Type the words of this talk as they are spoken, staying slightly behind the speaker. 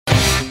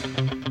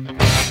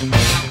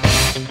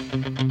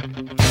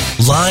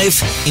Live,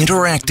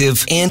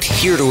 interactive, and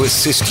here to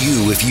assist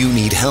you if you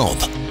need help.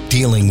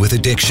 Dealing with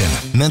addiction,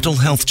 mental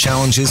health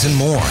challenges, and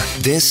more.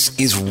 This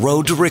is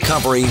Road to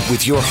Recovery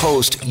with your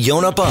host,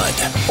 Yonah Budd,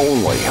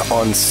 only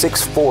on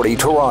 640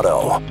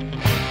 Toronto.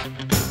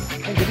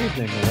 Hey, good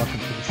evening and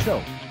welcome to the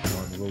show.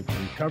 We're on the Road to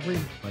Recovery.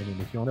 My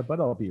name is Yonah Budd.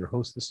 I'll be your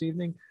host this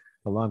evening.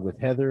 Along with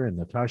Heather and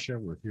Natasha,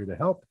 we're here to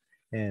help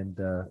and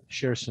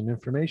share some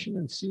information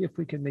and see if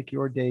we can make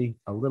your day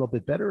a little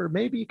bit better, or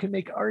maybe you can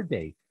make our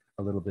day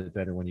a little bit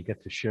better when you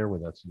get to share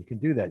with us. And you can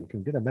do that. You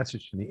can get a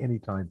message to me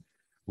anytime.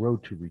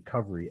 Road to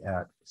Recovery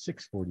at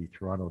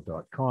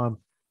 640toronto.com.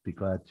 Be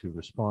glad to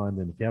respond.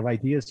 And if you have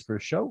ideas for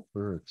a show,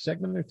 for a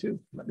segment or two,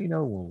 let me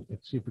know. We'll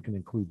see if we can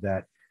include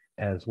that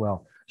as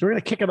well. So we're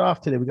going to kick it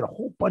off today. We got a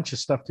whole bunch of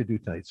stuff to do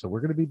tonight. So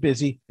we're going to be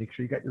busy. Make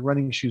sure you got your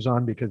running shoes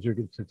on because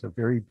it's a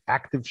very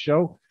active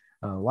show.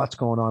 Lots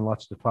going on,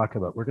 lots to talk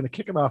about. We're going to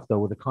kick it off, though,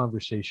 with a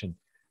conversation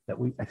that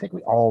I think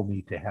we all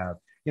need to have.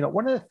 You know,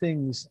 one of the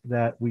things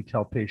that we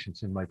tell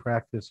patients in my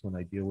practice when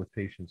I deal with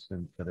patients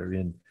that are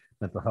in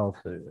mental health,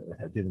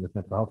 dealing with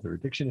mental health or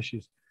addiction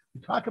issues,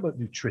 we talk about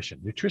nutrition.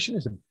 Nutrition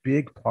is a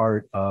big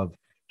part of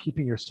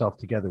keeping yourself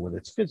together, whether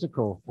it's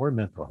physical or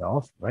mental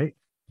health, right?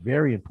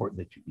 Very important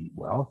that you eat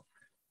well,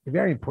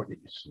 very important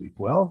that you sleep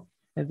well,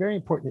 and very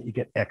important that you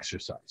get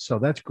exercise. So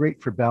that's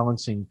great for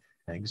balancing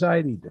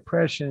anxiety,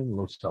 depression,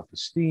 low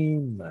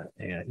self-esteem,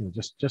 and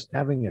just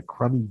having a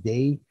crummy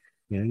day.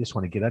 You just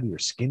want to get out of your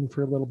skin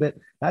for a little bit.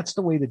 That's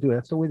the way to do it.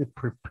 That's the way to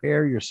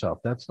prepare yourself.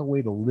 That's the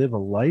way to live a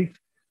life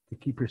to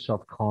keep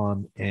yourself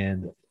calm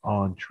and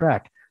on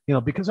track.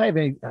 Because I have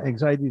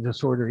anxiety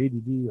disorder,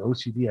 ADD,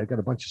 OCD, I've got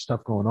a bunch of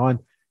stuff going on.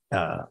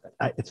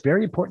 It's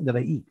very important that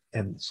I eat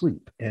and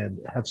sleep and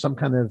have some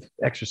kind of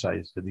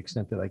exercise to the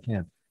extent that I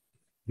can.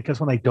 Because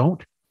when I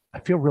don't,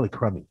 I feel really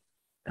crummy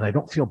and I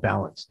don't feel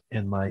balanced.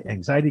 And my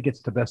anxiety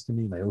gets the best of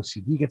me, my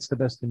OCD gets the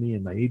best of me,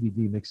 and my ADD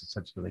makes it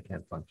such that I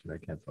can't function, I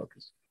can't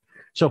focus.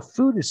 So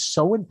food is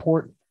so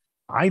important.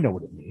 I know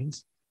what it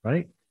means,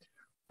 right?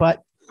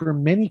 But for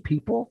many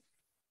people,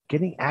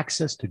 getting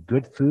access to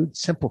good food,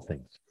 simple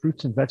things,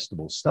 fruits and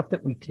vegetables, stuff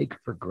that we take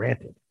for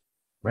granted,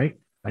 right?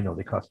 I know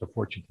they cost a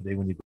fortune today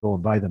when you go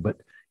and buy them, but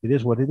it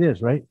is what it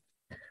is, right?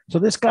 So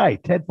this guy,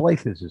 Ted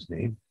Blythe is his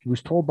name, he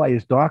was told by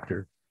his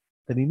doctor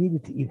that he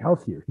needed to eat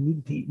healthier. He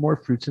needed to eat more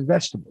fruits and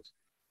vegetables.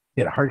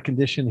 He had a heart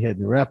condition, he had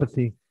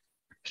neuropathy,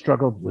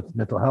 struggled with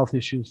mental health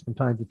issues from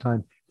time to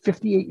time,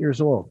 58 years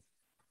old.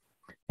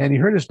 And he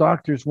heard his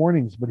doctor's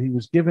warnings, but he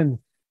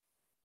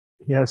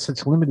has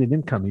such limited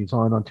income. He's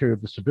on Ontario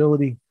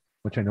disability,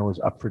 which I know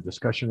is up for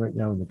discussion right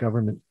now in the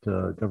government.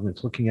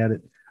 Government's looking at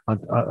it.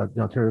 The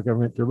Ontario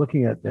government, they're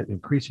looking at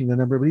increasing the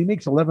number, but he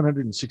makes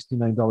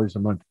 $1,169 a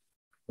month,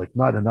 like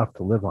not enough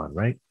to live on,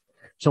 right?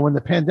 So when the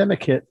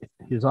pandemic hit,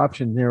 his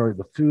option narrowed.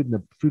 The food and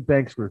the food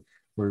banks were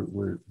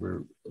going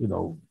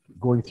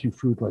through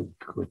food like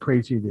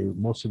crazy.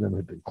 Most of them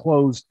had been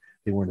closed.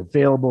 They weren't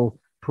available.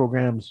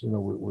 Programs,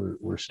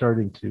 were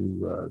starting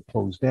to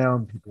close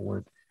down. People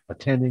weren't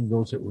attending.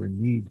 Those that were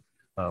in need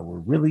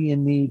were really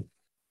in need.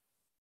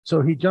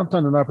 So he jumped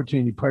on an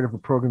opportunity, part of a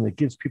program that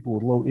gives people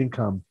with low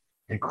income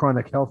and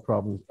chronic health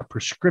problems a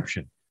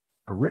prescription,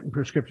 a written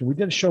prescription. We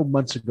did a show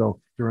months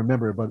ago, to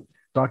remember, about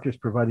doctors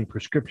providing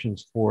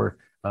prescriptions for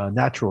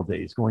natural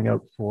days, going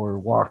out for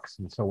walks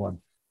and so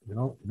on. It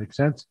makes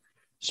sense.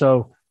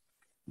 So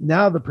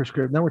now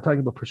we're talking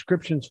about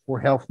prescriptions for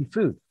healthy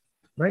food,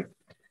 right?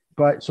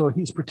 But so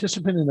he's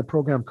participant in a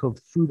program called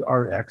Food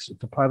RX.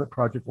 It's a pilot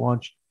project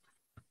launched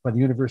by the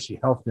University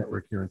Health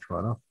Network here in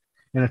Toronto.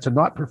 And it's a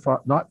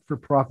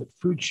not-for-profit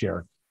food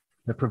share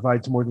that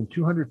provides more than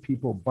 200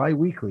 people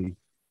bi-weekly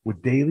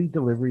with daily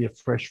delivery of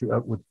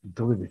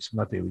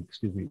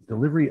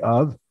delivery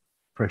of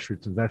fresh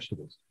fruits and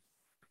vegetables.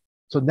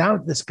 So now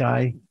this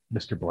guy,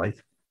 Mr. Blythe,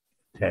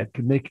 Ted,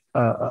 can make,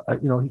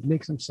 he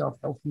makes himself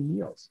healthy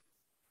meals.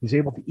 He's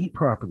able to eat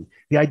properly.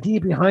 The idea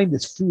behind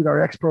this Food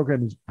RX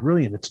program is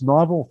brilliant. It's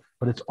novel,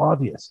 but it's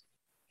obvious.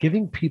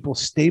 Giving people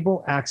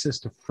stable access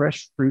to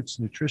fresh fruits,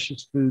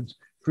 nutritious foods,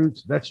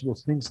 fruits,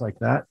 vegetables, things like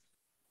that,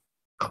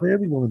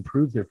 clearly will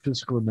improve their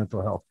physical and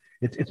mental health.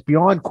 It's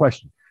beyond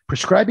question.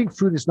 Prescribing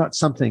food is not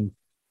something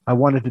I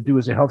wanted to do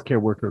as a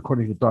healthcare worker,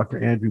 according to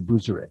Dr. Andrew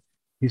Bouzeret.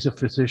 He's a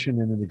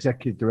physician and an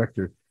executive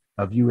director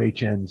of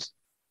UHN's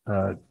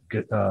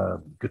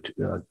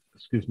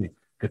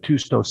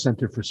Gattuso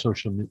Center for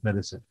Social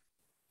Medicine.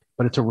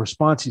 But it's a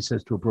response, he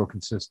says, to a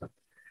broken system.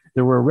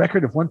 There were a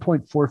record of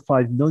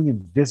 1.45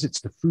 million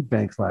visits to food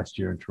banks last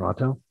year in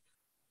Toronto.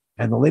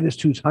 And the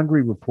latest Who's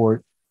Hungry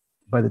report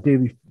by the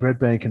Daily Bread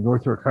Bank and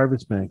North York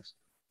Harvest Banks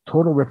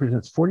total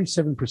represents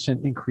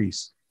 47%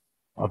 increase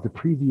of the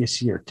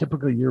previous year.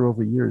 Typically year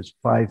over year is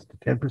 5 to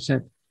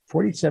 10%,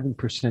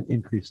 47%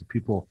 increase of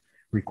people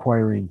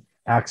requiring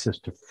access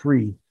to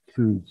free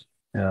foods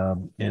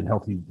and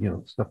healthy,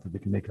 stuff that they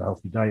can make a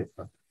healthy diet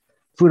from.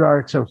 Food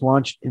RX was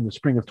launched in the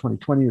spring of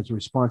 2020 as a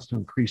response to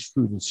increased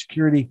food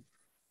insecurity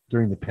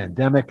during the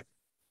pandemic.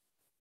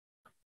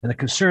 And the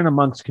concern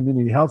amongst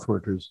community health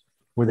workers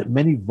were that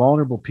many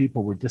vulnerable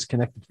people were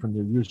disconnected from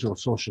their usual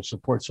social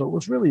support. So it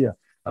was really a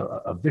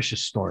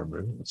vicious storm, or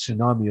a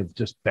tsunami of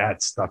just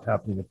bad stuff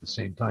happening at the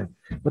same time.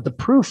 But the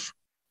proof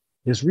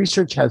is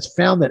research has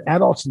found that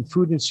adults in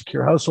food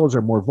insecure households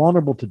are more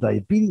vulnerable to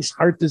diabetes,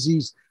 heart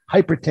disease,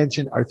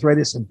 hypertension,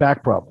 arthritis, and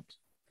back problems.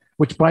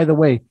 Which, by the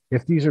way,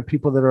 if these are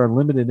people that are on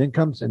limited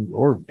incomes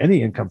or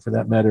any income for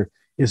that matter,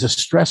 is a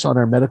stress on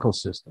our medical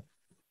system.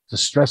 It's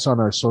a stress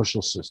on our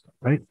social system,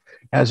 right?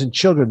 As in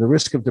children, the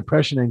risk of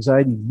depression,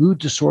 anxiety, mood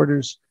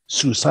disorders,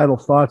 suicidal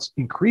thoughts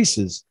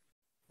increases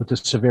with the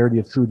severity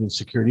of food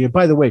insecurity. And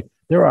by the way,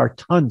 there are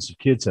tons of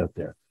kids out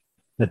there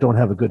that don't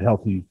have a good,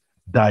 healthy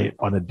diet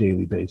on a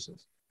daily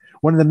basis.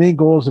 One of the main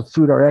goals of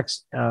Food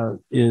RX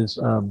is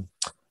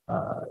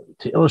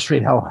to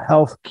illustrate how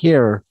health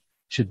care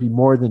should be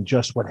more than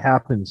just what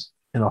happens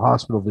in a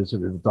hospital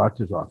visit or the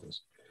doctor's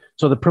office.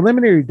 So the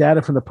preliminary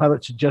data from the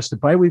pilot suggests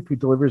that biweekly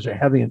deliveries are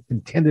having an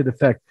intended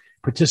effect.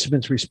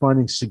 Participants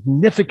responding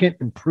significant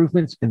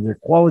improvements in their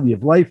quality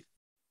of life,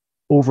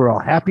 overall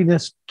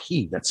happiness,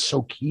 key, that's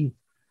so key.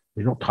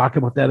 We don't talk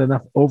about that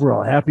enough,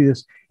 overall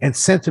happiness and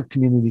sense of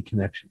community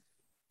connection.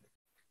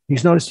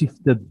 He's noticed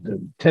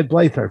Ted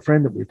Blythe, our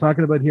friend that we're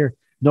talking about here,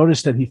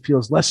 noticed that he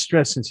feels less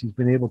stressed since he's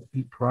been able to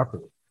eat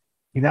properly.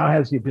 He now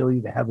has the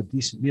ability to have a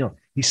decent meal.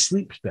 He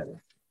sleeps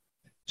better.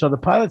 So the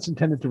pilot's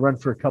intended to run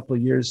for a couple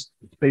of years.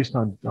 It's based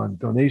on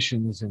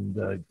donations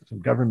and some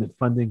government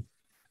funding.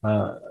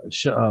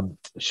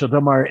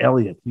 Shodomar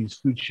Elliott, he's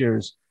Food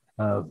Share's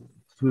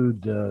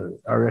Food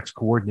RX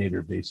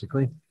coordinator,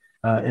 basically.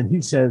 And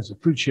he says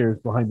Food Share is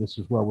behind this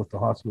as well with the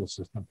hospital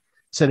system.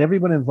 Said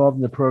everyone involved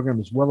in the program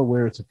is well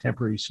aware it's a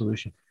temporary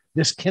solution.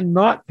 This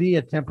cannot be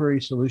a temporary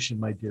solution,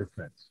 my dear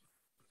friends,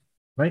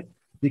 right?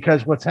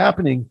 Because what's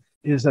happening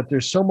is that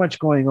there's so much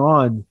going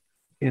on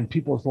in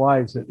people's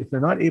lives that if they're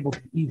not able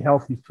to eat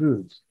healthy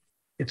foods,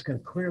 it's going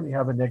to clearly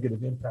have a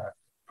negative impact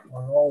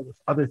on all the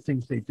other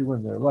things they do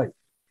in their life.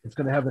 It's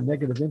going to have a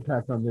negative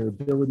impact on their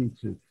ability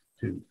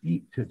to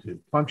eat, to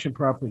function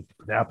properly,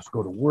 to perhaps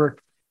go to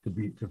work, to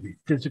be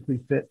physically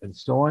fit, and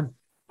so on,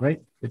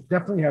 right? It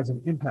definitely has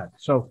an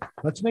impact. So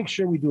let's make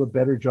sure we do a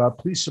better job.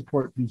 Please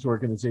support these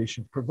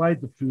organizations,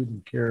 provide the food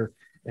and care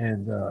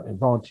and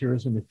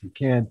volunteerism if you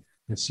can,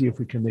 and see if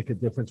we can make a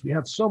difference. We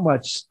have so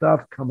much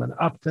stuff coming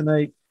up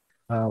tonight.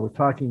 We're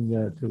talking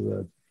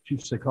to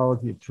Chief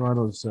Psychology of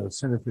Toronto's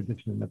Center for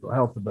Addiction and Mental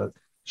Health about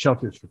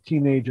shelters for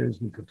teenagers.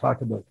 We could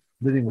talk about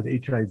living with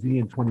HIV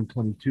in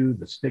 2022,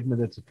 the stigma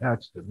that's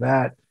attached to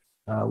that.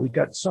 We've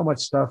got so much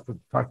stuff. I've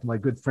talked to my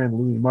good friend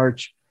Louis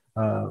March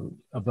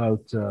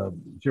about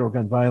zero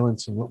gun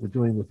violence and what we're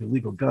doing with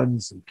illegal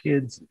guns and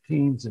kids and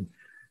teens. And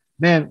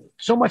man,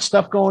 so much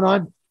stuff going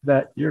on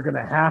that you're going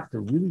to have to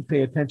really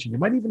pay attention. You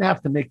might even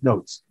have to make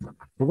notes.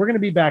 But we're going to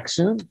be back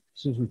soon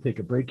as we take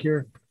a break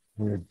here.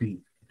 We're going to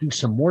do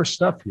some more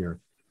stuff here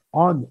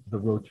on the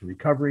road to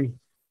recovery.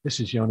 This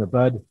is Yonah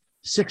Budd,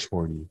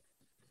 640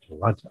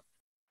 Toronto.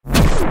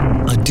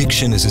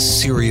 Addiction is a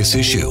serious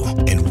issue,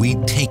 and we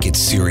take it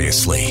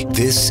seriously.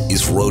 This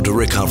is Road to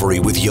Recovery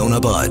with Yonah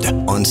Budd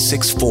on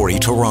 640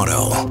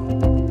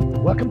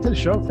 Toronto. Welcome to the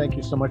show. Thank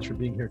you so much for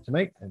being here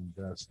tonight, and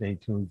stay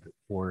tuned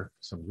for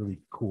some really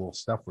cool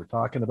stuff we're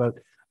talking about.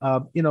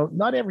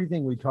 Not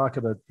everything we talk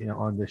about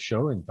on this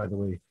show, and by the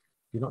way, if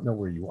you don't know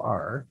where you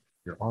are,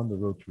 you're on the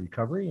road to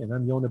recovery, and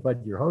I'm Yonah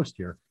Budd, your host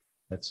here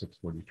at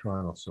 640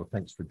 Toronto. So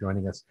thanks for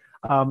joining us.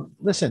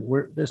 Listen,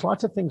 there's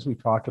lots of things we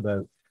talk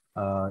about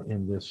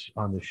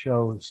on the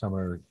show. Some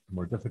are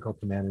more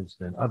difficult to manage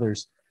than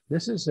others.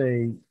 This is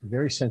a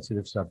very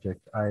sensitive subject.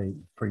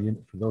 For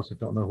those that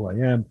don't know who I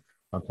am,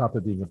 on top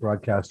of being a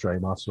broadcaster,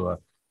 I'm also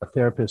a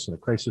therapist and a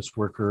crisis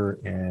worker,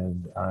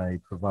 and I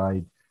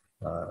provide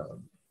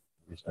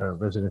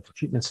residential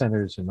treatment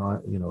centers and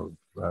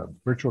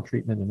virtual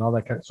treatment and all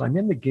that kind of. So I'm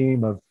in the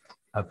game of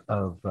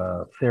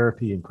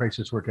therapy and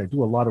crisis work. I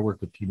do a lot of work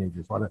with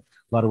teenagers, a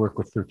lot of work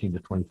with 13 to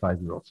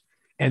 25-year-olds.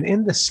 And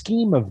in the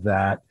scheme of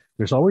that,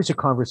 there's always a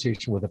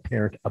conversation with a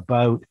parent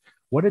about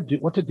what to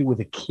do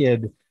with a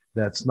kid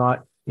that's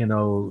not,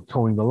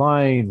 towing the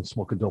line,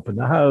 smoking dope in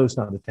the house,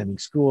 not attending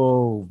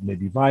school,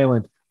 maybe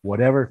violent,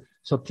 whatever.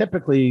 So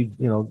typically,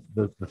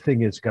 the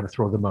thing is got to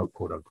throw them out,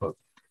 quote unquote.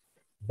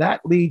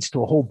 That leads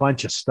to a whole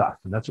bunch of stuff.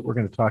 And that's what we're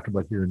going to talk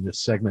about here in this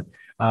segment.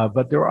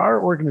 But there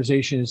are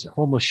organizations,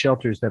 homeless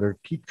shelters that are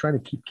trying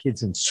to keep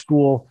kids in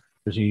school.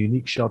 There's a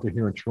unique shelter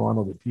here in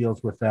Toronto that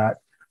deals with that.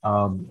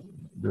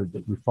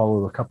 We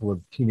follow a couple of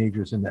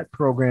teenagers in that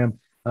program.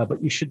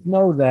 But you should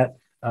know that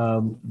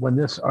when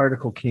this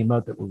article came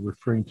out that we're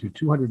referring to,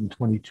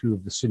 222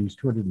 of the city's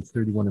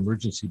 231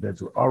 emergency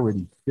beds were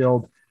already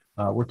filled.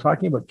 We're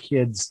talking about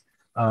kids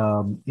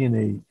in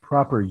a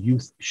proper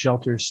youth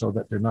shelter so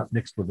that they're not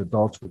mixed with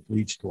adults, which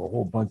leads to a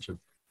whole bunch of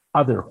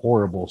other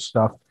horrible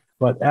stuff.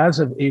 But as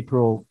of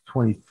April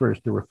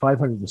 21st, there were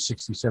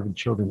 567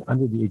 children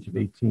under the age of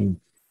 18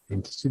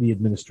 in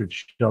city-administered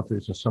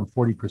shelters, and some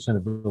 40%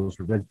 of those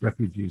were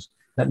refugees.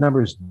 That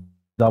number has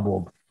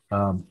doubled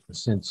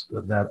since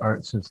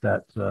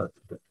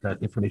that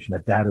information,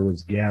 that data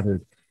was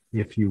gathered,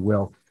 if you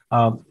will.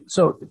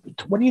 So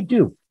what do you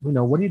do?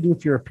 What do you do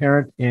if you're a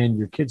parent and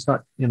your kid's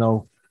not,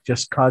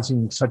 just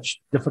causing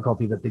such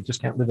difficulty that they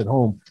just can't live at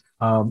home?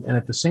 And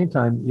at the same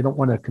time, you don't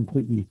want to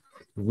completely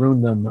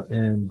ruin them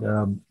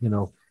and,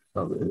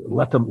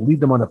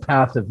 lead them on a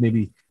path of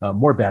maybe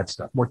more bad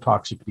stuff, more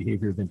toxic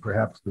behavior than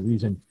perhaps the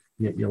reason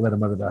you let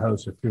them out of the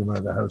house or threw them out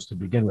of the house to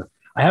begin with.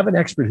 I have an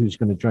expert who's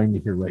going to join me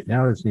here right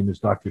now. His name is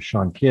Dr.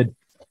 Sean Kidd.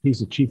 He's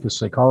the chief of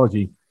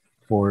psychology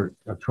for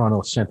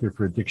Toronto Centre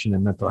for Addiction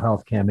and Mental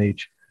Health,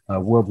 CAMH, a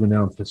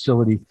world-renowned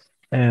facility.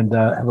 And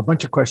I have a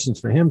bunch of questions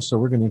for him, so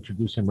we're going to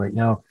introduce him right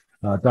now.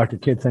 Dr.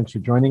 Kidd, thanks for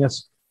joining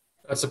us.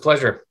 That's a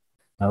pleasure.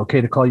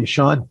 Okay to call you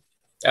Sean?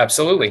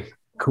 Absolutely.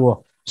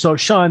 Cool. So,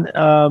 Sean,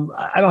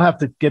 I don't have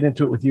to get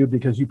into it with you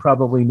because you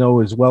probably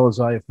know as well as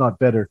I, if not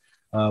better,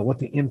 what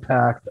the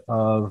impact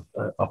of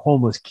a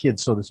homeless kid,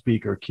 so to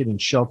speak, or a kid in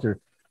shelter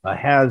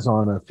has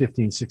on a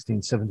 15,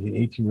 16, 17,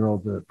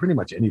 18-year-old, pretty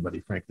much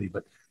anybody, frankly,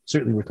 but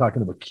certainly we're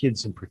talking about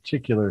kids in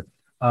particular.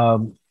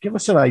 Give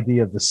us an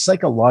idea of the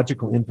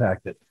psychological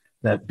impact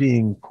that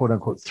being, quote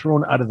unquote,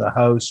 thrown out of the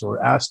house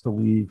or asked to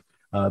leave,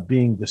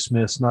 being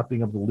dismissed, not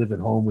being able to live at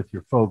home with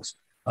your folks,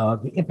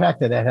 the impact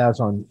that has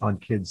on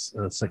kids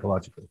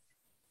psychologically.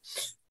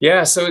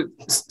 Yeah, so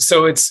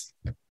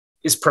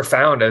it's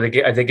profound. I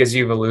think as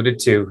you've alluded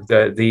to,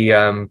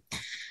 the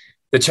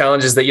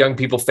challenges that young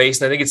people face,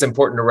 and I think it's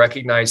important to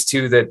recognize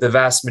too that the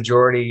vast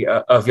majority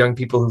of young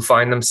people who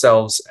find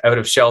themselves out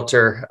of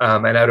shelter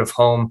and out of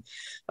home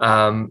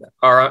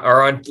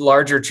are on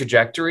larger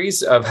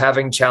trajectories of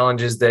having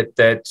challenges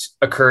that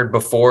occurred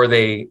before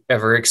they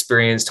ever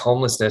experienced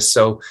homelessness.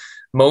 So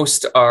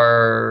most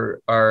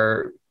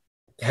are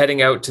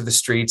heading out to the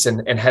streets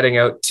and heading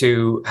out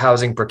to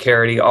housing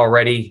precarity,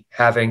 already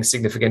having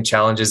significant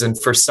challenges. And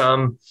for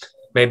some,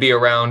 maybe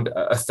around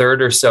a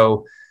third or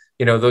so,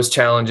 those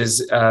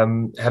challenges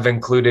have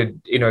included,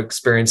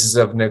 experiences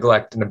of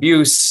neglect and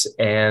abuse,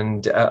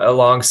 and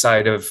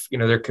alongside of,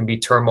 there can be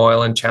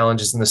turmoil and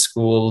challenges in the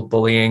school,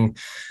 bullying,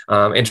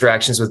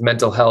 interactions with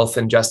mental health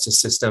and justice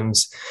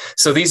systems.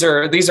 So these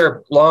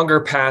are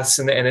longer paths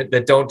and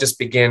that don't just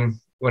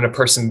begin when a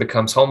person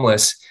becomes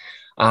homeless.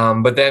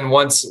 But then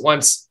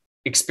once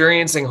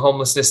experiencing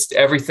homelessness,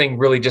 everything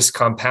really just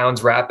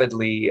compounds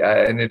rapidly,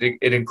 and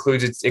it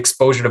includes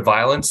exposure to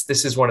violence.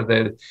 This is one of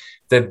the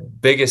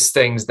biggest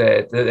things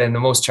and the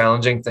most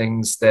challenging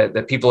things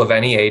that people of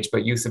any age,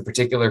 but youth in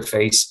particular,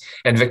 face,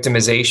 and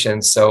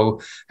victimization.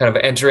 So kind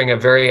of entering a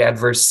very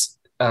adverse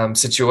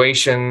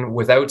situation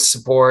without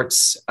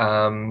supports,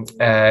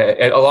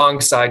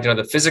 alongside,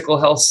 the physical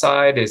health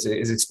side is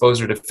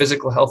exposure to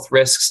physical health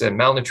risks and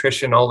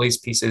malnutrition, all these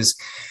pieces.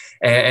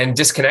 And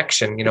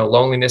disconnection,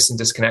 loneliness and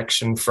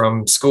disconnection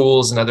from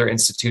schools and other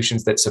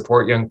institutions that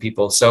support young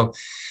people. So,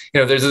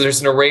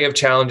 there's an array of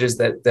challenges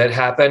that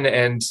happen,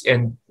 and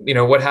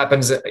what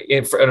happens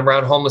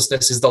around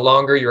homelessness is the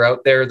longer you're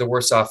out there, the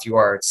worse off you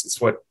are. It's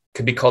what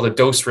could be called a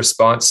dose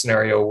response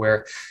scenario,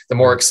 where the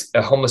more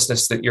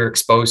homelessness that you're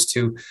exposed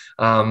to,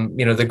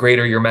 the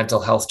greater your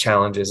mental health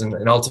challenges,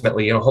 and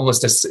ultimately,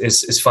 homelessness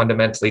is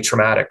fundamentally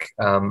traumatic,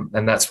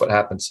 and that's what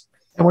happens.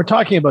 And we're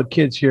talking about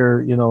kids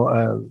here,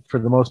 for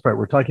the most part,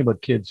 we're talking about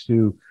kids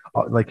who,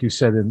 like you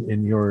said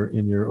in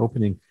your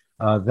opening,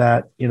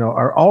 that,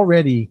 are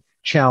already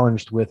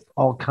challenged with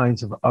all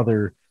kinds of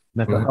other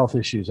mental health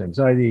issues,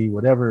 anxiety,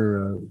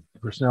 whatever,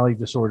 personality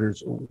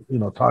disorders,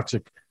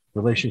 toxic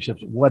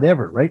relationships,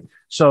 whatever, right?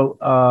 So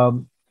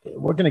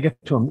we're going to get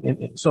to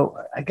them. So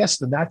I guess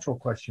the natural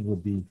question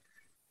would be,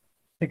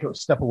 take a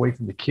step away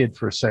from the kid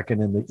for a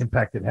second and the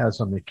impact it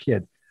has on the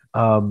kid.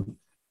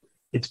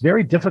 It's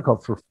very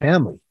difficult for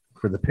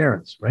the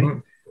parents,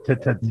 right? To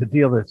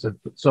deal with it.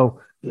 So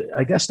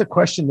I guess the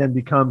question then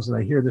becomes, and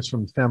I hear this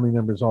from family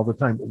members all the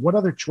time, what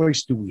other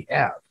choice do we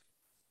have?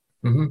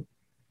 Mm-hmm.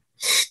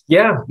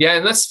 Yeah.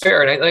 And that's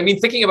fair. And I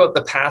mean, thinking about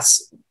the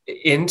paths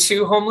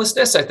into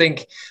homelessness, I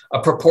think a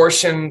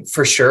proportion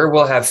for sure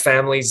will have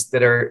families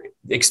that are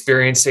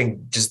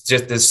experiencing just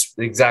this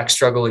exact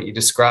struggle that you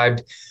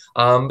described.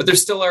 But there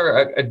still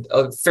are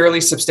a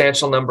fairly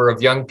substantial number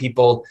of young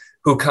people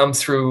who come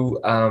through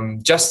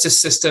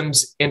justice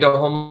systems into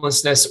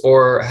homelessness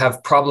or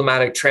have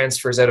problematic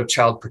transfers out of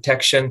child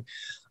protection,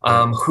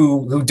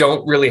 who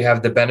don't really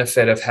have the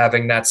benefit of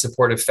having that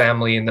supportive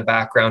family in the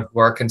background, who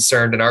are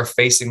concerned and are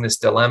facing this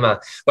dilemma.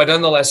 But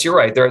nonetheless, you're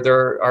right.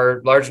 There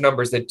are large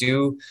numbers that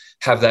do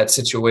have that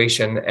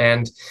situation.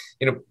 And,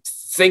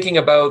 thinking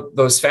about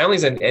those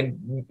families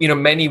and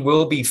many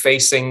will be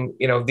facing,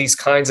 these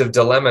kinds of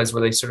dilemmas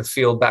where they sort of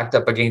feel backed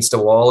up against a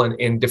wall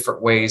in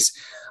different ways.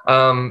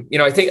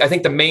 I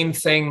think the main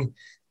thing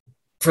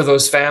for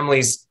those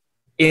families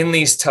in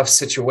these tough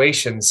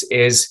situations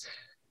is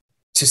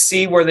to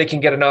see where they can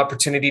get an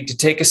opportunity to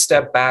take a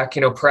step back.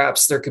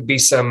 Perhaps there could be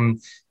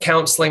some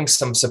counseling,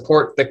 some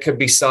support that could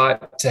be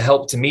sought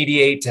to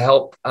mediate, to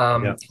help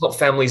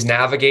families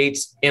navigate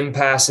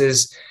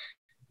impasses,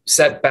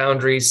 set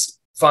boundaries,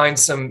 find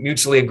some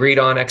mutually agreed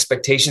on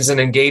expectations,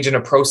 and engage in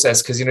a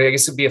process. Because, I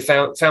guess it'd be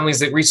families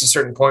that reach a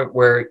certain point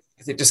where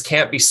it just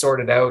can't be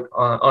sorted out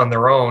on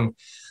their own.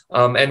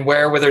 and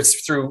whether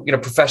it's through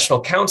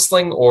professional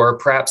counseling or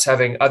perhaps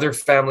having other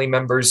family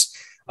members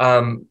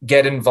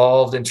get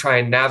involved and try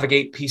and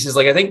navigate pieces.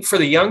 Like I think for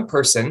the young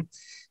person,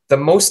 the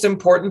most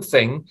important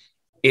thing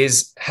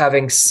is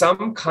having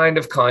some kind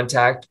of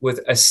contact with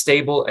a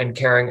stable and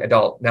caring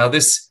adult. Now,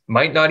 this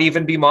might not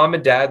even be mom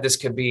and dad. This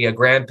could be a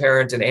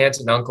grandparent, an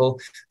aunt, and uncle,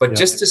 but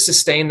just to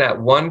sustain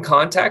that one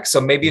contact. So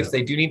maybe if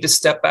they do need to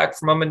step back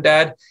from mom and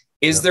dad,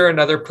 is there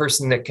another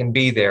person that can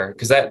be there?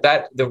 Because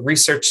that the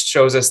research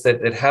shows us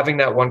that having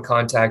that one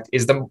contact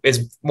is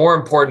more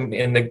important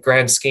in the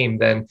grand scheme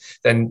than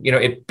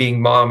it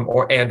being mom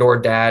or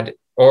dad.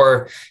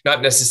 Or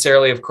not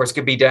necessarily, of course,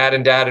 could be dad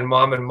and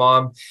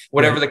mom,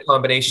 whatever the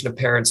combination of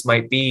parents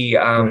might be,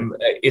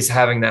 is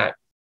having that.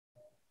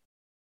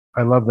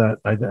 I love that.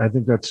 I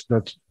think that's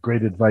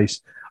great advice.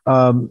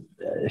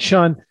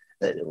 Sean,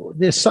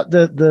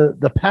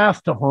 the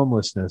path to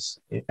homelessness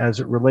as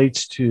it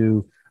relates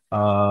to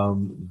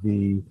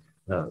the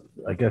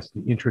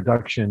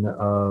introduction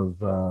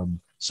of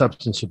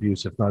substance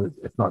abuse, if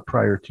not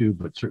prior to,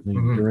 but certainly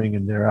during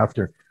and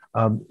thereafter.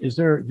 Do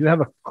you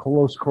have a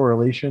close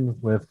correlation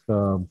with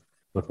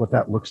what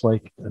that looks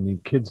like? I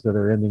mean, kids that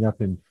are ending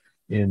up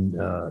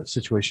in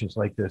situations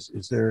like this,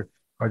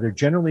 are there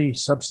generally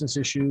substance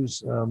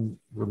issues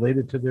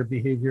related to their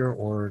behavior,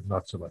 or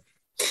not so much?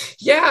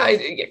 Yeah,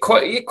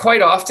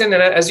 quite often,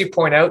 and as you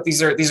point out,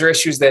 these are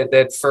issues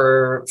that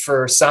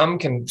for some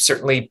can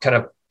certainly kind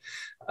of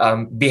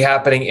be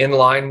happening in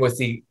line with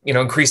the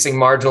increasing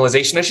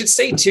marginalization. I should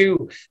say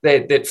too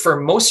that for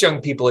most young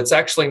people, it's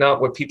actually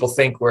not what people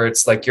think, where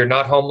it's like you're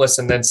not homeless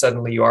and then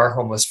suddenly you are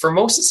homeless. For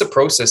most, it's a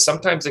process.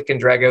 Sometimes it can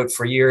drag out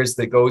for years.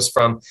 That goes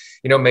from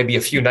maybe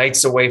a few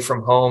nights away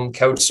from home,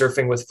 couch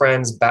surfing with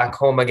friends, back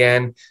home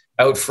again,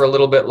 out for a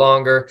little bit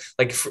longer.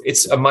 Like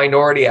it's a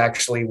minority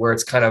actually, where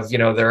it's kind of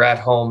they're at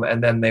home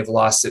and then they've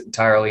lost it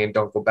entirely and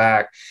don't go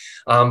back.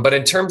 But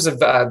in terms of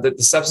the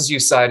substance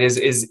use side,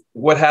 is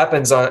what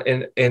happens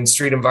in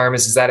street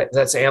environments is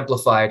that's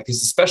amplified,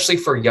 because especially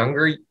for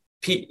the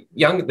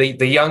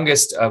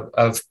youngest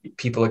of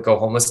people that go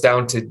homeless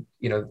down to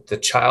the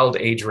child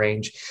age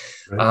range,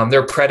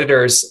 they're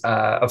predators,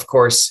 of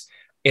course,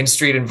 in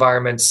street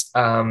environments,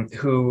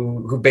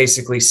 who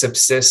basically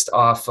subsist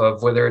off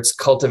of whether it's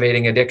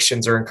cultivating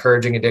addictions or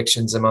encouraging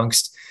addictions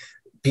amongst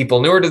people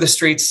newer to the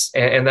streets,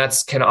 and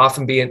that's can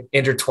often be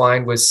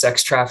intertwined with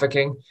sex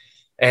trafficking.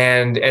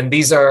 And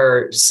these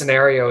are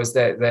scenarios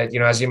that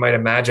as you might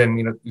imagine,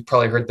 you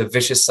probably heard the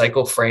vicious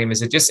cycle frame.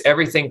 Is it just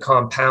everything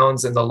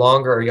compounds, and the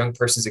longer a young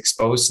person's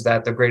exposed to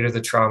that, the greater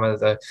the trauma,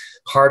 the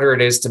harder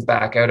it is to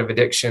back out of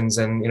addictions,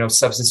 and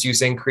substance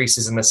use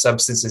increases and the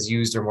substances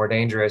used are more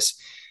dangerous.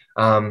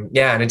 And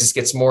it just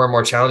gets more and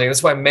more challenging.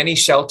 That's why many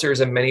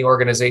shelters and many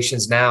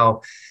organizations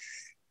now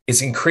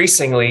is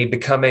increasingly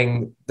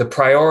becoming the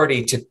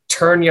priority to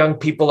turn young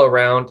people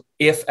around,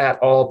 if at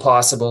all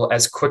possible,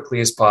 as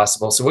quickly as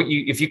possible. So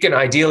if you can,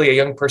 ideally a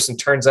young person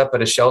turns up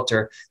at a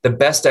shelter, the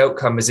best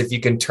outcome is if you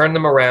can turn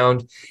them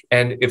around,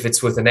 and if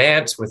it's with an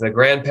aunt, with a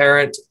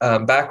grandparent,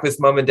 back with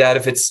mom and dad,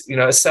 if it's,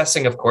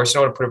 assessing, of course, you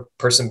don't want to put a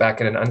person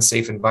back in an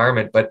unsafe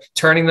environment, but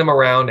turning them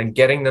around and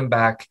getting them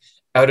back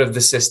out of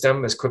the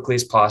system as quickly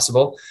as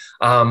possible.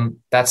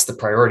 That's the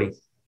priority.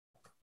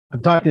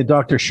 I'm talking to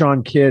Dr.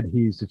 Sean Kidd.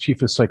 He's the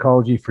Chief of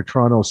Psychology for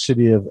Toronto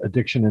City of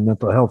Addiction and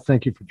Mental Health.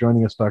 Thank you for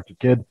joining us, Dr.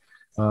 Kidd.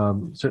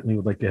 Certainly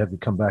would like to have you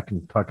come back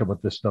and talk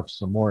about this stuff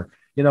some more.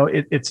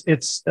 It's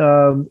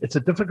a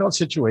difficult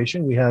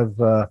situation. We have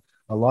a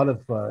lot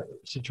of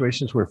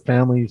situations where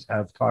families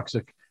have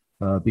toxic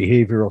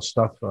behavioral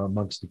stuff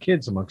amongst the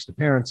kids, amongst the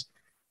parents.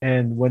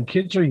 And when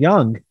kids are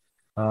young,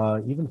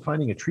 even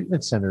finding a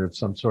treatment center of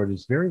some sort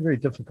is very, very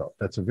difficult.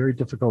 That's a very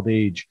difficult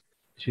age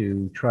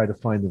to try to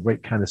find the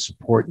right kind of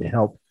support and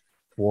help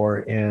for.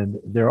 And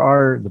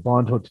the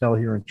Bond Hotel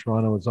here in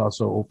Toronto is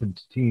also open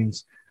to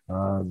teens.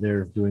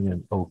 They're doing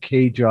an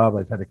okay job.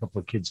 I've had a couple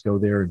of kids go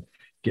there and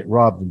get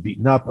robbed and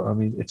beaten up. I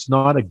mean, it's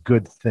not a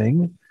good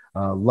thing.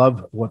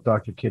 Love what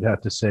Dr. Kidd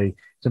had to say.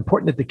 It's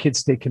important that the kids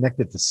stay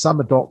connected to some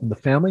adult in the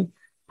family,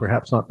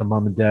 perhaps not the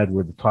mom and dad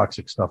where the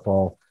toxic stuff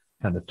all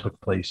kind of took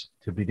place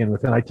to begin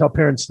with. And I tell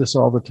parents this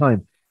all the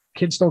time.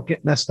 Kids don't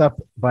get messed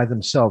up by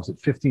themselves at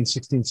 15,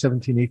 16,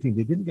 17, 18.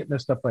 They didn't get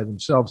messed up by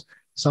themselves.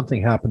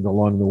 Something happened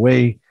along the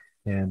way,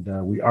 and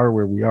we are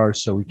where we are.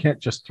 So we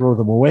can't just throw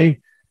them away.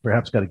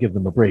 Perhaps got to give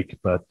them a break,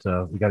 but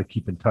we got to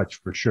keep in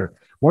touch for sure.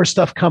 More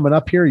stuff coming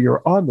up here.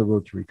 You're on the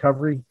road to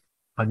recovery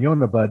on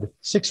Yonah Bud,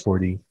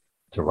 640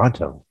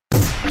 Toronto.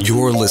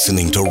 You're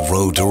listening to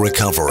Road to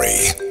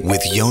Recovery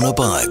with Yonah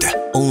Bud,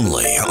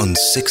 only on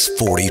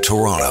 640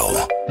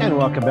 Toronto. And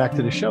welcome back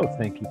to the show.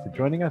 Thank you for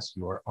joining us.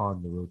 You are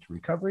on the Road to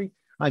Recovery.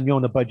 I'm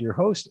Yonah Bud, your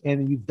host,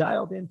 and you've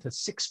dialed into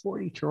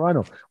 640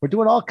 Toronto. We're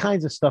doing all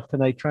kinds of stuff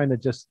tonight, trying to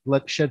just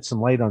shed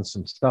some light on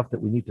some stuff that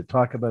we need to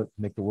talk about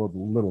to make the world a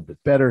little bit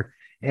better.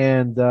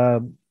 And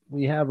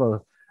we have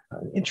an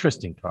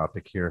interesting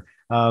topic here.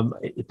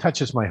 It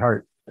touches my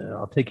heart.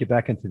 I'll take you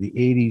back into the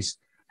 80s.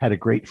 Had a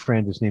great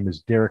friend. His name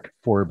is Derek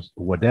Forbes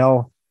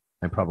Waddell.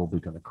 I'm probably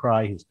going to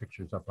cry. His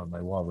picture's up on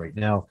my wall right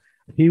now.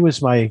 He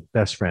was my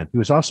best friend. He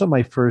was also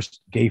my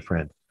first gay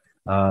friend.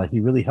 He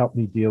really helped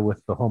me deal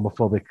with the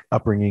homophobic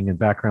upbringing and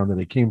background that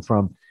I came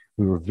from.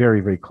 We were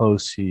very, very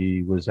close.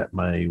 He was at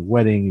my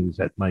wedding. He was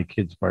at my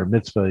kid's bar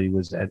mitzvah. He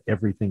was at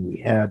everything we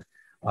had.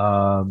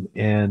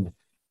 And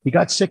he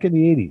got sick in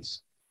the 80s.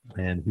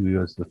 And he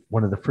was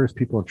one of the first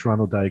people in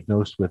Toronto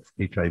diagnosed with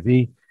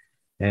HIV.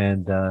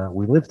 And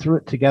we lived through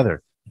it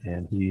together.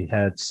 And he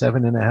had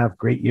 7.5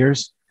 great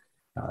years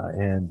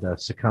and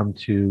succumbed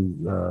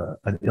to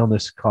an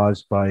illness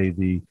caused by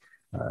the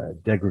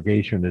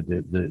degradation,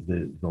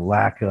 the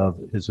lack of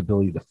his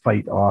ability to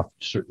fight off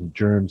certain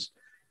germs.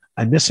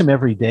 I miss him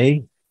every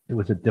day. It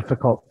was a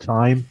difficult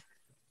time.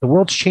 The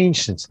world's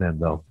changed since then,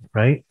 though,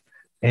 right?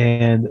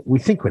 And we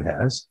think it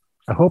has.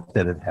 I hope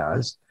that it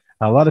has.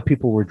 A lot of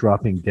people were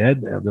dropping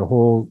dead. A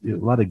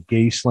lot of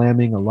gay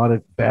slamming, a lot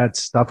of bad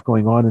stuff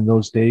going on in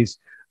those days.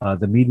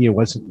 The media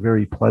wasn't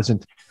very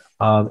pleasant.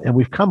 And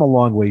we've come a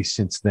long way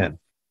since then.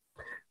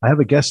 I have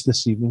a guest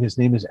this evening. His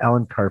name is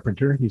Alan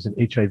Carpenter. He's an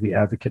HIV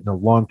advocate and a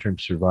long-term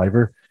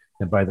survivor.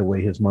 And by the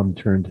way, his mom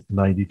turned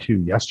 92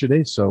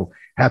 yesterday. So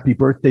happy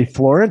birthday,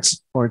 Florence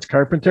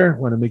Carpenter.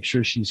 Want to make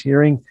sure she's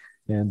hearing.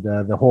 And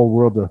the whole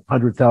world, the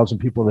 100,000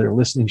 people that are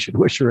listening should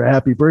wish her a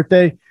happy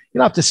birthday. You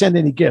don't have to send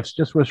any gifts.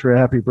 Just wish her a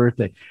happy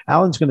birthday.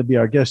 Alan's going to be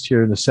our guest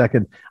here in a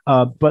second.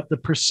 But the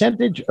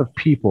percentage of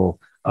people,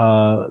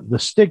 the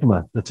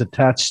stigma that's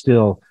attached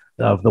still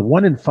of the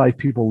 1 in 5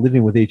 people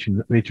living with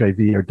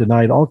HIV are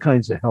denied all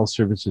kinds of health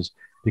services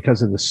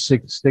because of the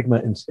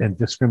stigma and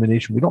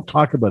discrimination. We don't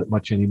talk about it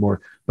much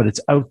anymore, but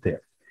it's out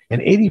there.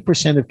 And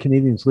 80% of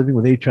Canadians living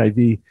with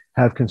HIV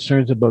have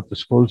concerns about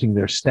disclosing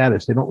their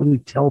status. They don't really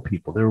tell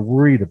people. They're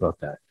worried about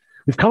that.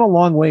 We've come a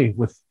long way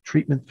with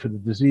treatment for the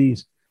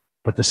disease,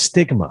 but the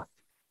stigma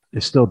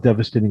is still a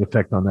devastating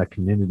effect on that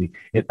community.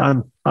 It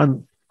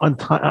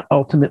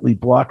ultimately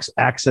blocks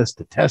access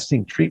to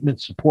testing,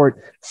 treatment,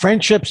 support,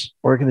 friendships,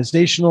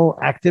 organizational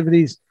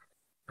activities.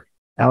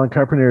 Alan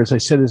Carpenter, as I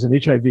said, is an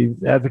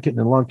HIV advocate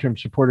and a long-term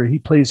supporter. He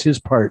plays his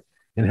part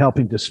in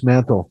helping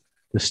dismantle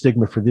the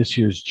stigma for this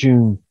year's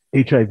June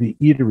HIV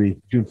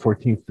Eatery, June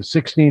 14th to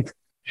 16th.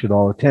 Should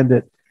all attend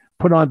it.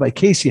 Put on by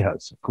Casey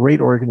House, a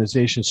great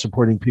organization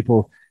supporting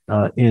people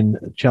in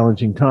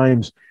challenging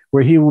times,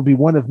 where he will be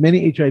one of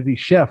many HIV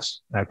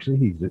chefs. Actually,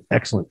 he's an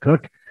excellent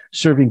cook,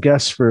 serving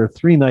guests for a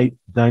 3-night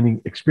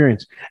dining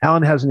experience.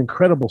 Alan has an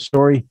incredible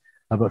story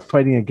about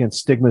fighting against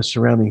stigma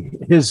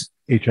surrounding his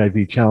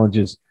HIV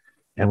challenges,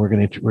 and we're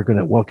going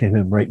to welcome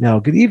him right now.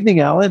 Good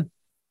evening, Alan.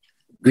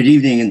 Good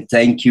evening, and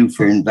thank you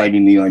for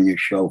inviting me on your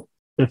show.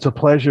 It's a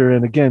pleasure,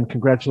 and again,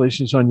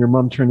 congratulations on your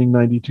mom turning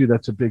 92.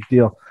 That's a big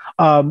deal.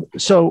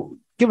 So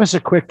give us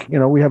a quick,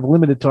 we have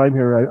limited time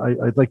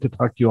here. I'd like to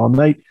talk to you all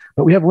night,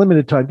 but we have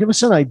limited time. Give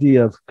us an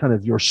idea of kind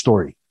of your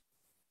story.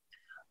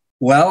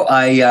 Well,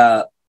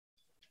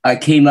 I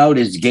came out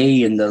as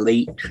gay in the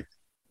late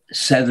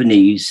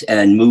 70s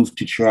and moved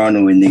to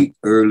Toronto in the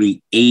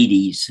early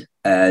 80s.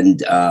 And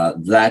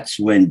that's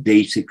when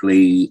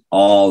basically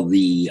all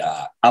the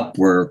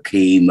uproar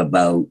came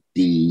about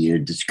the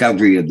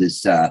discovery of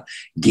this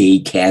gay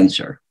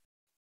cancer.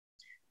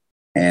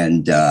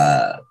 And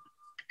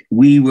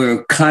we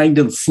were kind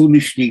of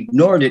foolishly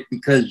ignored it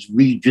because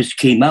we just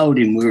came out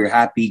and we were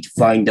happy to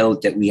find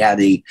out that we had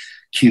a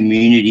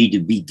community to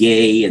be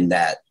gay and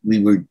that we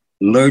were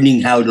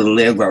learning how to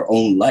live our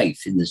own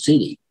life in the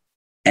city.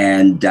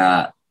 And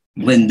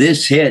when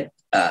this hit,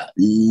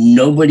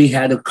 nobody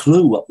had a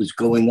clue what was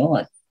going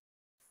on.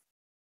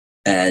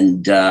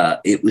 And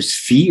it was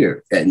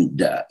fear.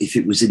 And if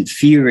it was in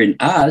fear in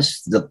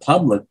us, the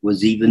public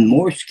was even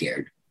more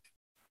scared.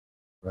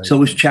 Right. So it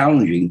was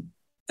challenging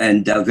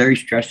and very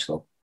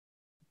stressful.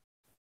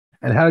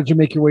 And how did you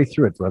make your way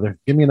through it, brother?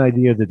 Give me an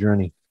idea of the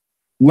journey.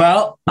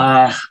 Well,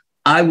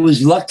 I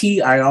was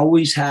lucky. I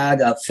always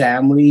had a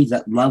family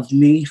that loved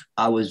me.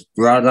 I was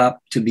brought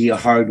up to be a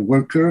hard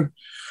worker.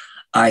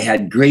 I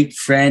had great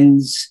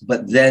friends,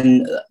 but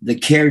then the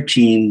care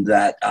team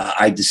that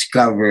I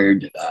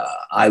discovered,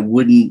 I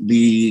wouldn't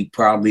be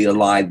probably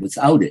alive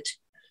without it.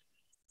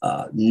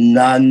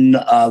 None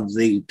of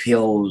the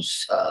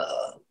pills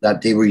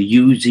that they were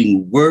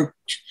using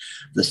worked.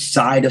 The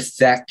side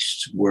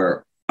effects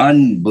were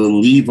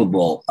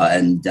unbelievable.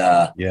 And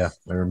yeah,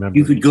 I remember.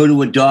 You could go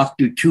to a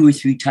doctor 2 or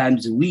 3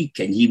 times a week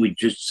and he would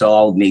just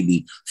solve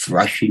maybe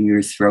thrush in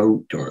your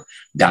throat or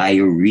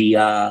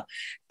diarrhea.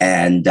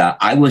 And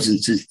I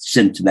wasn't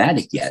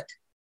symptomatic yet.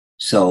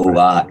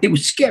 So it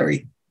was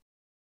scary.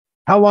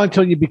 How long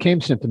till you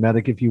became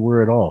symptomatic, if you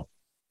were at all?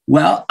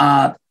 Well,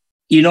 I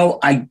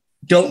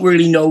don't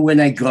really know when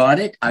I got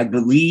it. I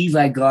believe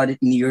I got it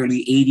in the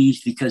early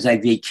 80s because I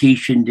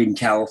vacationed in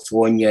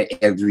California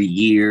every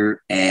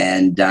year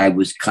and I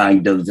was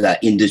kind of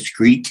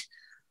indiscreet.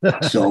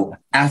 So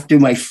after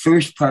my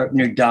first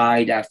partner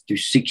died after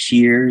 6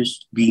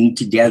 years being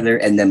together,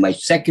 and then my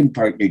second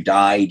partner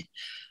died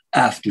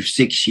after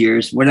 6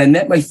 years. When I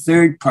met my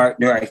third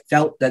partner, I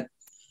felt that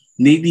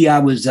maybe I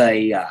was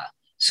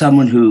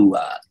someone who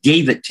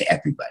gave it to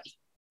everybody.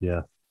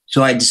 Yeah.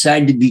 So I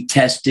decided to be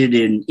tested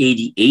in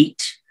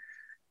 88.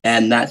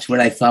 And that's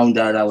when I found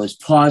out I was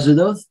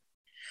positive.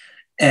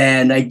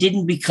 And I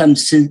didn't become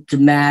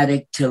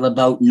symptomatic till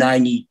about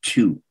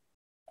 92.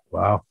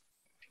 Wow.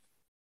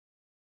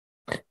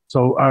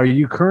 So are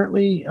you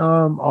currently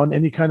on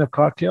any kind of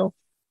cocktail?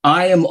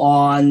 I am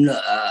on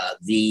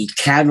the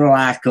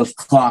Cadillac of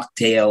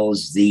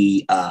cocktails,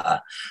 the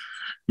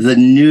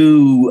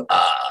new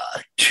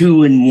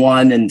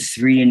 2-in-1 and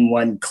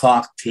 3-in-1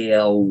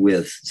 cocktail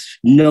with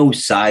no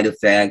side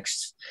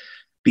effects.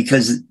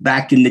 Because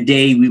back in the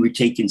day, we were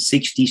taking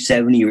 60,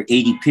 70, or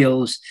 80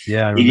 pills.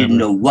 Yeah, they didn't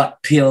know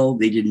what pill.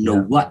 They didn't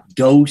know what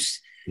dose.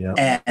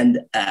 Yeah.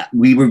 And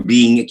we were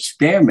being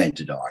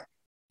experimented on.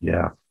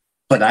 Yeah.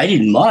 But I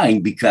didn't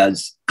mind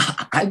because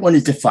I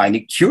wanted to find a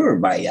cure.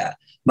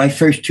 My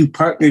first 2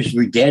 partners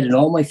were dead and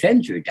all my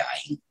friends were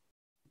dying.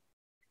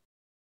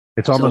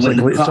 It's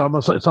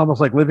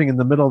almost like living in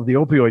the middle of the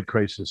opioid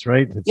crisis,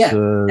 right?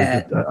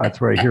 That's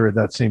where I hear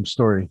that same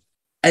story.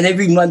 And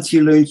every month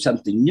you learn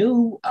something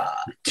new.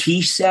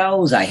 T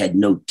cells, I had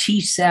no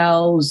T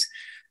cells.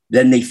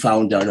 Then they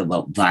found out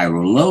about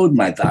viral load.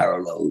 My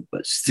viral load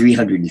was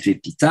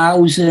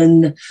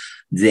 350,000.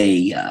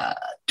 They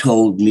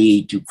told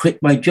me to quit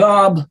my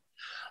job,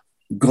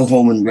 go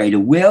home and write a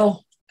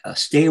will,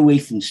 stay away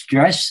from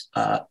stress.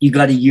 You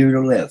got a year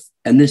to live.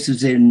 And this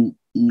is in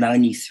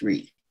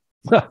 93.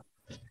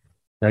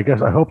 I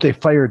guess I hope they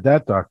fired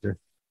that doctor.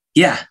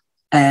 Yeah.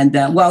 And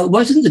it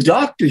wasn't the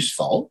doctor's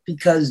fault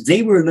because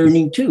they were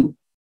learning too.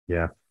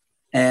 Yeah.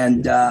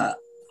 And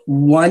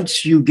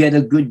once you get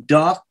a good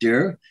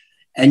doctor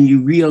and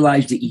you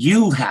realize that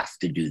you have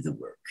to do the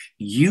work,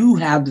 you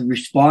have the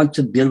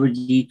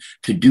responsibility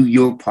to do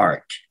your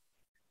part.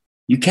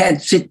 You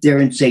can't sit there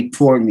and say,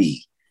 poor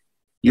me.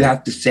 You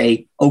have to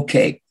say,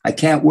 okay, I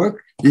can't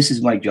work. This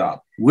is my job.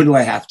 What do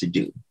I have to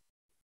do?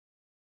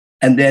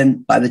 And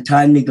then by the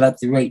time they got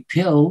the right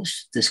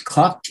pills, this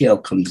cocktail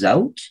comes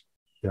out.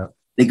 Yeah.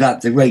 They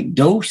got the right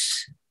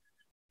dose,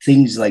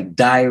 things like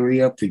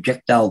diarrhea,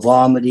 projectile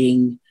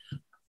vomiting,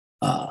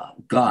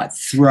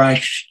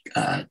 thrush,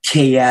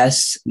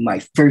 KS. My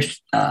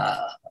first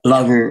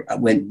lover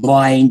went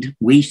blind,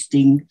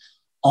 wasting.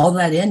 All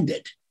that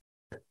ended.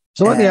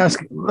 So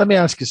let me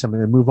ask you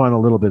something and move on a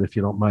little bit if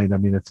you don't mind. I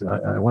mean,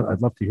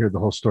 I'd love to hear the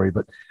whole story,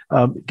 but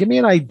give me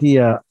an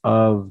idea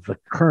of the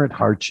current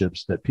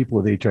hardships that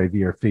people with HIV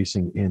are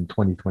facing in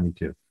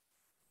 2022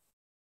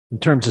 in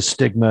terms of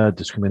stigma,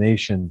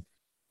 discrimination.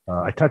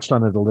 I touched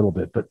on it a little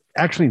bit, but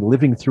actually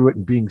living through it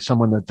and being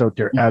someone that's out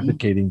there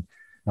advocating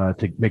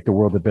to make the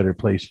world a better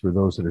place for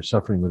those that are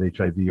suffering with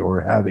HIV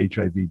or have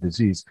HIV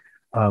disease.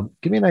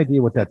 Give me an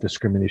idea what that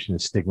discrimination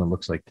and stigma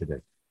looks like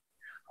today.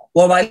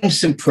 Well, I'm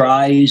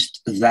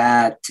surprised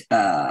that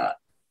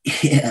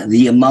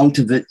the amount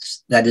of it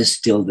that is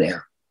still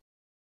there.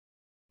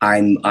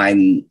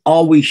 I'm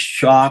always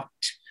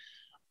shocked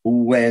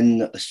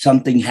when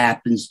something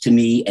happens to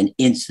me, an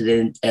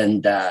incident,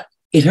 and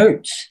it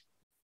hurts.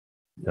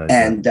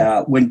 And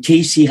when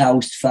Casey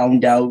House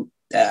found out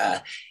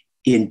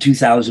in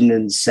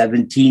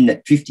 2017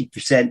 that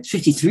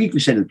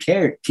 53%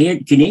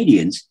 of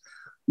Canadians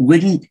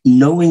wouldn't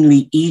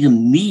knowingly eat a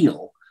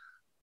meal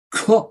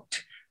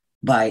cooked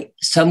by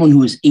someone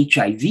who is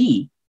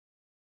HIV,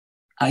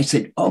 I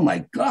said, oh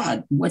my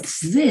God, what's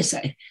this?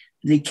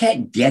 They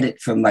can't get it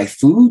from my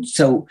food.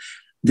 So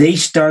they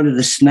started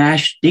a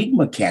Smash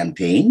Stigma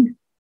campaign,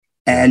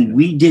 and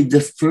we did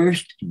the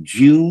first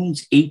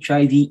June's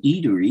HIV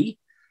eatery,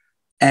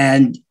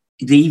 and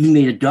they even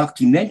made a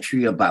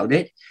documentary about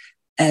it.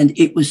 And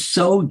it was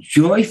so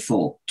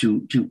joyful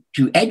to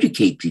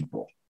educate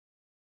people.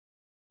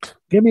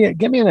 Give me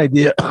an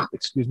idea,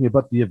 excuse me,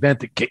 about the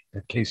event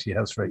at Casey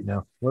House right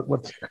now.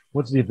 What's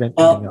the event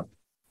coming up?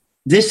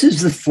 This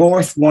is the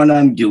 4th one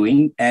I'm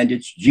doing, and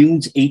it's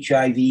June's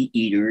HIV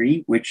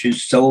Eatery, which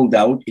is sold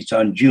out. It's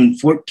on June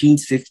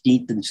 14th,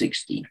 15th, and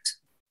 16th.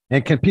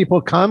 And can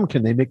people come?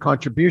 Can they make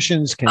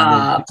contributions?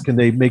 Can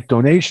they make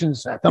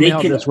donations? Tell me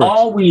how this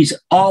works.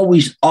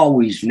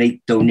 Always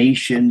make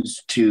donations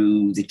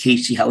to the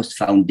Casey House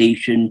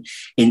Foundation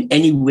in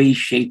any way,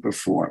 shape, or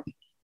form.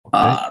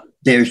 Okay.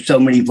 There's so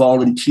many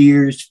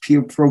volunteers,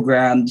 peer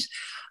programs.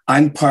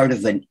 I'm part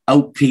of an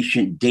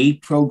outpatient day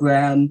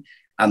program.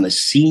 I'm a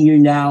senior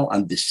now.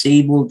 I'm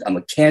disabled. I'm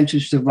a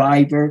cancer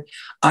survivor.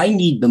 I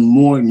need them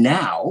more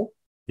now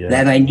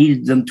than I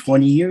needed them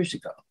 20 years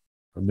ago.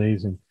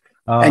 Amazing.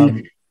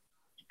 And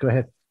go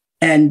ahead.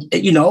 And,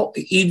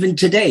 even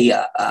today,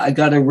 I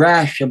got a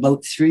rash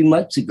about 3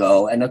 months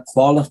ago, and a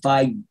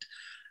qualified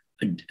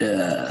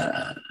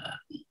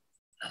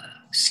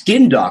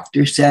skin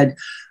doctor said,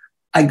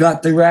 I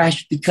got the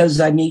rash because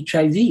I'm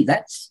HIV.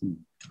 That's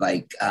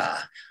like,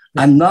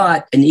 I'm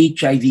not an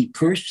HIV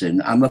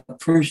person. I'm a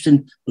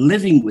person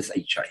living with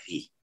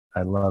HIV.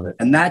 I love it.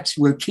 And that's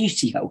where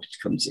Casey House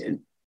comes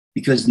in,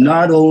 because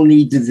not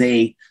only do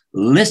they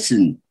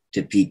listen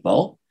to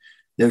people,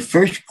 their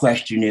first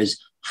question is,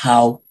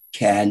 how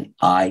can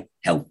I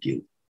help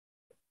you?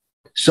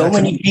 So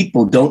many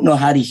people don't know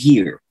how to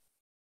hear.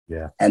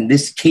 Yeah. And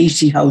this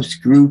Casey House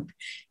group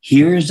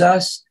hears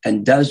us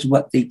and does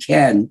what they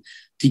can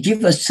to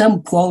give us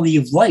some quality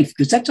of life,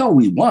 because that's all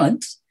we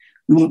want.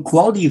 We want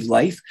quality of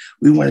life.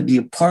 We want to be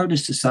a part of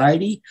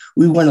society.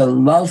 We want to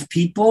love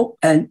people,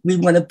 and we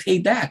want to pay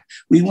back.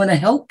 We want to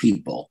help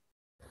people.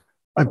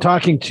 I'm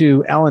talking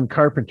to Alan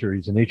Carpenter.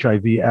 He's an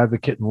HIV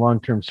advocate and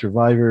long-term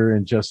survivor,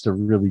 and just a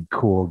really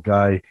cool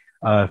guy.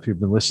 If you've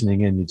been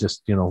listening in, you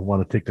just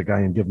want to take the guy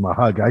and give him a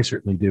hug. I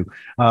certainly do.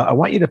 I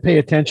want you to pay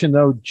attention,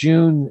 though.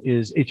 June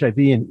is HIV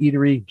and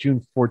Eatery,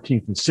 June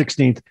 14th and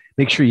 16th.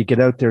 Make sure you get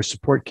out there,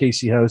 support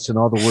Casey House and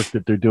all the work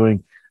that they're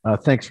doing.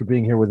 Thanks for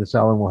being here with us,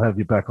 Alan. We'll have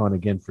you back on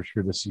again for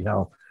sure to see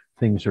how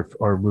things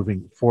are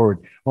moving forward.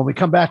 When we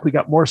come back, we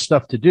got more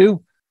stuff to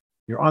do.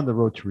 You're on the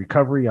road to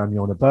recovery. I'm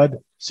Yonah Budd,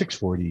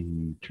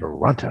 640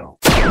 Toronto.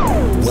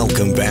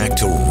 Welcome back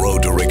to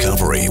Road to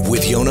Recovery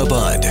with Yonah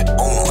Budd,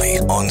 only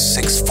on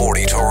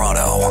 640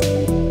 Toronto.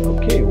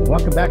 Okay, well,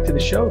 welcome back to the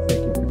show.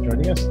 Thank you for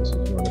joining us. This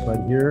is Yonah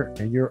Budd here,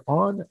 and you're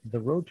on the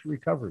road to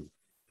recovery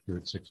here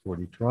at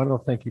 640 Toronto.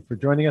 Thank you for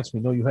joining us. We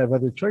know you have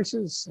other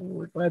choices, and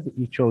we're glad that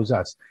you chose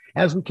us.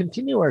 As we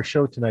continue our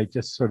show tonight,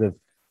 just sort of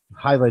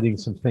highlighting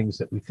some things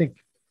that we think,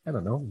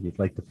 you'd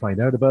like to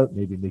find out about,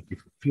 maybe make you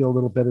feel a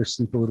little better,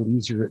 sleep a little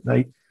easier at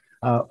night.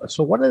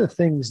 So one of the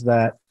things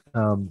that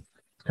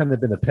kind of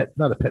been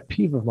not a pet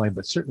peeve of mine,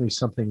 but certainly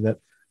something that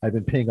I've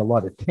been paying a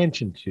lot of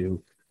attention to.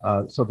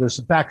 So there's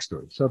a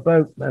backstory. So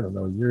about,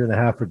 a year and a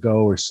half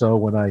ago or so,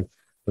 when I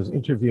was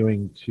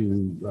interviewing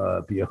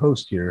to be a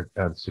host here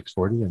at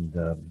 640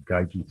 and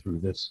guide you through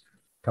this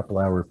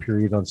couple-hour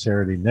period on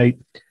Saturday night,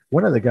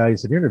 one of the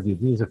guys that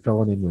interviewed me is a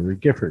fellow named Larry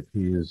Gifford.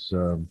 He is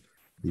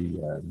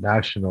the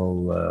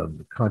national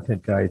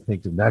content guy, I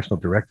think, the national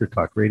director,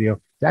 Talk Radio.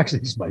 Actually,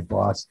 he's my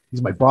boss.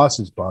 He's my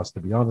boss's boss, to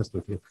be honest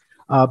with you.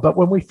 But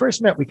when we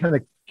first met, we kind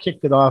of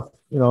kicked it off,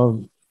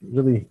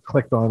 really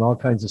clicked on all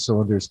kinds of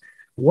cylinders.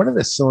 One of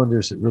the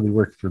cylinders that really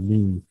worked for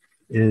me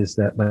is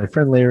that my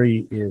friend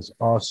Larry is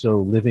also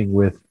living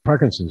with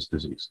Parkinson's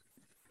disease.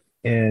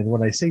 And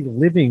when I say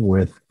living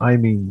with, I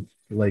mean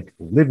like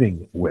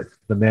living with.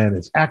 The man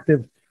is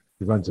active.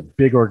 He runs a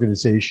big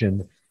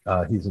organization.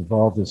 He's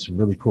involved in some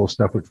really cool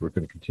stuff, which we're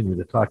going to continue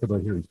to talk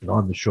about here. He's been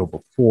on the show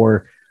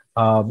before.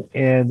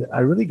 And I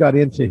really got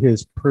into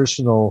his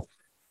personal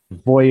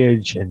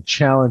voyage and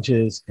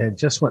challenges and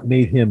just what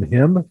made him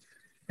him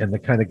and the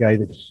kind of guy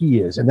that he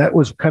is. And that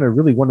was kind of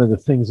really one of the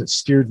things that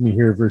steered me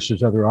here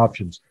versus other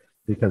options,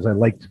 because I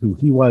liked who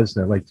he was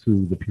and I liked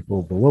who the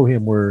people below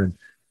him were, and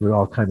we're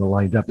all kind of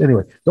lined up.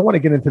 Anyway, don't want to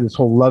get into this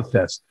whole love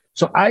fest.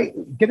 So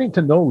getting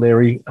to know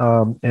Larry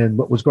and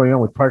what was going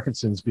on with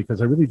Parkinson's,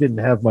 because I really didn't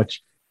have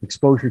much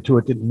exposure to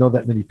it, didn't know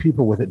that many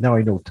people with it. Now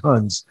I know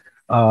tons.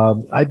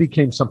 I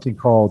became something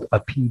called a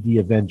PD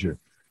Avenger.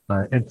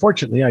 And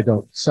fortunately, I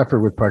don't suffer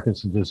with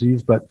Parkinson's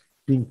disease, but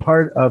being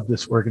part of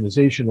this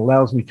organization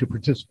allows me to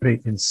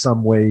participate in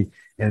some way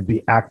and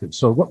be active.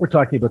 So what we're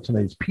talking about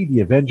tonight is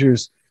PD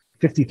Avengers,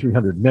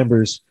 5,300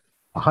 members,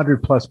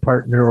 100 plus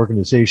partner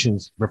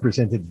organizations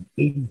represented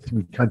in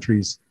 83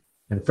 countries.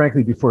 And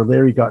frankly, before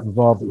Larry got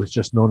involved, it was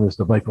just known as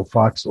the Michael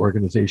Fox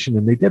organization.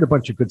 And they did a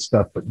bunch of good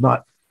stuff, but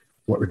not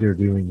what they're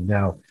doing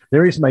now.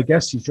 Larry's my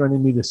guest. He's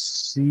joining me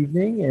this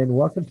evening, and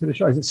welcome to the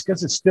show. It's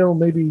because it's still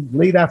maybe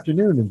late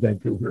afternoon in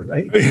Vancouver,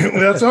 right?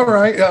 That's all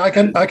right. I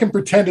can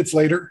pretend it's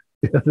later.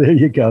 There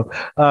you go.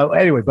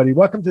 Anyway, buddy,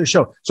 welcome to the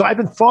show. So I've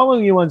been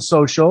following you on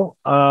social.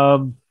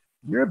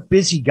 You're a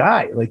busy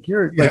guy. Like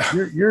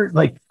you're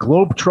like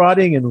globe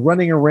trotting and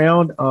running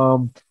around.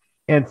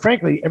 And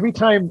frankly, every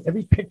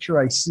picture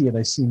I see, and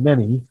I see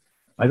many,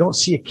 I don't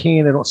see a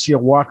cane, I don't see a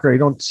walker, I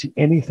don't see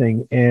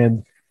anything.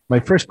 And my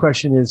first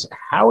question is,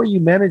 how are you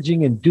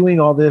managing and doing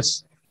all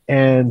this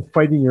and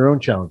fighting your own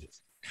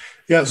challenges?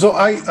 Yeah, so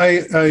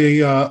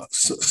I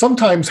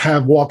sometimes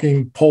have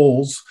walking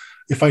poles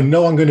if I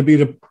know I'm going to be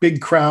at a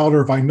big crowd,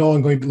 or if I know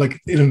I'm going to be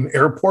like in an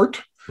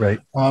airport. Right.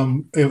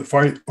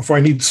 If I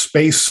need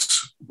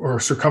space or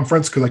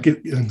circumference because I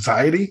get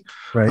anxiety.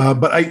 Right.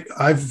 But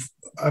I've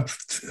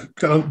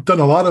done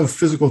a lot of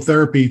physical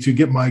therapy to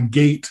get my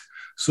gait,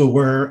 so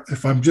where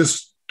if I'm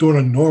just doing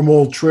a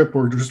normal trip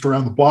or just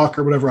around the block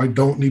or whatever, I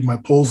don't need my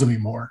poles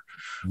anymore.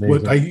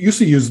 But I used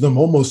to use them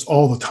almost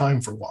all the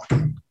time for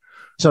walking.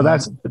 So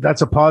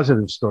that's a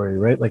positive story,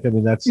 right? Like, I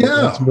mean, that's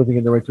moving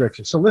in the right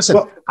direction. So listen,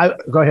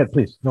 go ahead,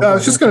 please. No, I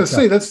was just going to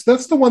say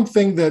that's the one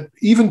thing that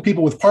even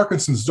people with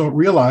Parkinson's don't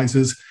realize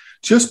is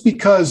just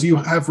because you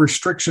have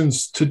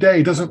restrictions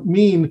today doesn't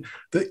mean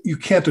that you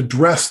can't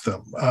address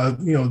them.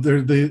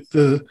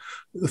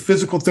 The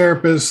physical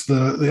therapists,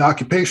 the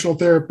occupational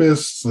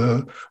therapists,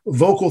 the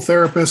vocal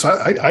therapists,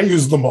 I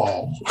use them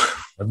all.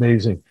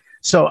 Amazing.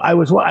 So I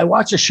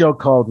watched a show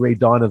called Ray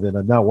Donovan.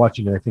 I'm now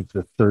watching it, I think, for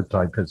the third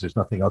time because there's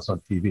nothing else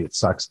on TV. It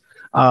sucks.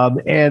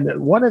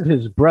 And one of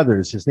his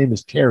brothers, his name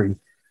is Terry,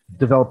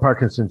 developed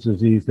Parkinson's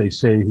disease. They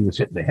say he was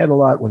hit in the head a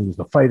lot when he was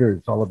a fighter.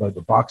 It's all about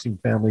the boxing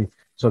family,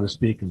 so to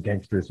speak, and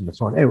gangsters and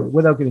so on. Anyway,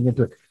 without getting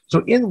into it.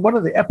 So in one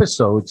of the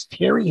episodes,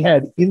 Terry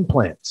had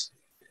implants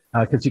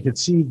because you could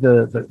see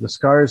the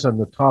scars on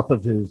the top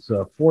of his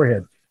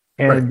forehead.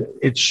 And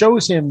it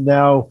shows him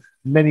now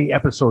many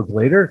episodes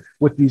later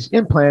with these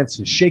implants.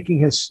 His shaking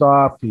has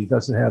stopped. He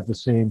doesn't have the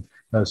same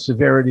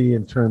severity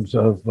in terms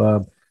of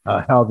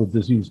how the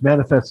disease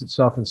manifests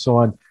itself and so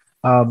on.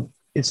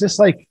 Is this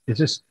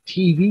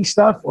TV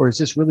stuff, or has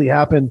this really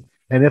happened?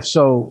 And if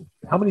so,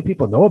 how many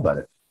people know about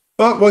it?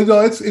 Well,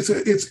 no,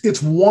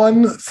 it's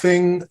one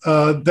thing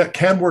that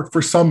can work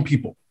for some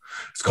people.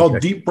 It's called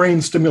deep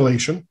brain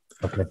stimulation.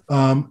 Okay.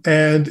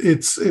 And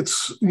it's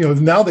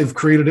now they've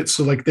created it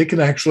so like they can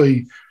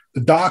actually,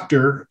 the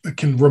doctor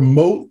can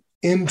remote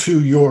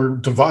into your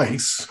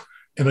device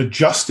and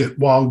adjust it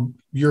while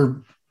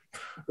you're.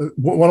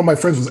 One of my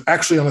friends was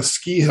actually on a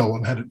ski hill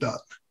and had it done.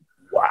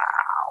 Wow.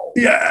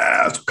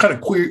 Yeah, it's kind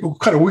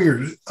of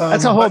weird.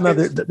 That's a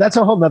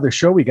whole nother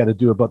show we got to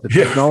do about the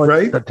technology,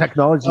 right? The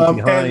technology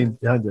behind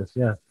this.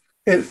 Yeah.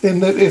 And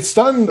it's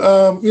done.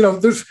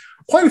 There's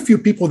quite a few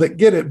people that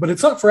get it, but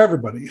it's not for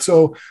everybody.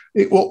 So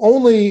it will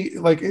only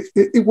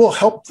it will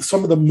help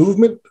some of the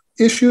movement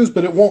issues,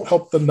 but it won't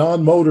help the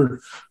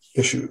non-motor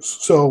issues.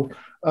 So.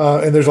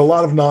 And there's a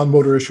lot of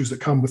non-motor issues that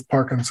come with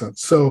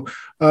Parkinson's. So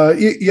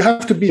you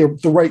have to be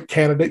the right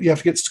candidate. You have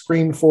to get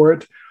screened for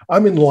it.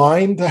 I'm in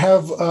line to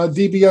have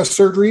DBS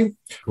surgery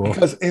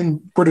because in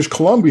British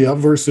Columbia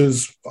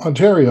versus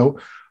Ontario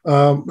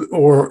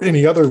or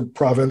any other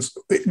province,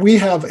 we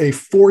have a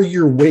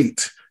 4-year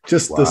wait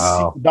just to see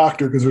the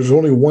doctor because there's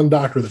only one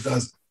doctor that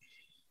does it.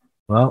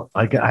 Well,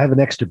 I have an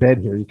extra bed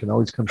here. You can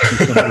always come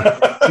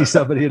see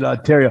somebody in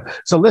Ontario.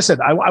 So listen,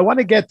 I want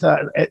to get,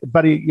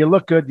 buddy, you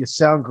look good. You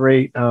sound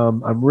great.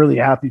 I'm really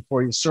happy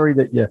for you. Sorry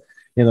that you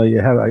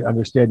have, I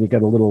understand you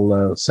got a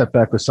little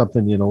setback with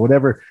something,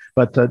 whatever,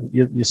 but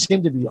you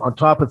seem to be on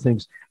top of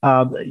things.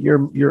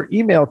 Your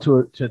email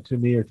to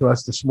me or to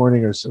us this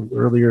morning or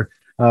earlier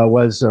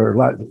was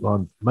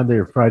on Monday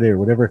or Friday or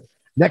whatever.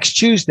 Next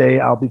Tuesday,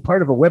 I'll be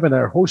part of a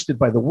webinar hosted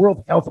by the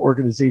World Health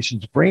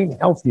Organization's Brain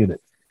Health Unit.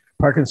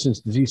 Parkinson's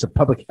disease, a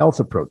public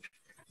health approach.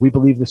 We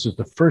believe this is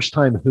the first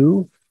time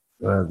the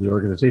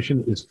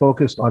organization, is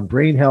focused on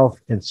brain health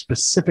and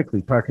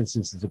specifically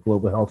Parkinson's as a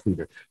global health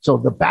leader. So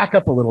to back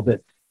up a little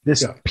bit,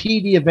 this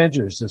PD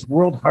Avengers, this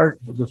world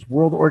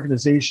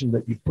organization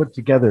that you've put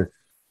together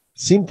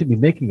seem to be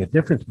making a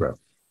difference, bro.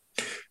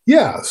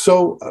 Yeah.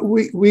 So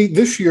we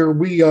this year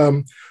we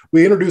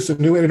introduced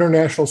a new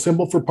international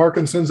symbol for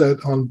Parkinson's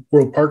on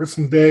World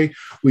Parkinson's Day.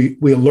 We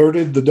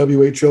alerted the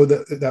WHO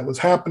that was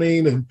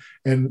happening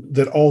and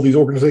that all these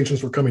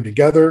organizations were coming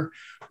together.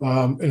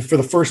 And for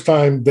the first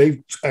time,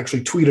 they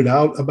actually tweeted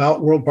out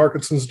about World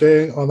Parkinson's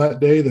Day on that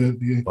day.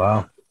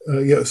 Wow.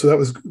 So that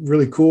was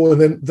really cool.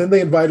 And then they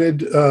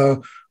invited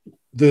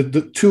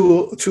the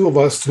two of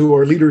us who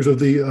are leaders of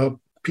the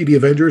PD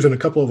Avengers and a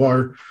couple of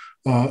our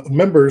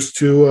members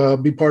to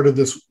be part of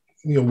this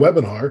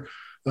webinar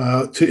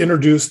to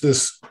introduce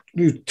this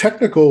new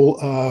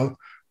technical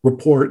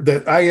report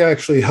that I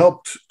actually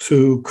helped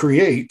to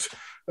create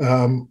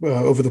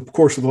over the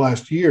course of the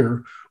last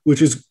year,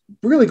 which is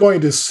really going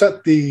to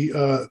set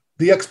the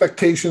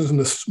expectations and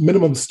the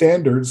minimum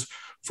standards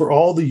for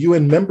all the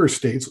UN member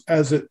states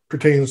as it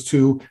pertains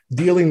to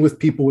dealing with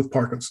people with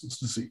Parkinson's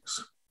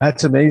disease.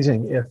 That's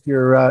amazing. If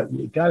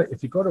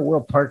if you go to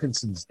World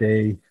Parkinson's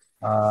Day,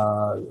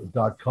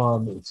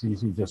 .com. It's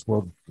easy. Just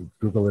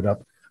Google it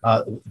up.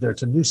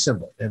 There's a new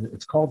symbol, and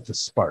it's called the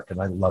Spark,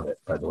 and I love it.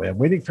 By the way, I'm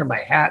waiting for my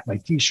hat, my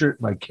T-shirt,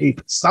 my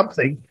cape,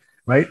 something.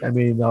 Right? I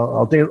mean,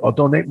 I'll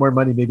donate more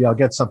money. Maybe I'll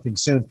get something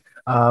soon.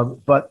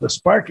 But the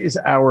Spark is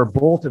our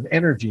bolt of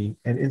energy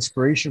and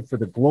inspiration for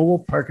the global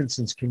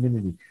Parkinson's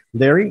community.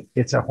 Larry,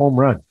 it's a home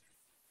run.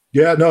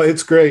 Yeah, no,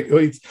 it's great.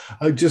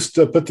 I just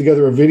put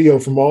together a video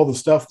from all the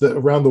stuff that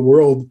around the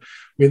world.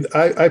 I mean,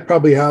 I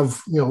probably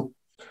have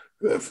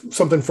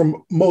something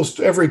from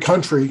most every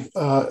country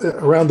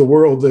around the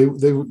world.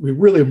 We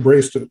really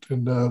embraced it,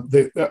 and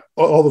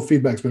all the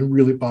feedback's been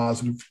really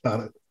positive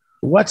about it.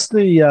 What's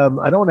the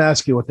I don't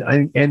ask you what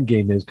the end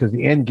game is, because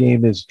the end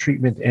game is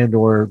treatment and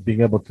or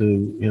being able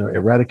to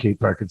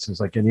eradicate Parkinson's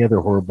like any other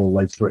horrible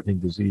life-threatening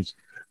disease.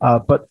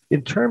 But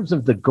in terms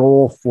of the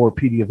goal for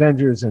PD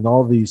Avengers and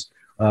all these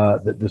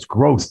this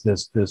growth,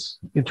 this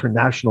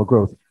international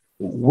growth,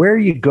 where are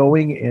you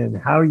going and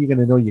how are you going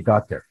to know you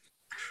got there?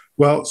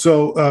 Well,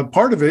 so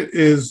part of it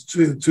is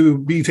to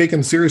be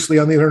taken seriously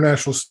on the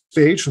international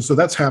stage, and so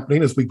that's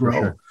happening as we grow.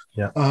 Sure.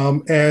 Yeah.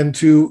 And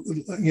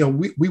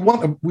we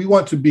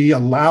want to be a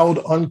loud,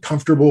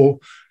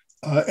 uncomfortable,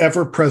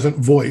 ever-present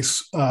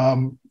voice,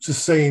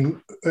 just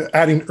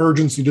adding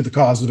urgency to the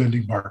cause of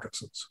ending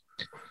Parkinson's.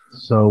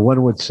 So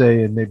one would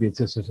say, and maybe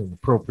this isn't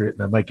appropriate,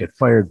 and I might get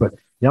fired, but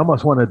you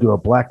almost want to do a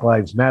Black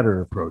Lives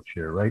Matter approach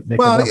here, right? Make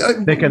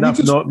enough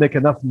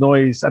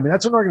noise. I mean,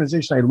 that's an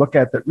organization I look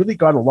at that really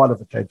got a lot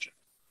of attention.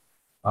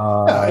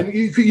 And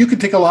you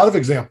could take a lot of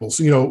examples.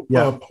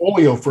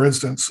 Polio, for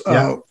instance.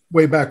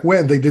 Way back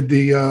when they did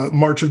the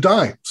March of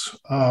Dimes,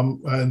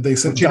 and they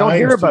sent. But you don't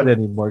hear about it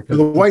anymore. To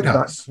the White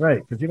House,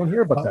 right? Because you don't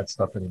hear about that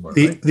stuff anymore.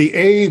 The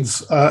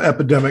AIDS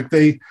epidemic.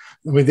 There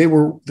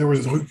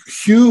was a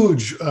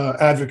huge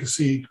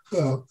advocacy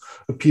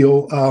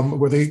appeal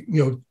where they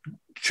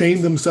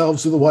chained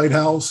themselves to the White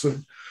House,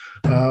 and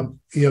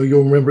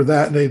You'll remember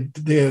that. And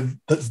they had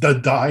the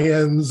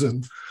die-ins,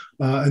 and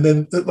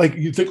then like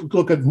you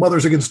look at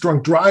Mothers Against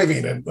Drunk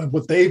Driving and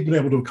what they've been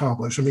able to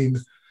accomplish. I mean,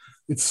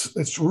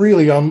 it's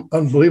really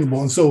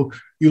unbelievable. And so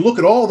you look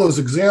at all those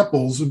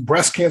examples, and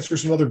breast cancer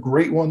is another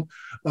great one,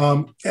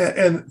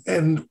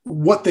 and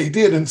what they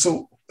did. And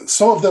so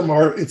some of them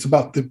it's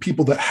about the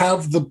people that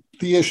have the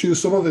issue.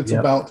 Some of it's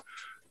about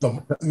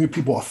the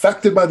people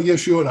affected by the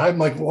issue. And I'm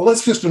like, well,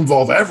 let's just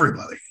involve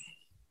everybody.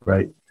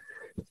 Right.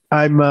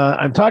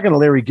 I'm talking to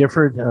Larry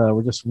Gifford.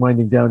 We're just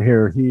winding down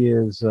here. He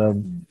is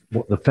one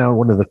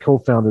of the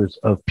co-founders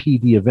of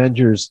PD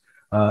Avengers,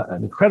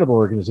 an incredible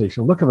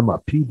organization. Look them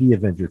up, PD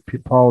Avengers,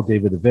 Paul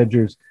David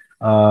Avengers.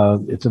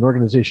 It's an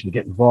organization to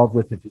get involved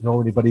with if you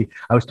know anybody.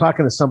 I was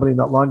talking to somebody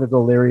not long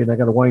ago, Larry, and I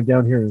got to wind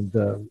down here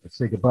and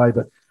say goodbye.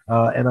 But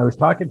and I was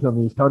talking to him.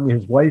 He was telling me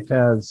his wife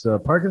has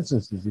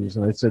Parkinson's disease,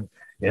 and I said,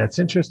 "Yeah, it's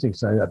interesting."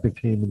 So I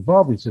became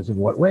involved. He says, "In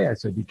what way?" I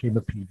said, "Became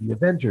a PD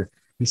Avenger."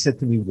 He said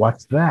to me,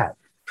 "What's that?"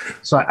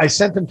 So I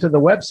sent him to the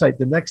website.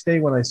 The next day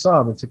when I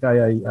saw him, it's a guy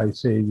I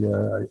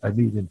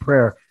meet in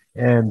prayer.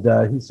 And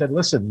he said,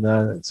 "Listen,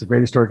 it's the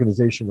greatest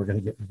organization. We're going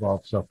to get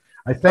involved." So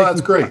I thank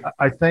that's you. Great.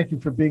 I thank you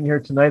for being here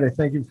tonight. I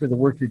thank you for the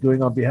work you're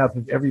doing on behalf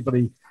of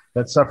everybody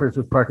that suffers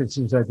with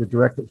Parkinson's, either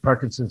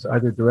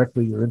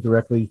directly or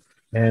indirectly.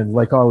 And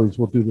like always,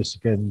 we'll do this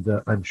again,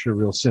 I'm sure,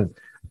 real soon.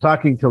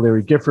 Talking to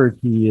Larry Gifford.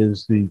 He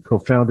is the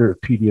co-founder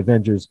of PD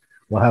Avengers.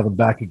 We'll have him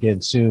back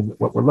again soon.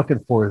 What we're looking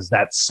for is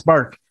that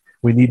spark.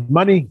 We need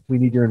money. We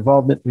need your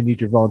involvement. We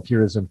need your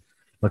volunteerism.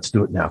 Let's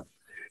do it now.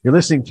 You're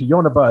listening to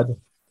Yonah Budd,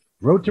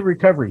 Road to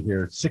Recovery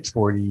here at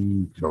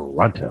 640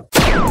 Toronto.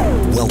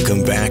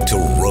 Welcome back to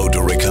Road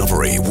to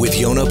Recovery with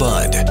Yonah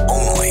Budd,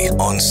 only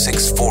on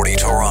 640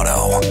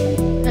 Toronto.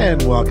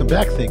 And welcome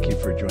back. Thank you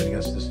for joining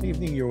us this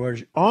evening. You're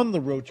on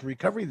the Road to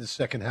Recovery, the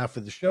second half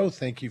of the show.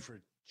 Thank you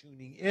for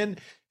tuning in.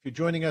 If you're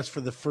joining us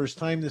for the first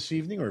time this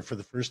evening or for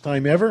the first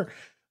time ever,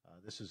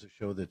 this is a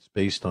show that's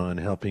based on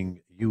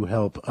helping you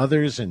help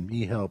others and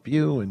me help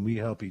you and we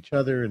help each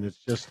other. And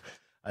it's just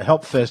a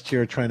help fest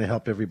here, trying to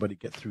help everybody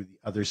get through the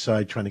other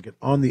side, trying to get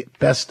on the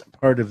best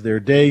part of their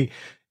day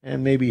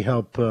and maybe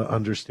help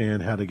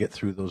understand how to get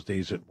through those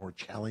days that are more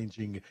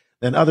challenging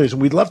than others.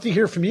 And we'd love to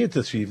hear from you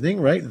this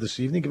evening, right? This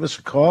evening, give us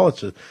a call.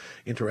 It's an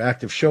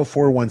interactive show,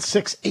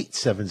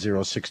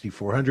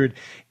 416-870-6400,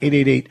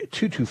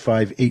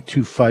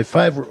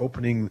 888-225-8255. We're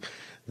opening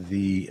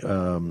the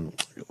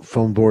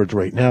phone boards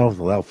right now,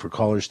 allow for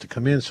callers to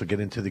come in, so get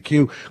into the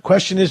queue.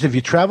 Question is, have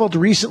you traveled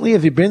recently?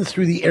 Have you been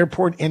through the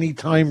airport any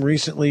time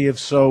recently? If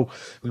so,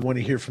 we want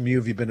to hear from you.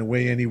 Have you been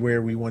away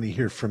anywhere? We want to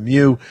hear from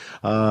you.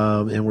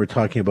 And we're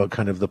talking about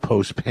kind of the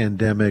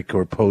post-pandemic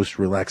or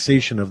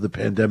post-relaxation of the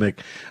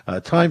pandemic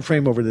time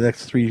frame over the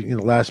next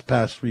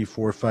past 3,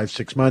 4, 5,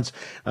 6 months.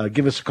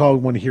 Give us a call. We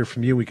want to hear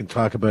from you. We can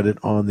talk about it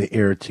on the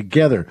air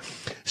together.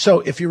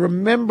 So if you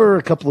remember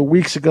a couple of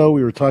weeks ago,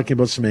 we were talking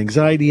about some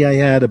anxiety I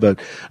had about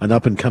an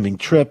up-and-coming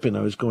trip, and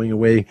I was going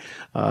away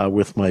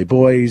with my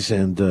boys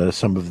and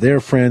some of their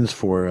friends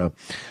for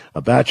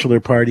a bachelor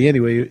party.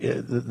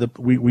 Anyway,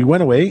 we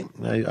went away.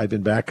 I've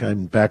been back.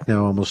 I'm back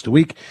now almost a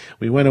week.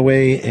 We went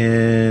away,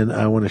 and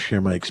I want to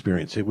share my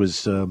experience. It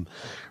was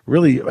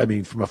really, I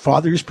mean, from a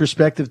father's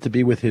perspective, to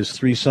be with his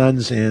 3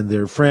 sons and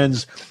their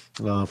friends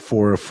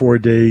for a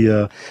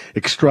 4-day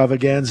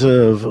extravaganza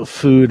of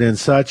food and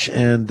such,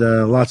 and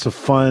lots of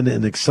fun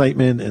and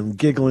excitement and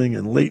giggling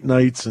and late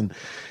nights, and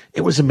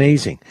it was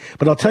amazing.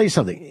 But I'll tell you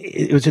something.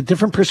 It was a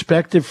different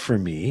perspective for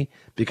me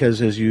because,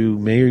 as you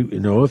may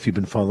know, if you've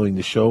been following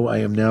the show, I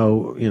am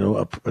now,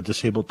 a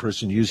disabled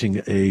person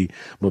using a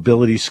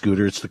mobility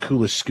scooter. It's the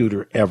coolest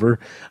scooter ever.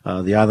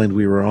 The island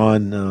we were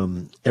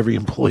on, every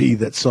employee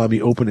that saw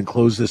me open and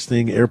close this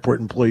thing,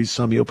 airport employees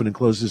saw me open and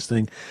close this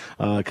thing,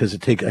 because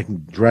I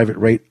can drive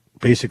it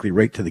basically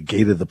right to the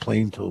gate of the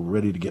plane till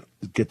ready to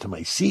get to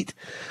my seat,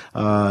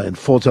 and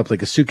folds up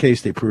like a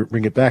suitcase. They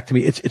bring it back to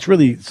me.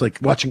 It's like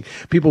watching,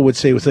 people would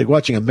say it was like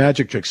watching a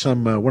magic trick.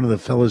 One of the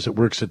fellows that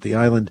works at the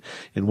island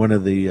in one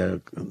of the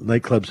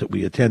nightclubs that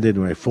we attended,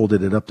 and I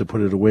folded it up to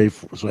put it away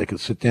so I could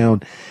sit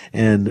down,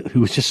 and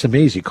who was just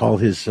amazed. He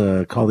called his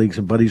colleagues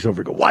and buddies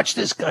over, go, watch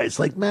this guy. It's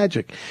like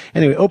magic.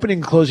 Anyway, opening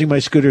and closing my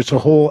scooter, it's a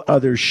whole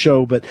other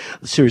show, but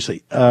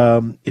seriously,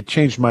 it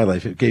changed my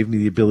life. It gave me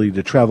the ability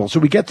to travel. So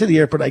we get to the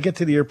airport. I get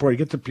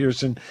to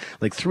Pearson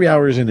like 3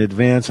 hours in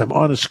advance. I'm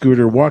on a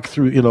scooter, walk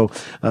through,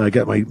 I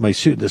got my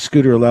suit. The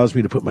scooter allows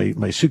me to put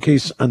my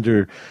suitcase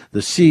under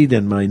the seat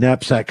and my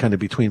knapsack kind of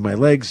between my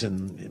legs,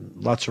 and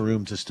lots of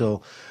room to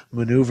still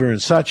maneuver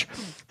and such.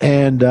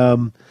 And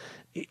I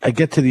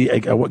get through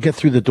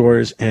the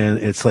doors, and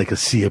it's like a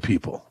sea of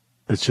people.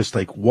 It's just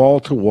like wall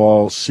to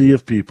wall sea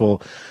of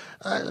people.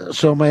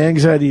 So my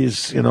anxiety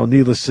is,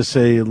 needless to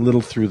say, a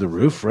little through the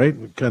roof, right?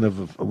 Kind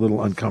of a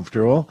little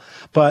uncomfortable.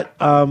 But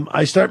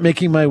I start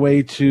making my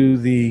way to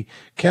the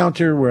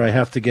counter where I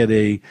have to get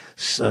a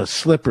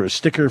slip or a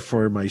sticker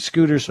for my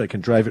scooter so I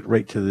can drive it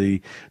right to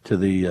the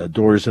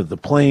doors of the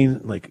plane,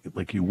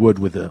 like you would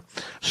with a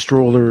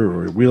stroller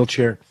or a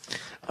wheelchair.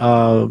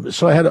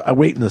 So I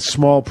wait in a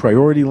small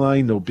priority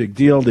line, no big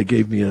deal. They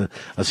gave me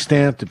a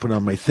stamp to put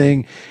on my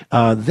thing.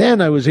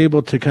 Then I was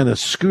able to kind of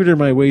scooter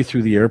my way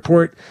through the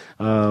airport.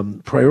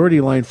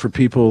 Priority line for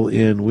people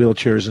in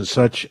wheelchairs and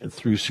such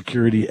through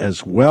security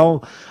as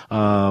well.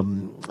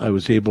 I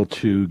was able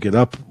to get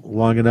up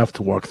long enough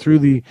to walk through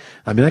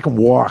I can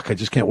walk. I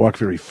just can't walk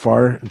very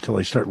far until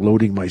I start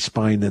loading my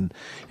spine, and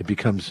it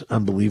becomes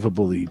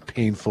unbelievably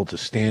painful to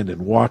stand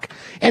and walk.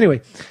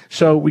 Anyway,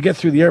 so we get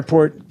through the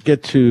airport,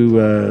 get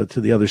to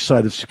the other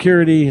side of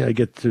security. I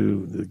get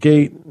to the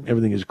gate.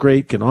 Everything is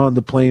great. Get on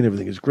the plane.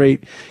 Everything is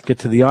great. Get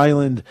to the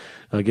island.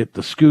 Get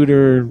the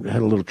scooter.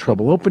 Had a little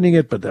trouble opening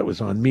it, but that was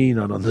on me,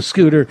 not on the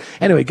scooter.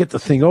 Anyway, get the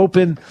thing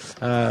open.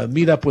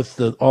 Meet up with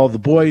all the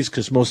boys,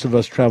 because most of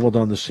us traveled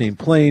on the same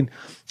plane.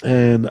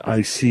 And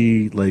I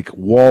see like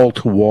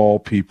wall-to-wall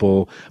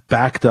people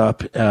backed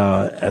up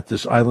at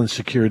this island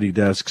security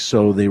desk.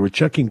 So they were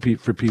checking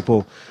for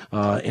people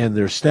and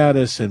their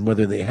status and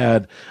whether they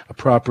had a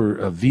proper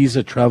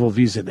travel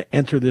visa to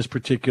enter this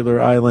particular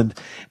island.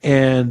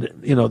 And,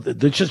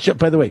 they're just,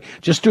 by the way,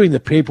 just doing the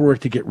paperwork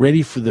to get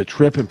ready for the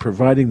trip and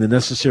providing the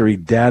necessary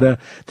data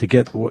to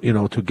get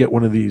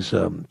one of these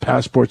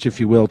passports, if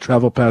you will,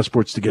 travel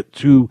passports to get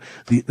to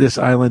this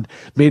island,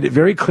 made it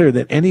very clear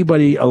that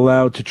anybody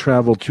allowed to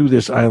travel to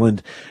this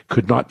island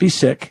could not be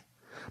sick,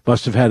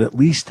 must have had at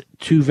least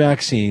 2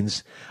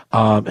 vaccines,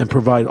 and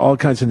provide all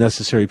kinds of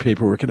necessary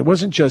paperwork. And it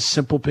wasn't just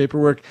simple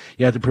paperwork.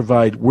 You had to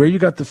provide where you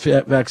got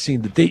the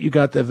vaccine, the date you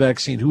got that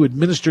vaccine, who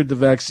administered the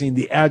vaccine,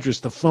 the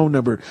address, the phone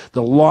number,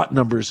 the lot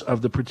numbers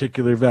of the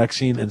particular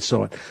vaccine, and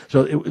so on.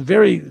 So it was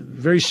very,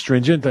 very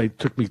stringent. It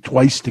took me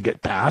twice to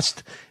get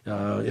passed,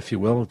 if you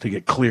will, to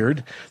get cleared,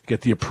 to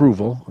get the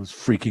approval. I was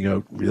freaking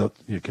out,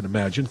 you can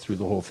imagine, through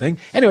the whole thing.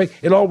 Anyway,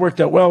 it all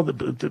worked out well.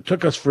 It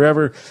took us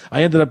forever.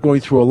 I ended up going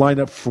through a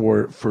lineup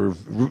for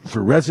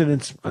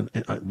residents,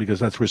 because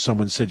that's where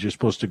someone said you're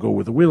supposed to go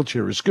with a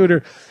wheelchair or a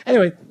scooter.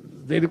 Anyway,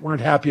 they weren't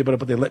happy about it,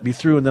 but they let me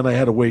through, and then I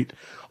had to wait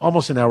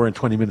almost an hour and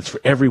 20 minutes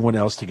for everyone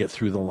else to get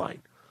through the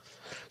line.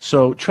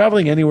 So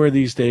traveling anywhere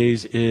these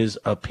days is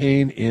a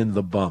pain in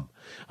the bum,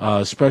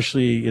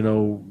 especially,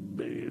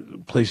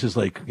 places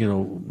like,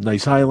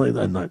 nice island,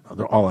 and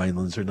all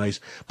islands are nice,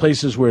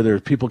 places where there are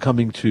people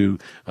coming to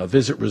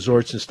visit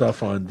resorts and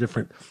stuff on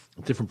different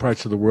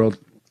parts of the world.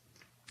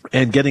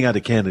 And getting out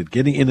of Canada,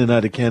 getting in and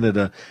out of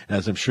Canada,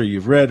 as I'm sure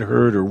you've read,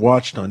 heard, or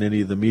watched on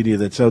any of the media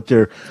that's out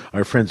there.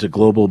 Our friends at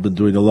Global have been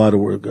doing a lot of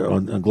work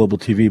on Global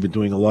TV, been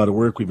doing a lot of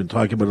work. We've been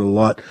talking about it a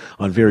lot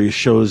on various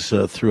shows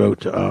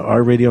throughout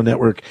our radio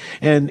network,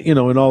 and in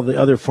all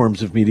the other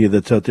forms of media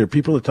that's out there.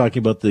 People are talking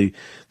about the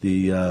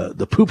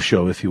poop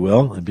show, if you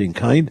will, and being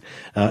kind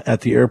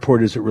at the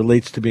airport as it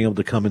relates to being able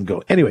to come and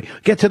go. Anyway,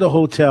 get to the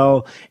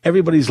hotel.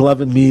 Everybody's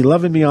loving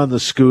me on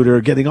the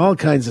scooter, getting all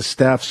kinds of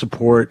staff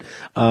support,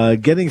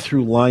 getting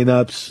through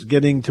lineups,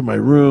 getting to my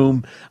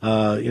room.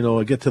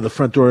 I get to the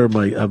front door of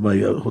my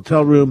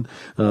hotel room.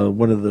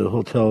 One of the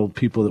hotel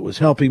people that was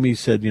helping me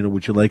said,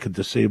 would you like a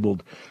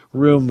disabled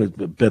room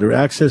with better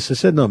access? I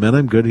said, no, man,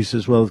 I'm good. He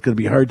says, well, it's going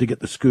to be hard to get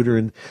the scooter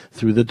in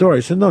through the door. I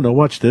said, no,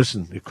 watch this.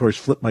 And of course,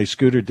 flipped my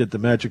scooter, did the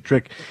magic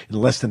trick in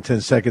less than 10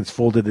 seconds,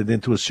 folded it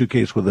into a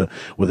suitcase with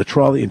a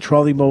trolley in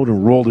trolley mode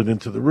and rolled it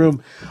into the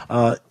room.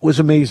 It was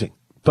amazing.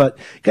 But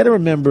got to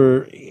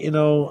remember,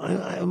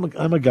 I'm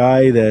a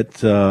guy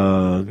that,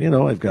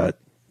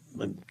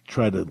 I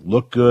try to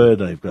look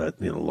good. I've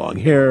got, long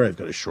hair. I've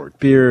got a short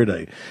beard.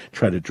 I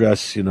try to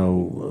dress, in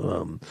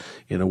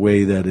a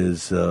way that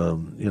is,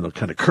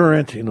 kind of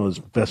current, as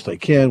best I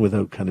can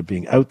without kind of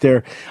being out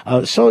there.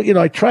 So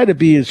I try to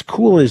be as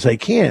cool as I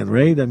can,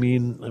 right? I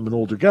mean, I'm an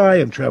older guy.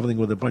 I'm traveling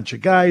with a bunch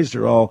of guys.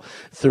 They're all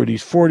 30s,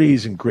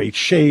 40s in great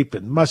shape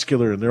and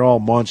muscular, and they're all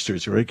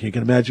monsters, right? You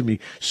can imagine me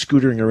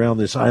scootering around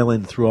this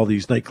island through all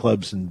these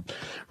nightclubs and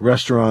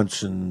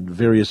restaurants and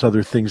various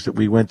other things that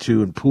we went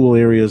to, and pool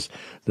areas.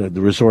 The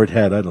resort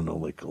had, I don't know,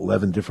 like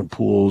 11 different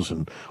pools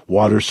and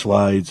water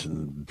slides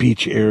and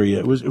beach area.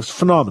 It was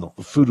phenomenal.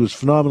 The food was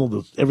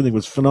phenomenal. Everything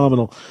was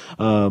phenomenal.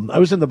 I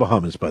was in the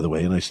Bahamas, by the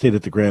way, and I stayed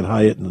at the Grand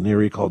Hyatt in an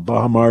area called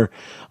Bahamar,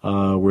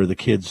 where the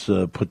kids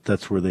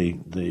that's where they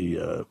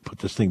put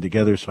this thing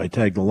together. So I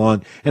tagged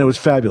along, and it was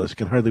fabulous. I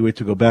can hardly wait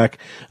to go back.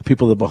 The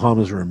people of the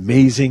Bahamas are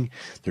amazing.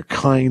 They're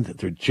kind.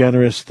 They're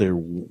generous. They're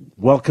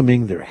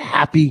welcoming. They're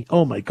happy.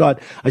 Oh my God.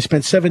 I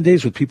spent 7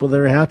 days with people that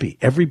are happy.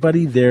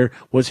 Everybody there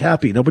was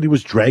happy. Nobody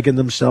was dragging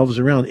themselves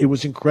around. It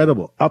was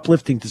incredible,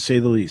 uplifting to say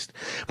the least.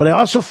 But I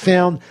also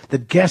found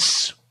that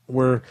guests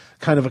were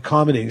kind of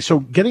accommodating.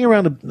 So getting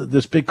around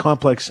this big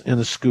complex on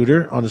a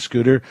scooter,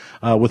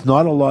 with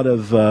not a lot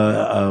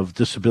of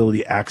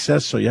disability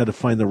access, so you had to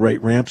find the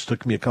right ramps.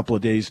 Took me a couple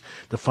of days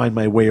to find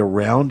my way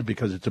around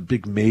because it's a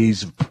big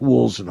maze of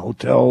pools and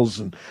hotels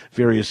and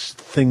various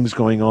things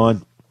going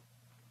on.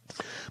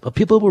 But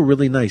people were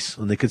really nice.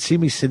 When they could see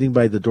me sitting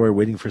by the door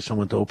waiting for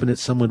someone to open it,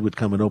 someone would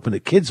come and open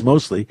it. Kids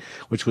mostly,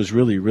 which was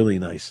really, really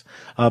nice.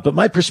 But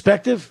my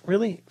perspective,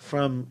 really,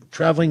 from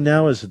traveling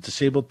now as a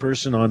disabled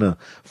person on a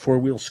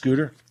four-wheel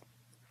scooter,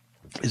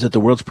 is that the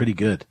world's pretty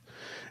good.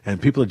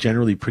 and people are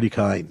generally pretty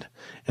kind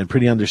and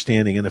pretty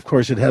understanding. And of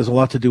course, it has a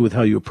lot to do with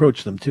how you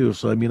approach them too.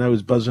 So, I mean, I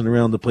was buzzing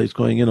around the place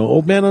going,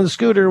 old man on a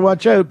scooter,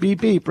 watch out,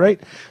 beep, beep,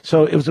 right?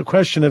 So it was a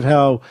question of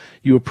how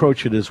you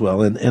approach it as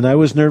well. And I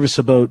was nervous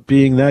about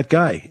being that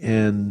guy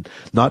and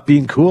not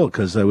being cool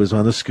because I was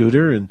on a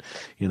scooter and,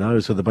 I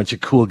was with a bunch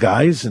of cool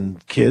guys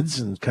and kids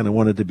and kind of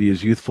wanted to be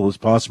as youthful as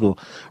possible.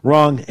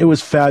 Wrong. It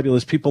was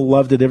fabulous. People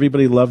loved it.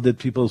 Everybody loved it.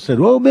 People said,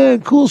 oh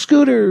man, cool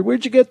scooter.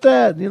 Where'd you get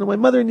that? My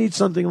mother needs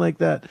something like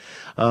that.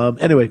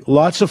 Anyway,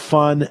 lots of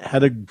fun.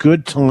 Had a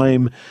good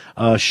time,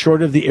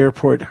 short of the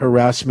airport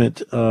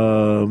harassment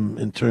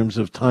in terms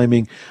of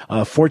timing.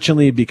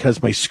 Fortunately,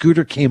 because my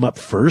scooter came up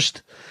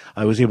first,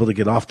 I was able to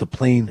get off the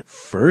plane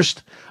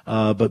first.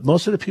 But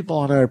most of the people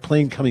on our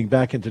plane coming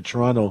back into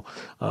Toronto,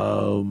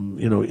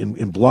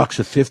 in blocks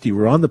of 50,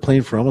 were on the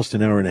plane for almost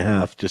an hour and a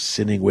half, just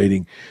sitting,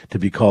 waiting to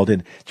be called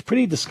in. It's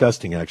pretty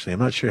disgusting, actually. I'm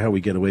not sure how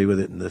we get away with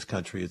it in this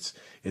country.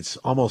 It's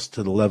almost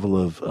to the level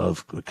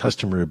of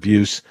customer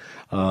abuse.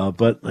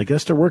 But I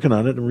guess they're working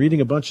on it. I'm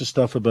reading a bunch of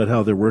stuff about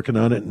how they're working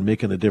on it and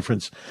making a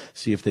difference.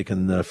 See if they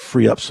can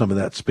free up some of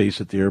that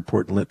space at the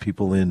airport and let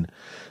people in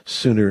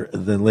sooner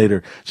than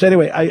later. So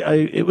anyway,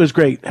 it was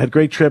great. Had a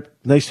great trip.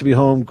 Nice to be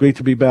home. Great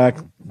to be back.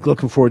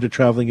 Looking forward to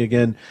traveling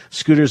again.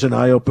 Scooter's an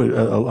a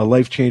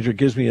life changer. It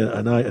gives me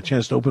a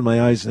chance to open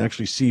my eyes and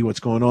actually see what's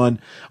going on.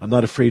 I'm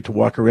not afraid to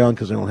walk around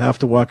because I don't have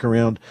to walk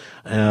around.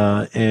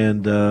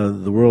 And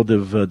the world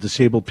of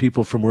disabled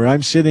people from where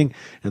I'm sitting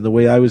and the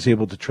way I was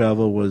able to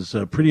travel was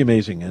pretty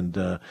amazing.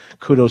 And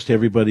kudos to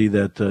everybody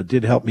that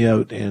did help me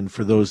out, and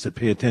for those that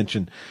pay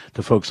attention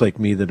to folks like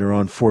me that are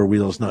on four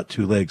wheels, not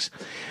two legs.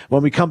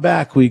 When we come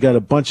back, we got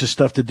a bunch of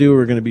stuff to do.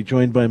 We're going to be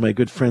joined by my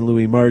good friend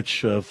Louis March.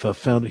 He's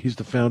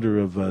the founder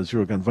of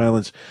Zero Gun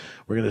Violence.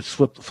 We're going to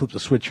flip the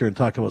switch here and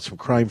talk about some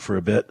crime for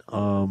a bit. We're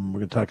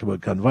going to talk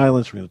about gun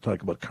violence. We're going to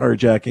talk about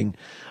carjacking,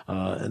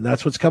 and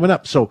that's what's coming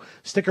up. So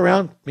stick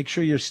around. Make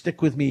sure you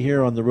stick with me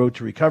here on the road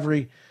to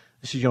recovery.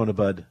 This is Yonah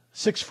Bud,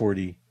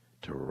 640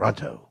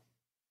 Toronto.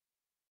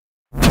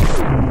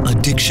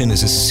 Addiction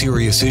is a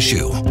serious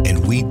issue,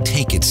 and we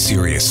take it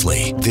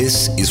seriously.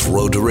 This is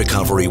Road to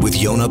Recovery with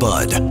Yonah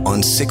Bud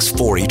on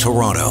 640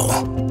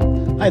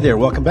 Toronto. Hi there.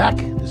 Welcome back.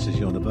 This is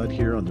Yonah Bud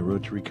here on the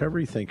Road to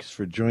Recovery. Thanks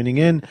for joining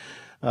in.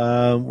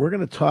 We're going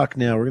to talk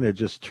now. We're going to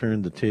just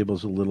turn the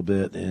tables a little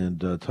bit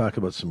and talk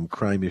about some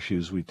crime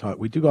issues. We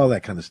do all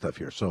that kind of stuff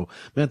here. So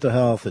mental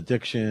health,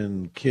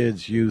 addiction,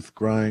 kids, youth,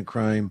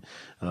 crime,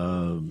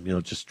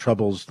 just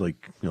troubles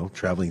like,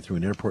 traveling through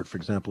an airport, for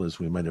example, as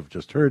we might have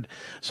just heard.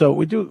 So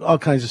we do all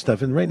kinds of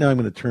stuff. And right now I'm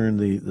going to turn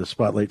the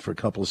spotlight for a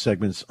couple of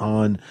segments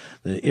on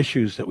the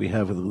issues that we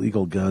have with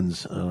illegal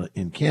guns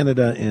in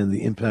Canada and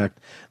the impact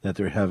that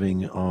they're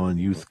having on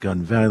youth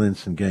gun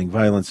violence and gang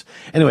violence.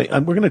 Anyway,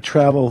 we're going to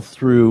travel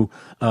through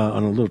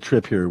on a little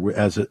trip here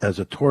as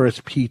a Taurus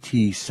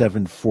PT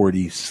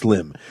 740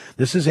 Slim.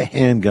 This is a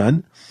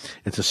handgun.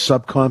 It's a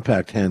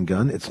subcompact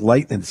handgun. It's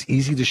light and it's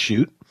easy to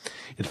shoot.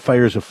 It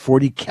fires a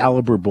 40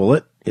 caliber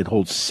bullet. It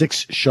holds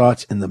 6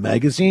 shots in the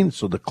magazine,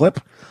 so the clip,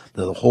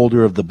 the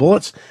holder of the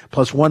bullets,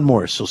 plus one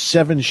more, so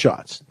 7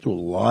 shots. Do a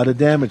lot of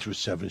damage with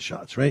 7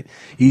 shots, right?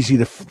 Easy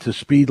to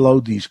speed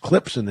load these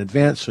clips in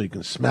advance so you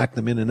can smack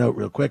them in and out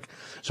real quick.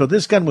 So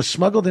this gun was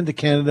smuggled into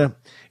Canada.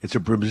 It's a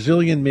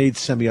Brazilian-made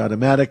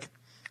semi-automatic.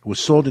 It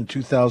was sold in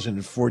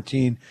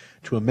 2014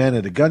 to a man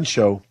at a gun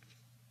show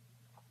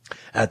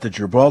at the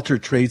Gibraltar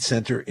Trade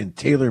Center in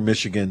Taylor,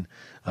 Michigan,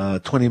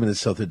 20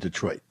 minutes south of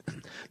Detroit.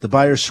 The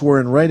buyer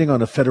swore in writing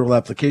on a federal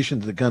application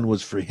that the gun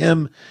was for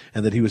him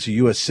and that he was a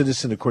U.S.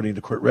 citizen, according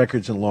to court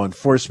records and law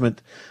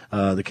enforcement.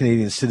 The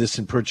Canadian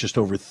citizen purchased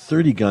over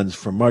 30 guns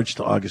from March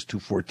to August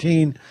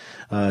 2014.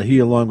 He,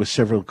 along with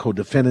several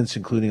co-defendants,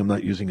 including, I'm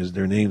not using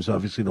their names,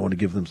 obviously don't want to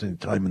give them any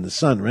time in the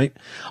sun, right?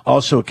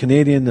 Also a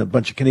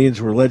bunch of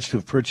Canadians were alleged to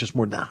have purchased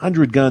more than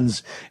 100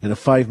 guns in a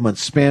 5-month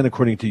span,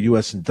 according to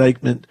U.S.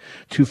 indictment.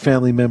 2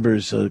 family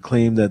members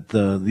claim that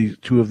the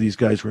 2 of these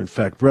guys were in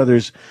fact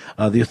brothers.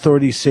 The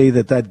authorities say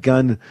that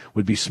gun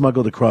would be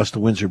smuggled across the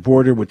Windsor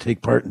border, would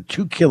take part in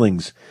 2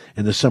 killings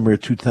in the summer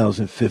of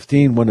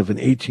 2015, one of an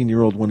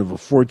 18-year-old, one of a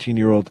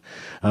 14-year-old.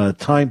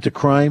 Time to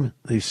crime,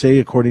 they say,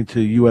 according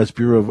to U.S.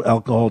 Bureau of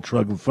Alcohol,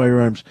 Drug, and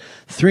Firearms,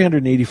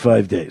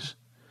 385 days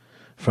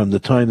from the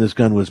time this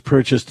gun was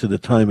purchased to the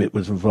time it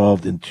was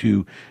involved in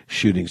 2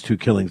 shootings, 2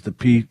 killings. The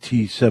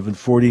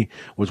PT-740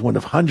 was one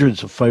of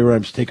hundreds of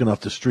firearms taken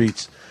off the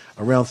streets.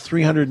 Around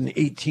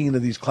 318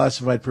 of these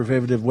classified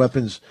preventative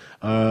weapons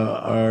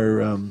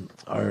were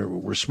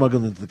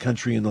smuggled into the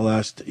country in the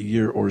last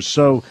year or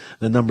so.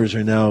 The numbers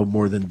are now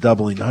more than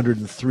doubling.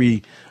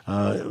 103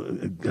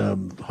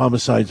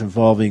 homicides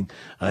involving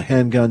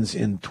handguns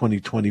in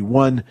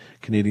 2021.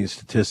 Canadian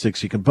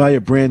statistics. You can buy a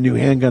brand new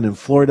handgun in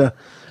Florida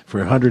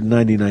for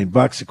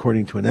 $199,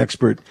 according to an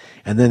expert.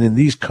 And then in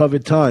these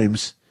COVID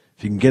times,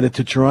 if you can get it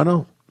to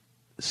Toronto,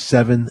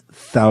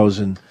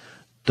 $7,000.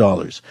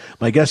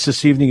 My guest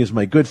this evening is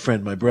my good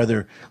friend, my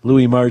brother,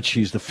 Louis March.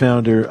 He's the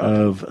founder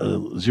of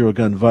Zero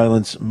Gun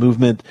Violence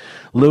Movement.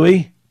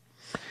 Louis,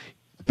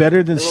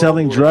 better than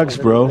selling drugs,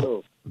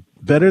 bro.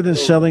 Better than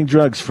selling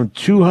drugs from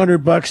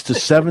 $200 to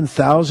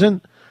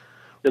 $7,000.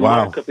 The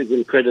Wow. markup is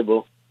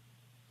incredible.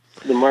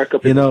 The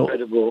markup is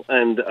incredible,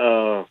 and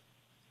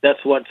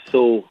that's what's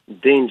so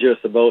dangerous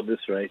about this,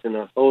 right?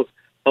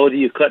 How do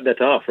you cut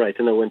that off, right?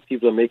 When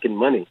people are making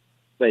money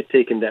by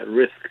taking that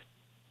risk,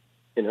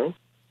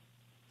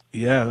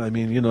 Yeah, I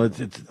mean,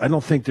 I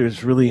don't think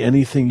there's really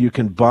anything you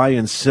can buy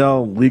and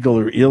sell, legal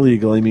or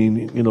illegal. I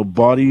mean,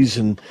 bodies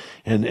and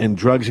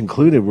drugs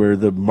included, where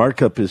the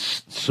markup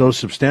is so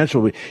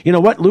substantial. You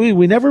know what, Louis?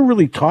 We never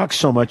really talk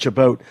so much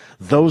about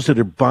those that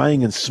are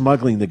buying and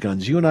smuggling the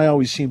guns. You and I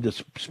always seem to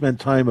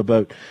spend time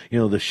about,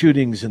 the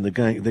shootings and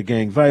the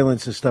gang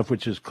violence and stuff,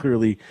 which is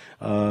clearly,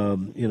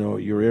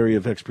 your area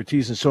of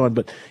expertise and so on.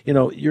 But,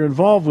 you're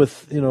involved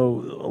with, a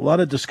lot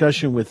of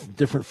discussion with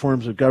different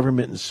forms of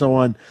government and so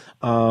on.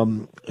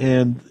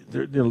 And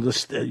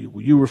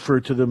you refer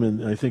to them,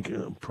 and I think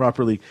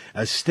properly,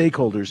 as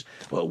stakeholders.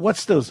 Well,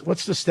 what's the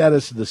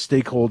status of the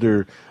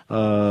stakeholder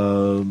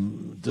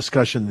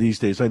discussion these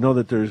days? I know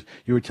that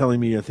you were telling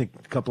me, I think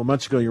a couple of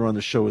months ago, you were on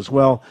the show as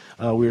well.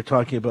 We were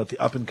talking about the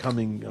up and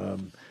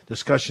coming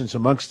discussions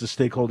amongst the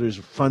stakeholders,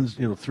 funds,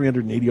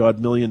 380 odd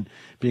million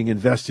being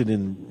invested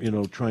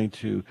in, trying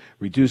to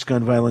reduce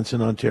gun violence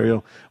in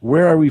Ontario.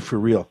 Where are we for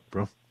real,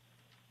 bro?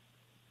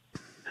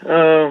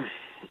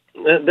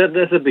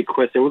 That's a big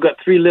question. We've got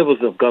three levels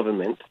of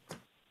government.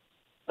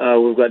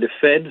 We've got the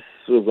feds,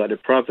 we've got the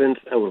province,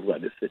 and we've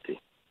got the city.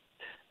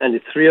 And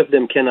the three of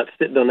them cannot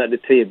sit down at the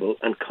table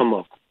and come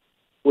up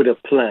with a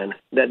plan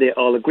that they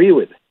all agree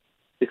with,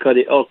 because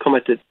they all come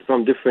at it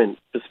from different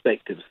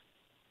perspectives.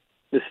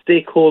 The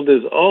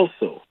stakeholders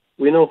also,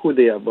 we know who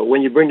they are, but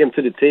when you bring them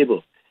to the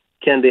table,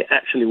 can they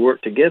actually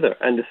work together?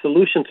 And the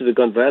solution to the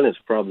gun violence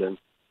problem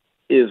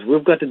is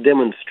we've got to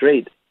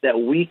demonstrate that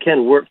we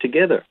can work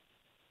together.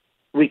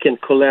 We can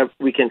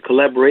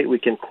collaborate, we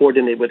can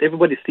coordinate, but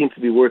everybody seems to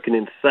be working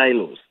in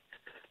silos.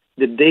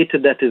 The data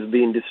that is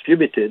being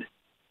distributed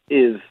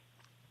is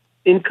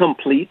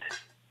incomplete.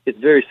 It's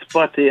very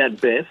spotty at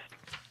best.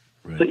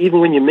 Right. So even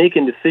when you're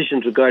making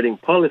decisions regarding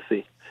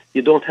policy,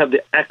 you don't have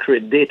the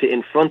accurate data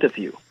in front of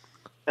you.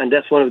 And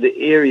that's one of the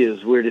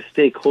areas where the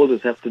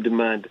stakeholders have to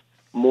demand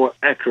more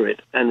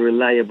accurate and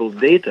reliable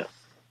data.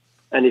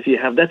 And if you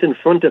have that in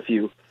front of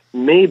you,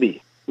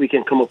 maybe we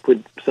can come up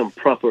with some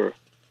proper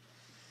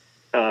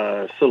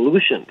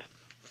solutions.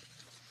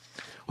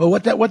 Well,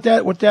 what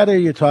data are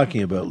you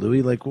talking about,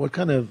 Louis? Like, what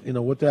kind of,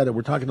 what data?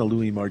 We're talking to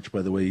Louis March,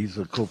 by the way. He's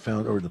a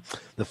co-founder or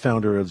the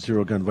founder of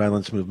Zero Gun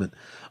Violence Movement.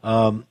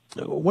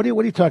 What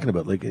are you talking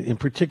about? Like, in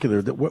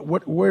particular,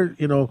 where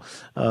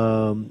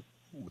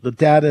the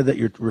data that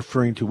you're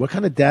referring to? What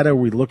kind of data are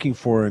we looking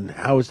for, and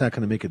how is that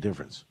going to make a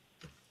difference?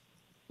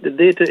 The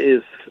data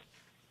is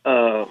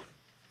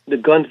the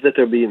guns that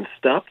are being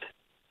stopped.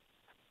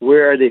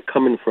 Where are they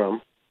coming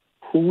from?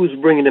 Who's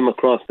bringing them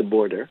across the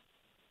border,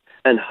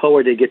 and how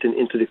are they getting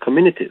into the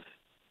communities?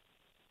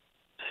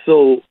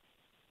 So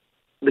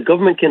the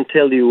government can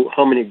tell you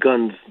how many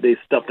guns they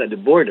stopped at the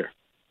border,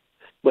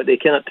 but they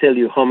cannot tell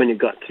you how many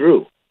got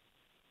through,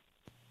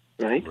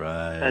 right?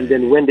 And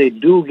then when they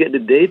do get the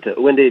data,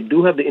 when they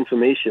do have the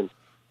information,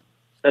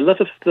 a lot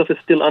of stuff is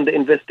still under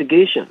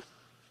investigation.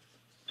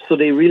 So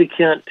they really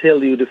can't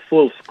tell you the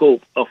full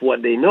scope of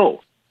what they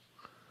know.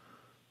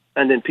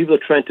 And then people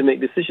are trying to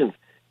make decisions.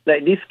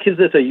 Like these kids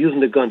that are using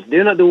the guns,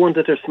 they're not the ones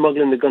that are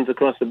smuggling the guns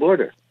across the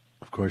border.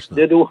 Of course not.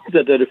 They're the ones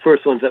that are the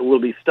first ones that will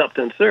be stopped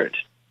and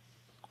searched.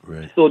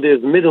 Right. So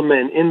there's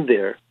middlemen in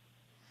there.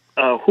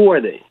 Who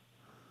are they?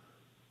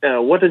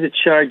 What are the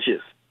charges?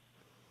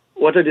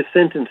 What are the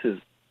sentences?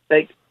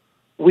 Like,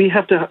 we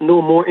have to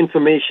know more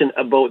information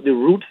about the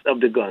roots of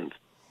the guns.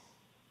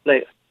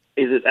 Like,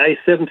 is it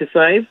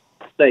I-75?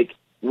 Like,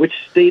 which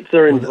states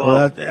are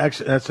involved?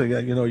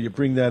 Well, you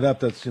bring that up.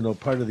 That's,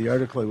 part of the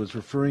article I was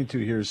referring to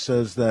here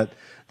says that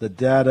the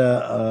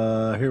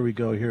data, here we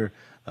go here.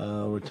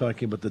 We're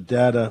talking about the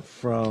data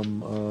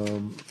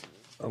from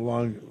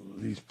along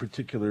these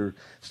particular,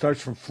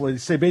 starts from Florida. They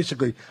say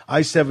basically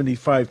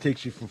I-75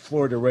 takes you from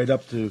Florida right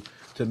up to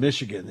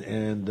Michigan.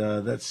 And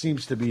that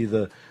seems to be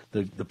the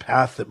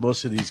path that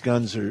most of these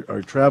guns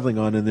are traveling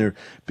on, and they're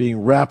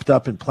being wrapped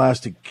up in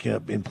plastic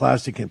and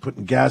put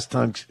in gas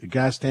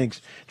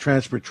tanks,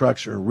 transport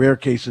trucks, or in rare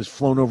cases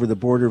flown over the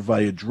border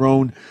via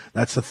drone.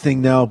 That's the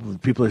thing now.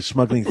 People are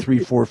smuggling 3,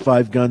 4,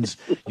 5 guns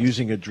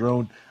using a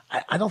drone.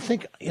 I don't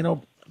think,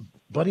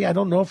 buddy, I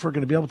don't know if we're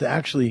going to be able to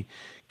actually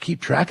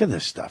keep track of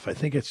this stuff. I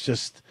think it's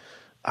just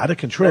out of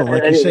control,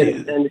 like you say.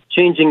 And it's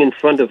changing in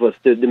front of us,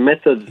 the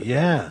methods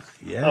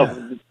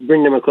of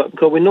bringing them across.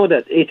 Because we know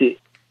that 80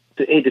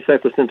 to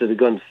 85% of the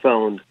guns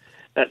found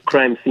at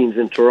crime scenes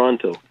in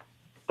Toronto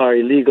are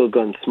illegal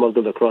guns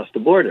smuggled across the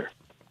border.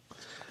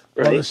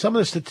 right? Well, some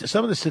of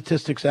the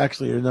statistics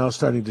actually are now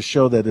starting to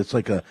show that it's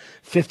like a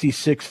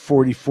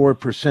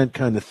 56-44%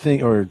 kind of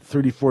thing, or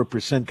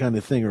 34% kind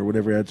of thing, or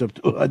whatever adds up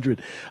to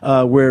 100,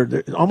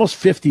 where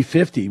almost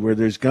 50-50, where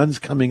there's guns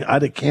coming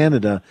out of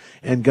Canada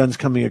and guns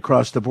coming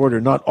across the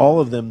border. Not all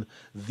of them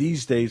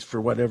these days,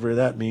 for whatever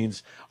that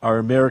means, are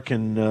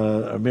American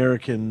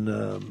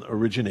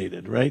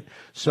originated, right?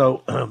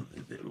 So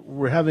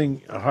we're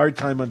having a hard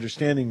time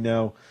understanding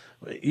now,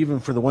 even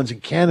for the ones in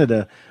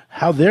Canada,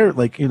 how they're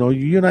like,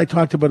 you and I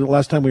talked about it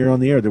last time we were on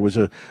the air. There was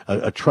a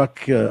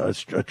truck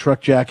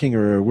jacking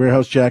or a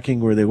warehouse jacking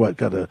where they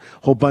got a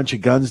whole bunch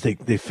of guns.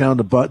 They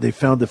found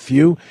a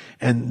few,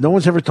 and no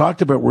one's ever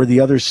talked about where the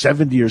other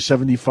 70 or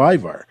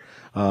 75 are.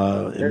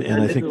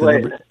 And I think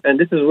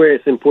this is where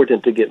it's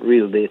important to get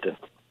real data.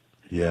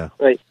 Yeah.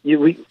 Right.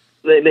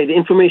 The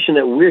information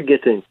that we're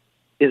getting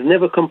is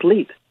never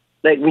complete.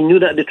 Like, we knew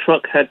that the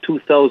truck had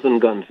 2,000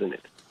 guns in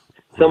it.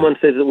 Someone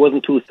says it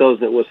wasn't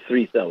 2,000, it was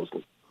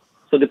 3,000.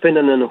 So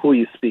depending on who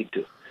you speak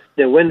to.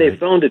 Then when they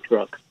found the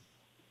truck,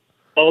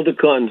 all the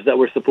guns that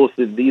were supposed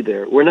to be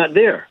there were not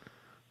there.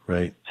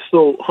 Right.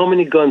 So how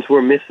many guns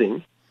were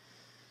missing,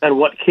 and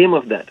what came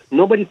of that?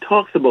 Nobody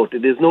talks about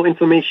it. There's no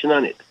information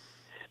on it.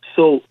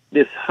 So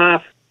there's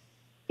half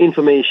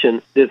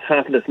information, there's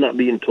half that's not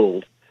being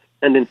told.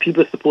 And then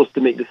people are supposed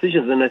to make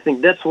decisions. And I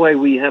think that's why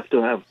we have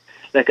to have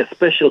like a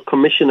special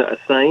commissioner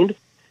assigned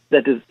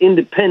that is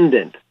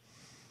independent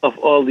of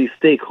all these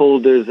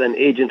stakeholders and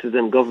agencies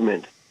and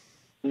government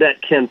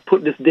that can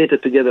put this data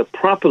together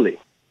properly.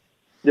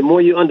 The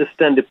more you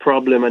understand the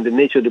problem and the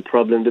nature of the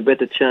problem, the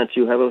better chance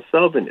you have of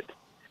solving it.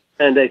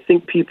 And I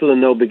think people are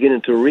now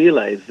beginning to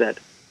realize that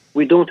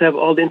we don't have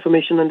all the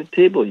information on the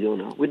table,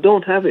 Yonah. We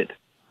don't have it.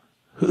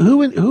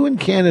 Who in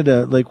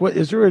Canada, like, what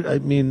is there? I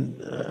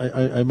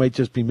might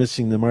just be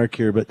missing the mark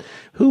here, but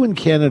who in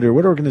Canada,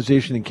 what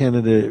organization in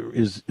Canada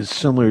is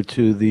similar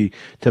to the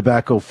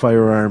tobacco,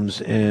 firearms,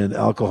 and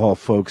alcohol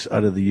folks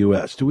out of the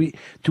U.S.? Do we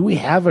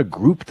have a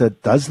group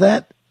that does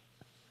that?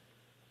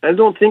 I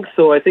don't think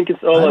so. I think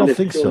it's all on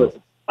the so.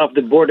 of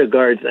the border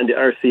guards and the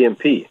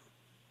RCMP.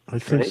 I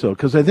think so,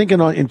 because I think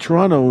in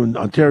Toronto, in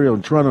Ontario,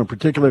 in Toronto in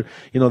particular,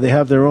 they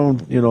have their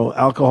own,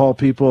 alcohol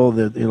people.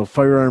 That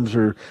firearms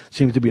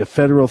seem to be a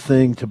federal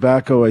thing.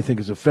 Tobacco, I think,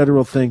 is a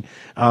federal thing.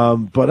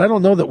 But I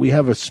don't know that we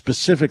have a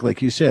specific,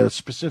 like you said, a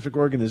specific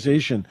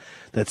organization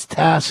that's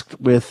tasked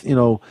with,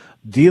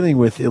 dealing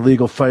with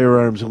illegal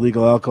firearms,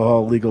 illegal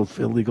alcohol,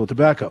 illegal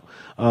tobacco.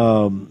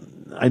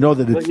 I know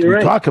that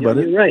we talk about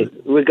it. You're right.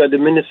 We've got the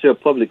Ministry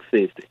of Public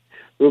Safety.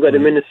 We've got the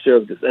Ministry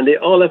of this, and they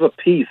all have a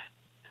piece.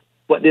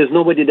 But there's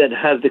nobody that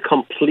has the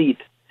complete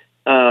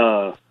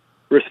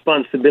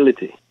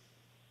responsibility,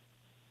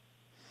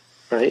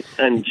 right?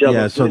 And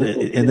so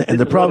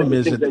the problem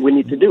is that we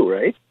need to do,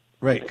 right?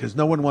 Right, because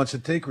no one wants to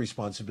take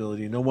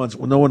responsibility. No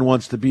one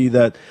wants to be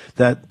that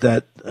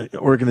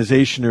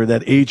organization or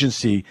that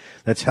agency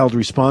that's held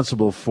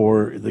responsible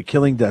for the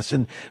killing deaths.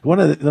 And we're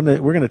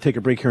going to take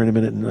a break here in a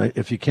minute, and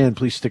if you can,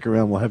 please stick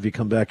around. We'll have you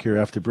come back here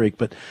after break.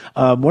 But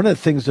one of the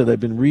things that I've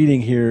been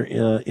reading here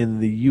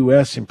in the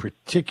U.S. in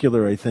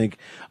particular, I think,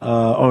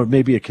 or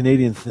maybe a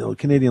Canadian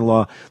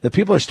law, that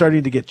people are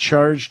starting to get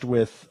charged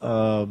with.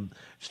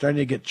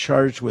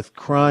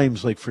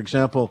 Crimes, like, for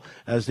example,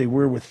 as they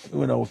were with,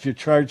 if you're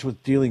charged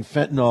with dealing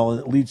fentanyl and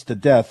it leads to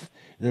death,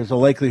 there's a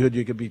likelihood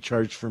you could be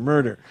charged for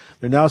murder.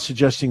 They're now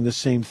suggesting the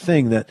same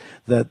thing, that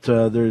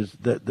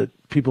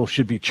people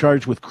should be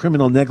charged with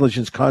criminal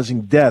negligence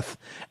causing death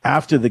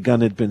after the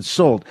gun had been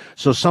sold.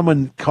 So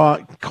someone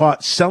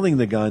caught selling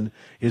the gun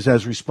is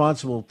as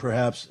responsible,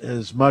 perhaps,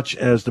 as much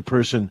as the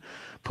person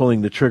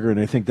pulling the trigger, and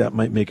I think that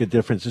might make a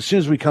difference. As soon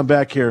as we come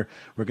back here,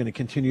 we're going to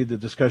continue the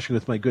discussion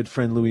with my good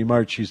friend Louis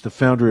March. He's the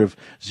founder of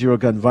Zero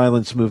Gun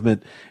Violence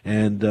Movement,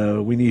 and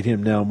we need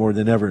him now more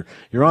than ever.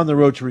 You're on the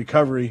road to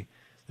recovery.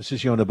 This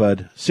is Yonah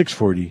Budd,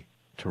 640,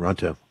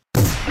 Toronto.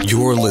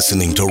 You're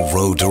listening to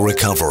Road to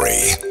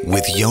Recovery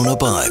with Yonah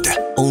Budd,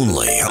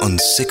 only on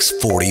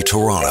 640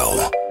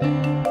 Toronto.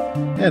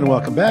 And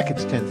welcome back.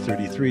 It's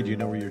 10:33. Do you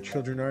know where your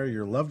children are,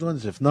 your loved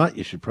ones? If not,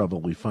 you should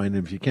probably find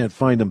them. If you can't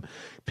find them,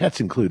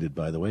 pets included,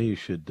 by the way, you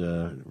should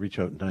reach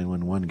out to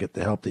 911 and get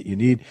the help that you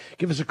need.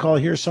 Give us a call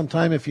here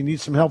sometime if you need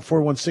some help,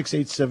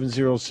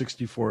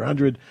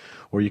 416-870-6400,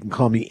 or you can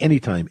call me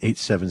anytime,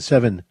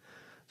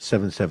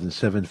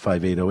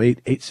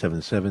 877-777-5808,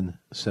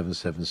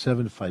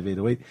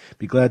 877-777-5808.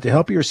 Be glad to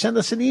help you, or send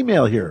us an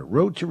email here,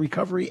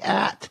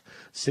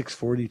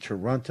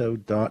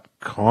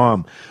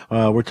 roadtorecovery@640toronto.com.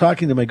 We're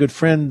talking to my good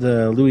friend,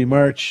 Louis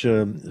March,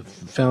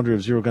 founder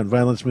of Zero Gun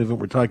Violence Movement.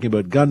 We're talking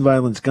about gun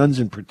violence, guns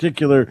in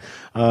particular.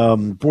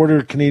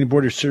 Canadian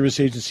Border Service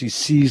Agency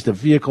seized a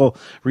vehicle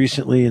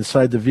recently.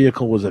 Inside the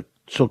vehicle was a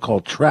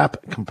so-called trap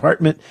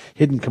compartment,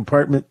 hidden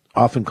compartment,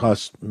 often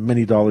costs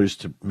many dollars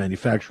to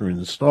manufacture and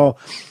install.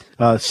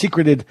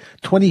 Secreted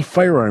 20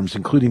 firearms,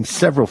 including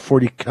several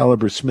 40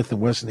 caliber Smith &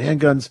 Wesson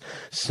handguns,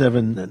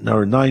 7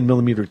 or 9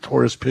 millimeter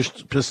Taurus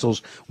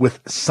pistols with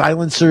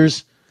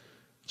silencers.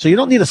 So you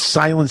don't need a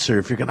silencer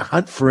if you're going to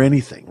hunt for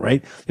anything,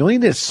 right? You only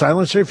need a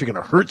silencer if you're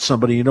going to hurt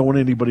somebody. You don't want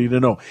anybody to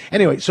know.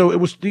 Anyway, so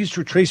these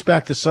were traced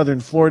back to southern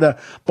Florida.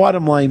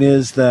 Bottom line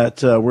is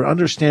that we're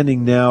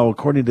understanding now,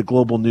 according to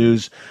Global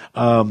News,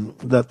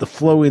 that the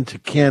flow into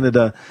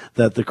Canada,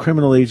 that the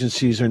criminal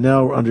agencies are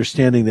now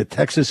understanding that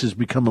Texas has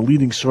become a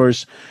leading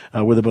source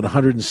with about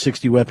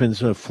 160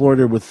 weapons,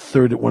 Florida with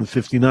third at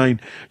 159,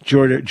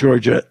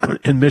 Georgia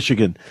and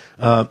Michigan.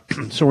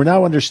 So we're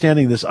now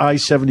understanding this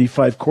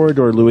I-75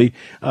 corridor, Louis.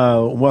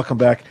 Welcome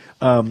back.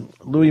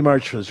 Louis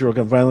March for the Zero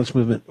Gun Violence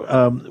Movement.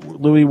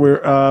 Louis,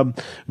 we're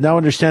now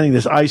understanding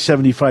this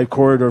I-75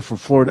 corridor from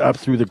Florida up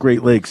through the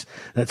Great Lakes.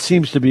 That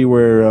seems to be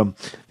where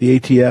the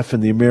ATF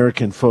and the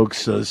American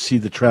folks see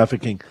the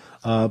trafficking.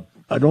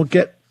 I don't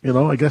get,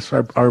 I guess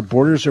our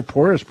borders are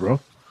porous, bro.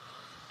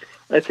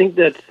 I think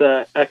that's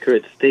an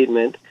accurate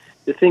statement.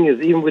 The thing is,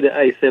 even with the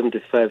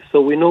I-75,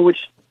 so we know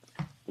which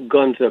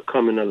guns are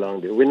coming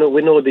along there. We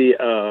know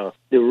the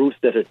routes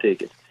that are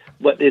taken.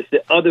 But it's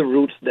the other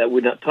routes that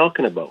we're not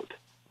talking about.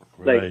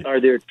 Right. Like,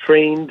 are there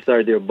trains?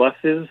 Are there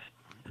buses?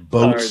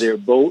 Boats. Are there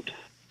boats?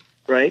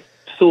 Right?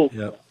 So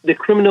the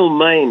criminal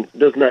mind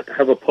does not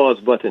have a pause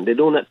button. They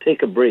do not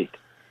take a break.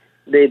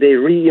 They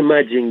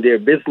reimagine their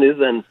business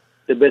and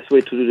the best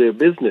way to do their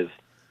business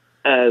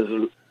as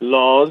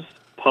laws,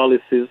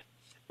 policies,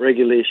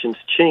 regulations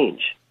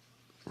change.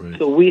 Right.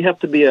 So we have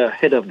to be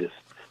ahead of this.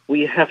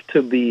 We have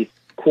to be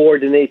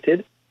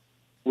coordinated.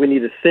 We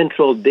need a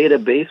central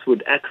database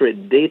with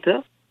accurate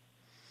data,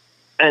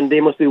 and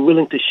they must be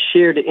willing to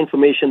share the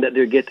information that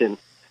they're getting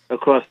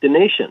across the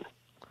nation.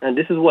 And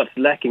this is what's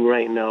lacking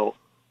right now,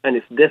 and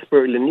it's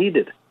desperately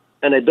needed.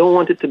 And I don't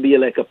want it to be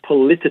like a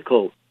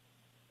political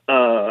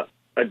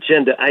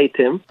agenda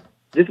item.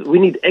 We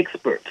need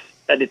experts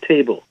at the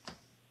table,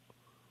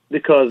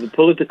 because the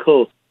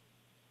political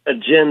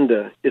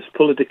agenda is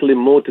politically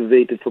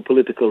motivated for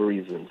political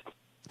reasons.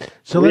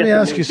 So let me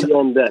ask you something.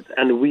 On that,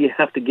 and we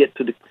have to get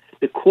to the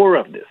core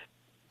of this.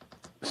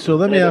 So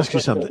let me ask you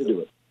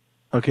something.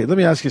 Okay, let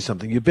me ask you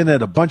something. You've been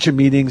at a bunch of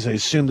meetings. I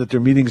assume that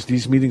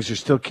these meetings are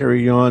still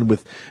carrying on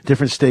with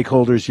different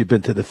stakeholders. You've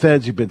been to the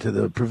feds, you've been to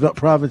the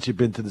province, you've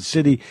been to the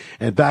city,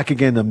 and back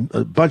again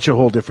a bunch of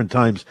whole different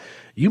times.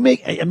 We're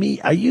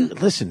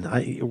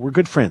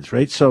good friends,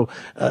 right? So,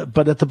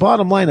 but at the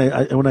bottom line,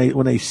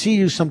 when I see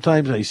you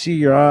sometimes, I see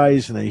your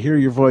eyes and I hear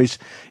your voice,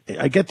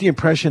 I get the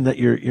impression that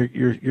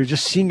you're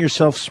just seeing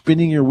yourself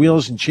spinning your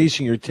wheels and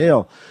chasing your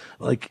tail.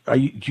 Like,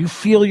 do you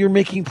feel you're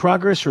making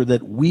progress, or that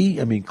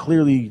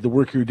clearly the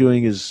work you're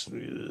doing is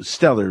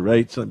stellar,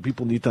 right? So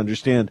people need to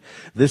understand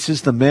this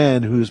is the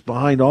man who's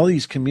behind all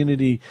these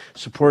community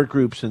support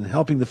groups and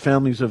helping the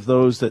families of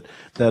those that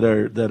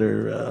are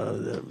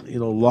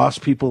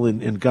lost people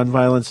in gun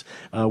violence.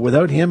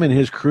 Without him and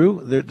his crew,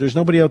 there's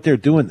nobody out there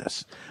doing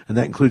this. And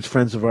that includes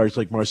friends of ours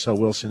like Marcel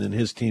Wilson and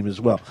his team as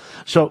well.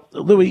 So,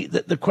 Louis,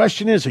 the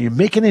question is, are you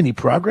making any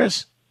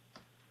progress?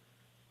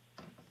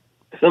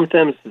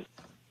 Sometimes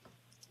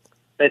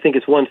I think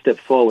it's one step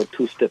forward,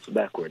 two steps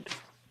backward.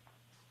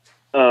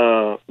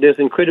 There's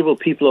incredible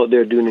people out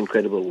there doing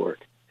incredible work,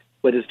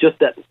 but it's just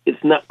that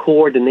it's not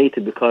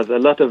coordinated, because a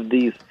lot of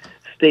these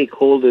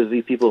stakeholders,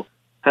 these people,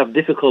 have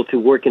difficulty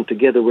working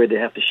together where they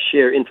have to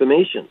share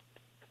information,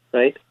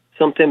 right?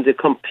 Sometimes they're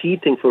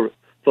competing for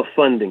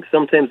funding.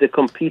 Sometimes they're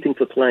competing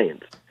for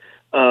clients.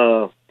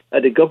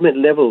 At the government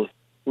levels,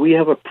 we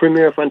have a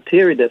Premier of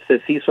Ontario that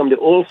says he's from the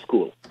old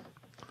school.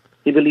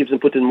 He believes in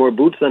putting more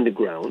boots on the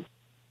ground.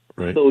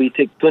 Right. So he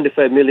takes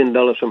 $25 million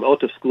from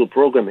out-of-school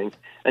programming,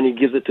 and he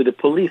gives it to the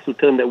police, who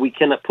tell them that we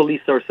cannot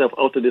police ourselves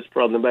out of this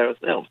problem by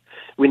ourselves.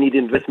 We need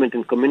investment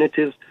in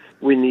communities.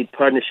 We need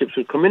partnerships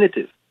with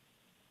communities.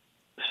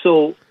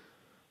 So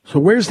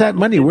where's that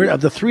money? Where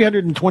of the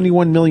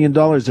 $321 million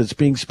that's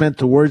being spent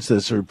towards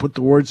this, or put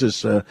towards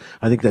this? I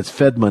think that's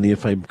Fed money,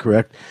 if I'm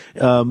correct.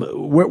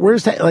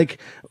 Where's that? Like,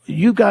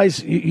 you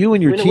guys, you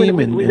and your team,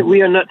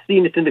 we are not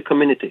seeing it in the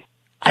community.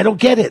 I don't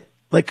get it.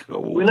 Like,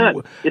 we're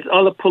not. It's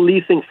all a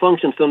policing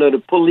function. So now the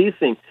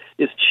policing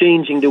is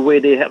changing the way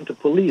they have to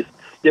police.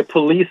 They're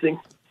policing,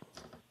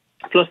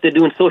 plus they're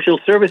doing social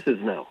services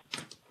now,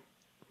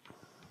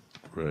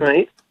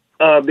 right?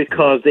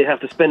 Because they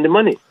have to spend the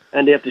money,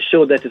 and they have to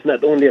show that it's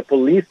not only a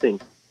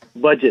policing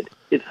budget,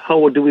 it's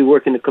how do we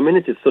work in the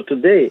communities. So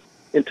today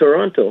in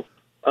Toronto,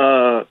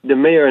 the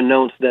mayor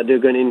announced that they're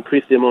going to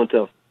increase the amount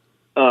of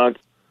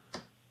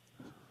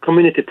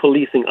community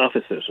policing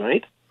officers,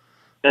 right?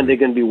 And they're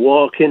going to be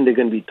walking, they're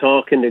going to be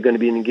talking, they're going to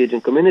be engaged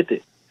in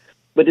community.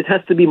 But it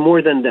has to be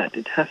more than that.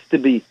 It has to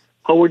be,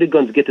 how are the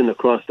guns getting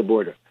across the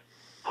border?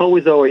 How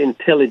is our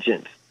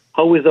intelligence?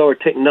 How is our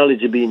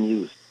technology being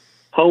used?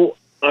 How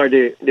are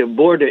the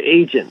border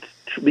agents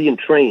being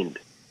trained,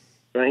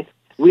 right?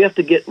 We have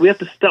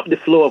to stop the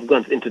flow of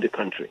guns into the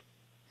country.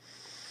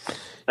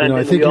 And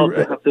we also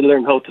have to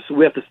learn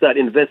we have to start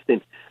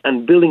investing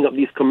and building up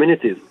these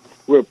communities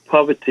where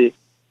poverty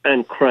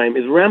and crime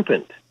is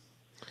rampant.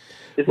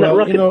 It's not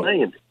rocket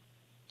science.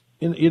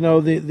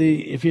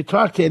 if you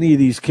talk to any of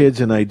these kids,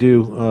 and I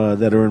do,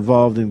 that are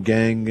involved in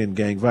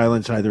gang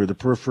violence, either the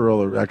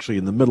peripheral or actually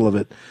in the middle of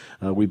it,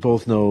 we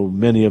both know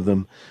many of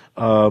them,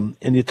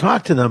 and you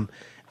talk to them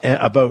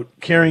about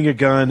carrying a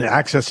gun,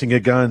 accessing a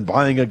gun,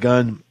 buying a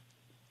gun,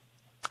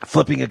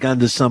 flipping a gun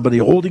to somebody,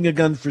 holding a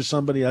gun for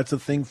somebody. That's a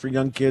thing for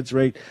young kids,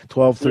 right?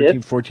 12,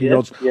 13,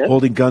 14-year-olds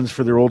holding guns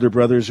for their older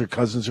brothers or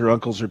cousins or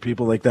uncles or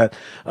people like that.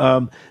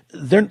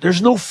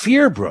 There's no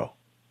fear, bro.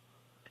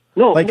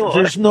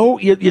 There's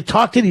you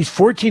talk to these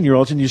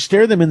 14-year-olds and you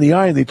stare them in the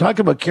eye and they talk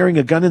about carrying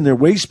a gun in their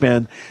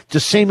waistband,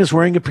 just same as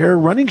wearing a pair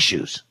of running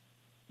shoes.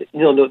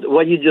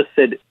 What you just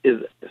said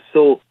is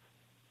so,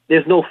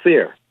 there's no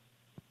fear.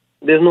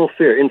 There's no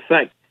fear. In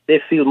fact, they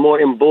feel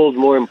more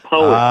emboldened, more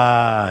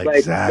empowered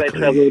by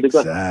traveling with the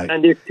gun.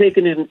 And they're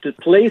taking it into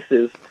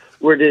places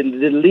where the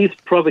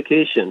least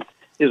provocation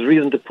is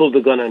reason to pull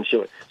the gun and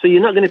show it. So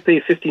you're not going to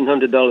pay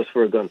 $1,500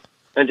 for a gun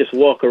and just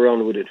walk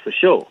around with it for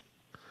show.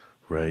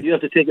 Right. You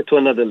have to take it to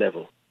another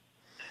level.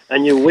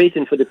 And you're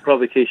waiting for the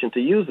provocation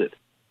to use it.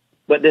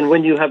 But then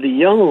when you have the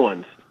young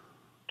ones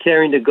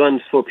carrying the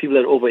guns for people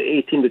that are over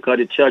 18 because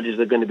the charges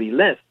are going to be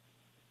less,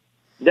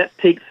 that's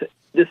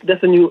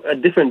a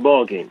different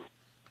ball game.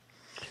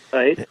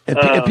 Right?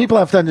 And people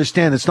have to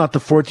understand it's not the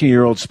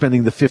 14-year-old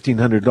spending the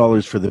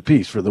 $1,500 for the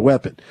piece, for the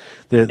weapon.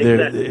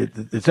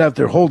 It's out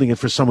there holding it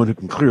for someone who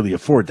can clearly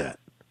afford that.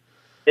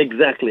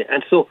 Exactly.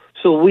 And so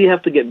we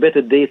have to get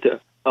better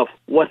data of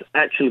what's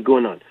actually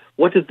going on.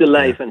 What is the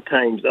life and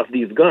times of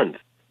these guns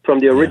from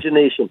the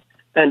origination?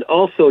 And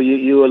also,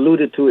 you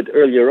alluded to it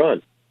earlier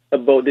on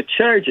about the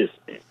charges,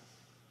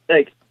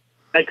 like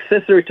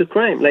accessory to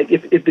crime. Like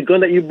if the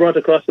gun that you brought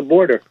across the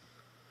border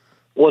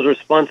was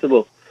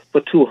responsible for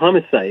 2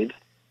 homicides,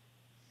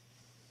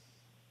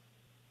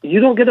 you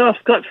don't get off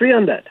scot-free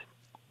on that.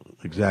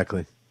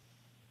 Exactly.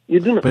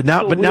 You do not. But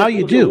now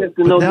you do. We have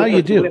to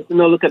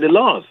now look at the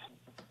laws.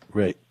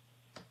 Right.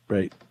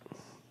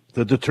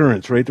 The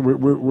deterrence, right?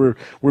 We're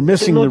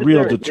missing the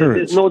real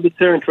deterrence. There's no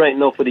deterrent right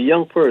now for the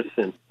young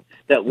person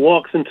that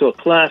walks into a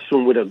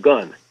classroom with a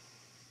gun,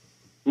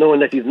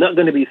 knowing that he's not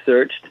going to be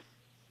searched,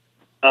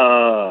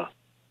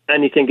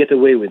 and he can get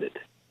away with it.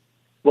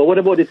 But what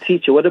about the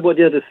teacher? What about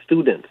the other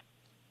students?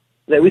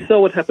 Like we saw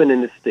what happened in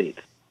the States.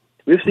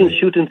 We've seen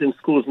shootings in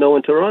schools now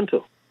in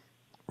Toronto.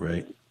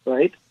 Right.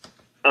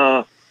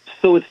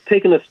 So it's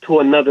taken us to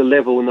another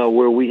level now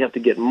where we have to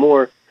get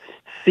more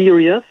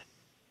serious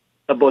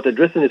about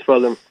addressing this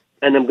problem,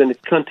 and I'm going to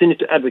continue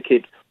to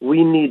advocate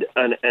we need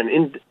an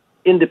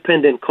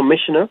independent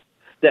commissioner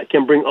that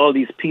can bring all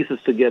these pieces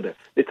together,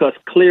 because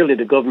clearly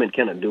the government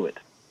cannot do it.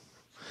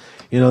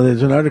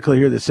 There's an article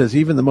here that says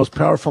even the most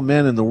powerful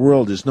man in the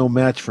world is no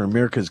match for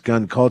America's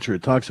gun culture.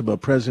 It talks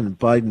about President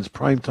Biden's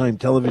primetime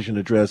television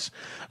address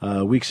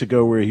weeks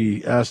ago, where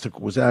he asked a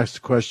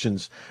question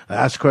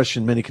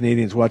many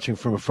Canadians watching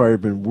from afar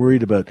have been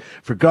worried about.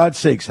 For God's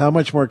sakes, how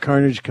much more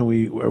carnage are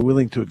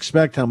willing to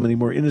expect? How many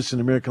more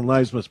innocent American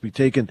lives must be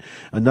taken?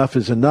 Enough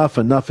is enough.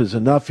 Enough is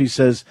enough, he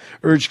says.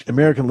 Urged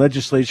American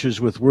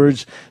legislatures with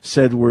words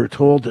said were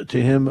told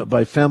to him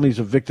by families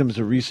of victims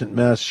of recent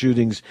mass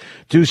shootings.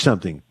 Do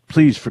something.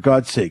 Please, for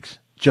God's sakes,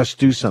 just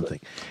do something.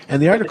 And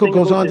the article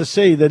goes on to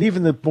say that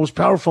even the most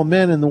powerful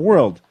men in the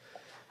world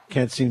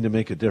can't seem to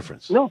make a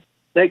difference. No.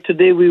 Like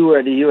today we were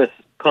at the U.S.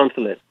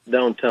 consulate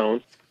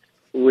downtown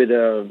with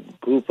a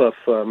group of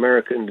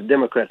American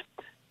Democrats,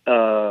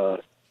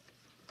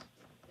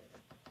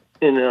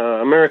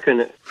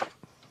 American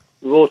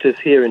voters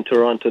here in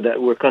Toronto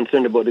that were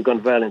concerned about the gun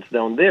violence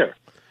down there.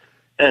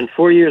 And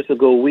 4 years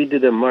ago, we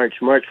did a March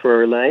for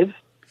Our Lives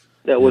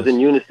that was in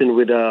unison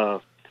with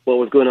what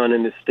was going on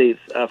in the States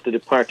after the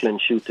Parkland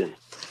shooting.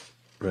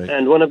 Right.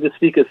 And one of the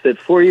speakers said,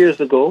 4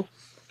 years ago,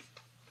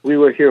 we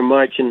were here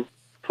marching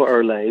for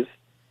our lives,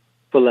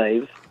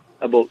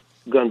 about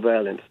gun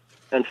violence.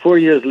 And 4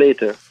 years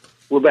later,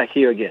 we're back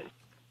here again.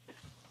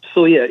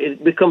 So,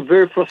 it becomes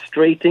very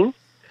frustrating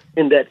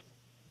in that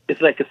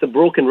it's like it's a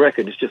broken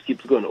record. It just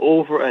keeps going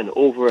over and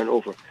over and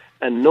over.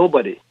 And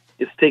nobody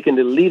is taking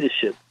the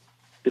leadership,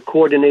 the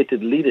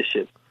coordinated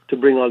leadership, to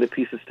bring all the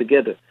pieces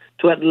together,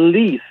 to at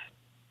least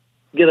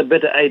get a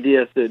better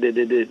idea of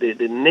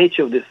the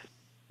nature of this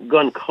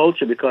gun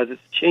culture, because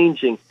it's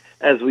changing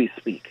as we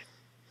speak.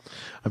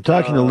 I'm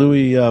talking to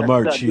Louis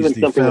March. He's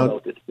the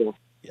founder.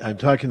 I'm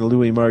talking to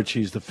Louis March.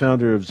 He's the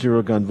founder of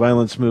Zero Gun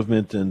Violence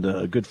Movement and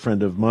a good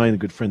friend of mine, a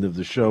good friend of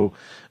the show.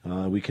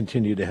 We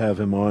continue to have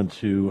him on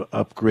to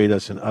upgrade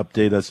us and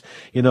update us.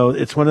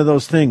 It's one of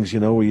those things,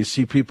 where you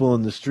see people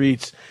in the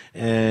streets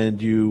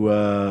and you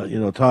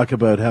talk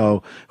about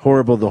how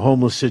horrible the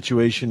homeless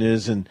situation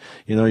is. And,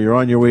 you're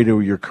on your way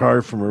to your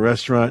car from a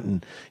restaurant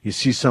and you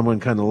see someone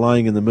kind of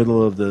lying in the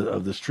middle of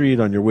the street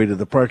on your way to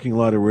the parking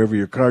lot or wherever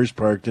your car's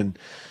parked. And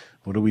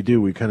what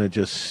do? We kind of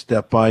just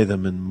step by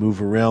them and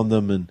move around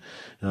them and,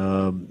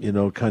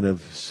 kind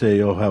of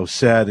say, oh, how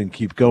sad, and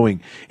keep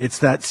going. It's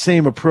that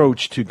same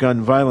approach to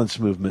guns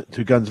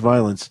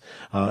violence.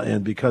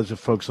 And because of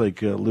folks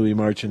like Louis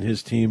March and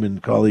his team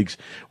and colleagues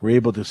were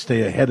able to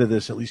stay ahead of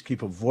this, at least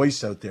keep a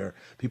voice out there.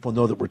 People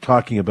know that we're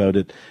talking about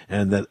it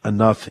and that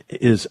enough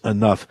is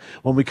enough.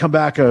 When we come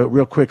back, a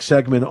real quick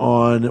segment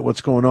on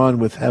what's going on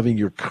with having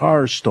your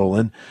car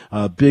stolen.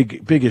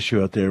 Big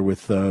issue out there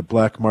with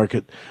black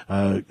market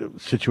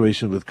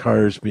situation with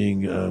cars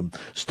being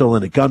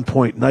stolen at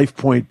gunpoint, knife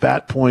point,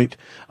 bat point,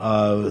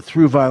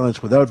 through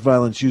violence, without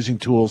violence, using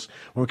tools.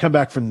 When we come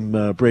back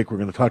from break, we're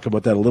going to talk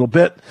about that a little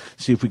bit,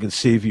 see if we can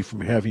save you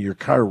from having your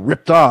car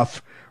ripped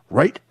off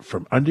right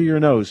from under your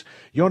nose.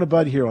 Yonah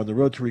Budd here on the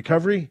Road to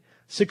Recovery,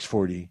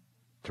 640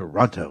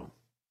 Toronto.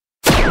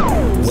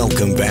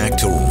 Welcome back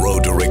to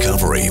Road to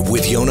Recovery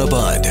with Yonah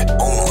Budd,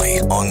 only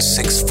on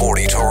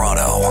 640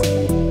 Toronto.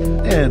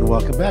 And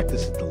welcome back.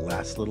 This is the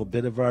last little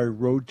bit of our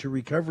Road to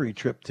Recovery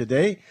trip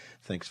today.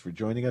 Thanks for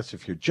joining us.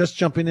 If you're just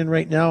jumping in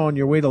right now on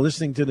your way to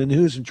listening to the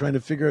news and trying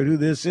to figure out who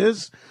this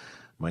is,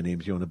 my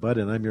name's Yonah Budd,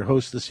 and I'm your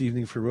host this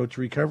evening for Road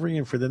to Recovery.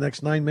 And for the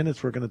next 9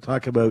 minutes, we're going to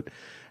talk about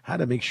how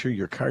to make sure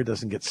your car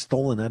doesn't get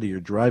stolen out of your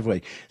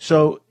driveway.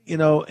 So,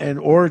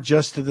 or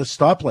just to the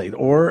stoplight,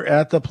 or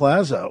at the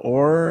plaza,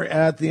 or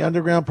at the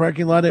underground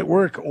parking lot at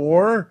work,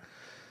 or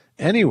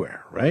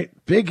anywhere, right?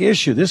 Big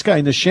issue. This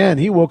guy, Nishan,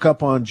 he woke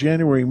up on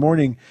January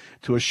morning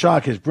to a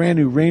shock. His brand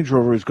new Range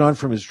Rover has gone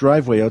from his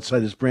driveway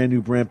outside his brand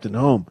new Brampton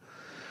home.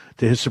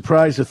 To his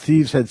surprise, the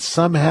thieves had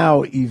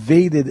somehow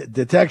evaded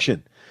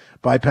detection,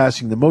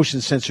 bypassing the motion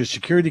sensor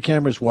security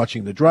cameras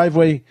watching the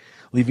driveway,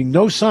 leaving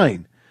no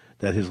sign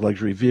that his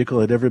luxury vehicle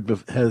had ever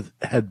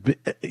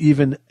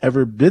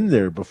been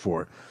there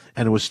before.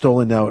 And it was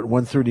stolen now at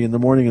 1:30 in the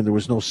morning, and there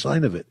was no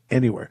sign of it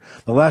anywhere.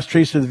 The last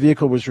trace of the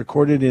vehicle was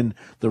recorded in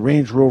the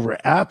Range Rover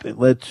app. It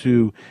led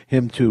to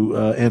him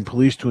and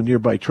police to a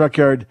nearby truck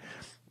yard,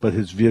 but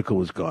his vehicle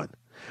was gone.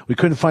 We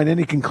couldn't find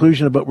any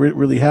conclusion about what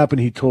really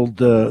happened, he told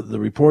the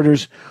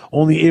reporters,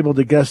 only able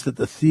to guess that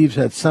the thieves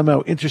had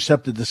somehow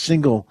intercepted the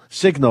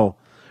signal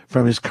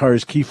from his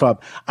car's key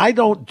fob. I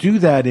don't do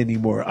that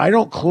anymore. I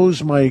don't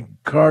close my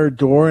car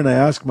door, and I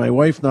ask my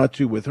wife not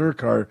to with her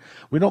car.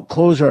 We don't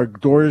close our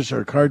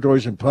car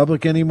doors in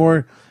public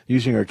anymore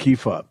using our key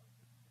fob.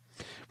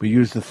 We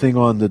use the thing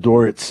on the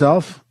door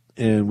itself,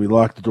 and we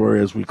lock the door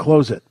as we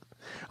close it.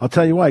 I'll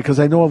tell you why, because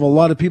I know of a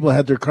lot of people who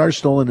had their cars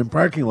stolen in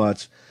parking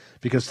lots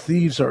because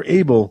thieves are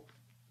able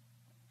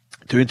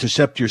to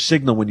intercept your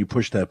signal when you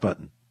push that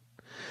button.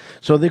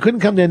 So they couldn't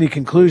come to any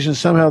conclusion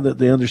somehow that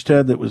they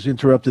understand that was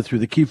interrupted through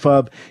the key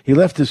fob. He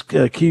left his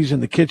keys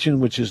in the kitchen,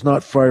 which is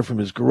not far from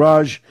his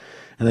garage,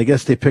 and I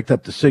guess they picked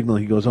up the signal,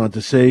 he goes on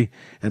to say,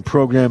 and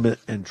programmed it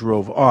and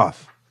drove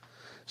off.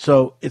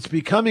 So it's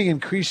becoming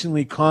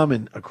increasingly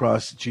common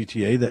across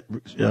GTA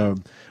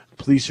that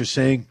police are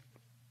saying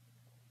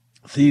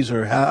thieves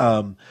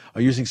are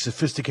using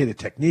sophisticated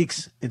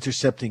techniques,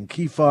 intercepting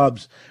key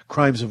fobs,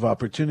 crimes of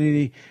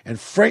opportunity, and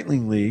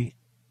frighteningly,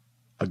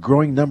 a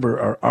growing number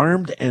are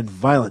armed and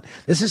violent.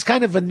 This is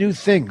kind of a new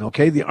thing,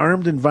 okay? The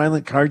armed and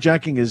violent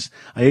carjacking is,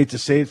 I hate to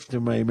say it to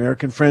my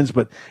American friends,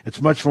 but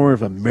it's much more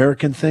of an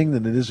American thing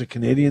than it is a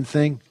Canadian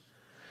thing.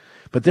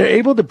 But they're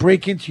able to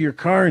break into your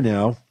car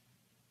now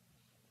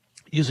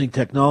using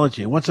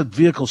technology. And once a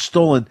vehicle's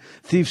stolen,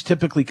 thieves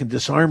typically can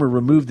disarm or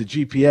remove the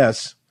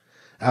GPS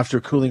after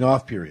a cooling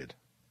off period.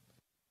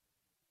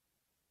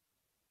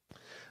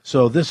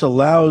 So this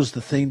allows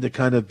the thing to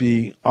kind of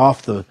be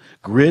off the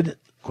grid,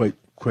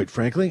 quite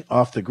frankly,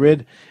 off the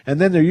grid. And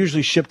then they're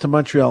usually shipped to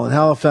Montreal and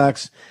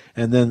Halifax,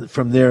 and then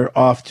from there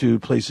off to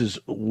places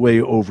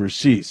way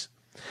overseas.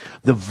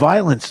 The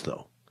violence,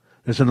 though,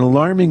 there's an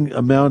alarming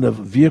amount of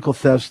vehicle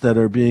thefts that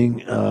are being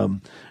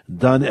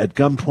done at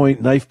gunpoint,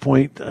 knife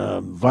point,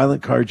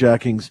 violent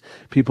carjackings.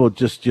 People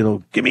just,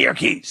 give me your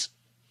keys,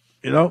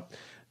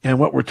 And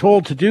what we're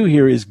told to do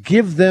here is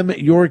give them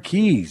your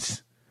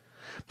keys.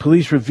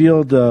 Police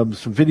revealed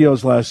some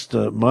videos last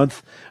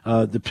month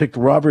depict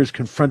robbers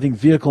confronting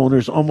vehicle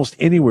owners almost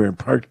anywhere in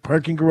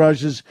parking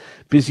garages,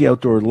 busy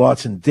outdoor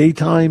lots in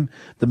daytime,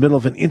 the middle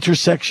of an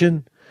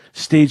intersection,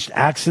 staged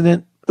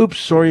accident. Oops,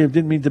 sorry, I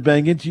didn't mean to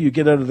bang into you. You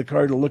get out of the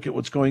car to look at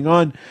what's going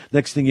on.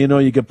 Next thing you know,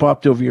 you get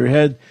popped over your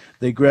head.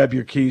 They grab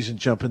your keys and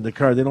jump in the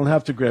car. They don't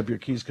have to grab your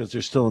keys because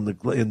they're still in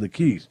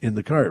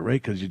the car,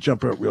 right? Because you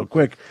jump out real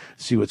quick,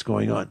 see what's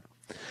going on.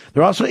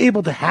 They're also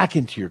able to hack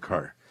into your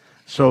car.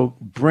 So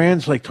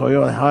brands like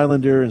Toyota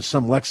Highlander and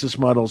some Lexus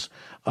models,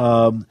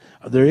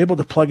 they're able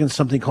to plug in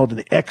something called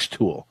an X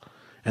tool.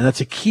 And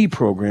that's a key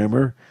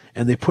programmer.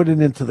 and they put it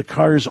into the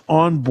car's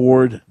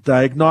onboard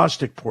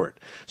diagnostic port.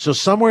 So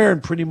somewhere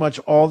in pretty much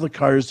all the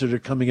cars that are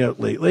coming out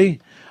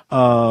lately,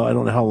 I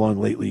don't know how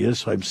long lately is,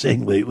 so I'm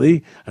saying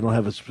lately. I don't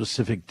have a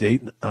specific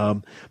date,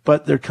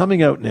 but they're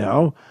coming out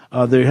now.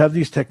 They have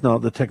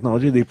the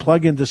technology. They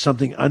plug into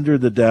something under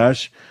the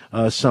dash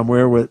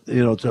somewhere with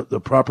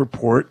the proper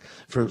port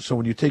so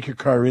when you take your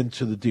car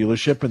into the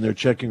dealership and they're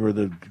checking, or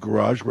the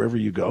garage, wherever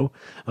you go,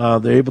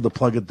 they're able to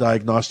plug a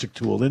diagnostic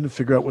tool in and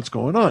figure out what's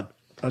going on.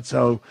 That's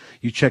how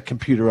you check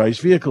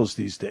computerized vehicles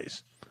these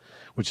days,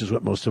 which is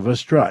what most of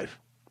us drive.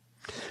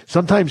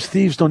 Sometimes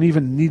thieves don't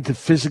even need to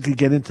physically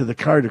get into the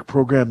car to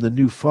program the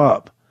new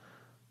fob,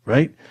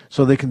 right?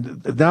 So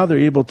they're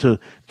able to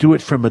do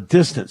it from a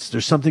distance.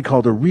 There's something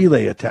called a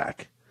relay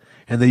attack,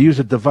 and they use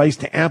a device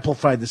to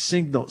amplify the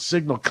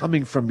signal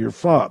coming from your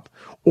fob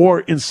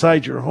or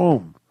inside your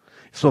home.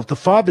 So if the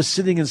fob is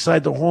sitting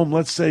inside the home,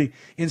 let's say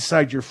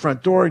inside your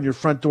front door, and your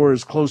front door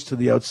is close to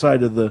the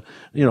outside of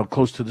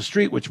close to the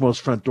street, which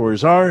most front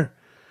doors are,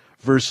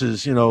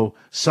 versus,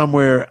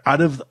 somewhere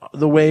out of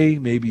the way,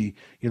 maybe,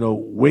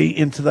 way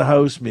into the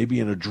house, maybe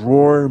in a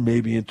drawer,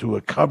 maybe into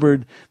a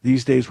cupboard.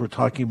 These days we're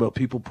talking about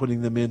people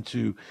putting them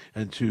into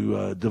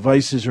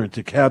devices or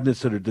into cabinets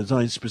that are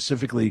designed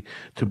specifically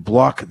to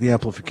block the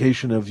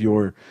amplification of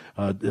your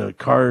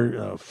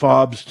car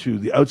fobs to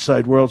the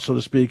outside world, so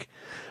to speak.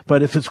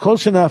 But if it's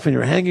close enough and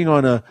you're hanging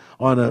on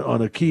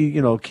a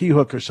key, key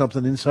hook or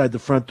something inside the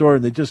front door,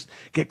 and they just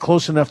get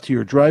close enough to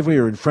your driveway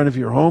or in front of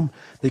your home,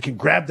 they can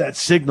grab that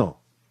signal,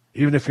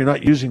 even if you're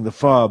not using the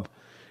fob,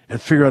 and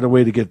figure out a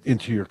way to get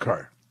into your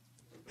car.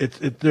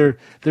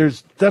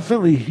 There's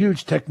definitely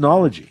huge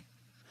technology,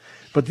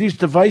 but these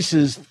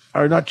devices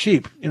are not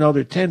cheap.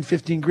 They're 10,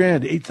 15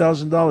 grand,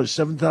 $8,000,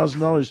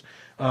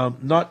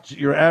 $7,000. Not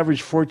your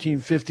average 14,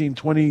 15,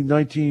 20,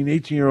 19,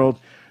 18-year-old.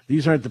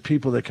 These aren't the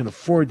people that can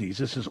afford these.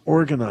 This is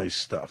organized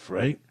stuff,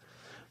 right?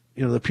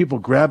 The people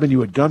grabbing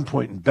you at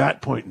gunpoint and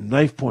bat point and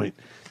knife point,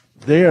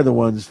 they are the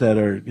ones that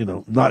are,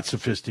 not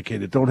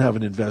sophisticated, don't have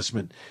an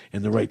investment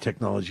in the right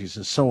technologies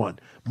and so on.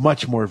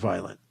 Much more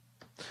violent.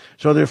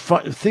 So there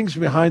are things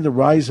behind the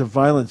rise of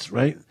violence,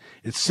 right?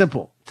 It's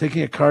simple.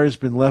 Taking a car has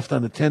been left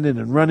unattended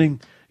and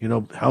running.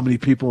 How many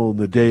people in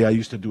the day, I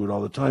used to do it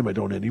all the time, I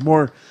don't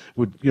anymore,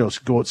 would,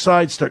 go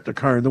outside, start the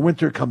car in the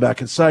winter, come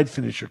back inside,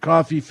 finish your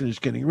coffee, finish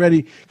getting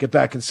ready, get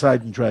back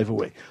inside and drive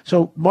away.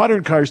 So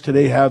modern cars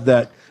today have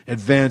that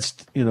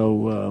advanced,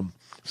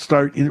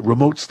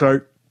 remote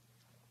start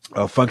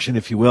function,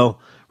 if you will,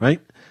 right?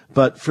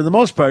 But for the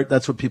most part,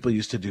 that's what people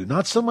used to do.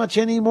 Not so much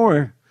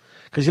anymore,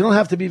 because you don't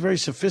have to be very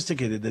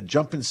sophisticated to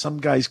jump in some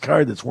guy's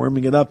car that's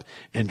warming it up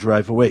and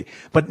drive away.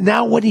 But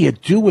now what do you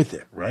do with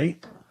it,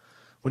 right?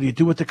 What do you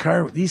do with the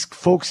car? These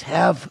folks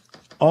have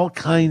all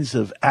kinds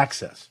of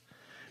access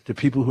to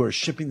people who are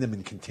shipping them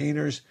in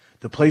containers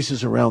to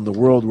places around the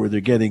world where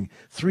they're getting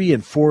 3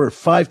 and 4 or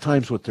 5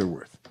 times what they're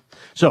worth.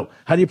 So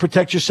how do you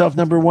protect yourself?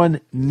 Number one,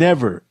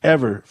 never,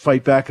 ever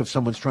fight back if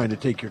someone's trying to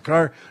take your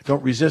car.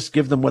 Don't resist.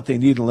 Give them what they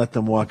need and let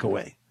them walk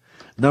away.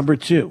 Number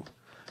two,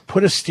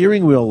 put a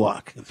steering wheel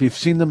lock. If you've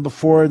seen them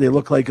before, they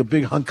look like a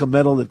big hunk of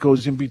metal that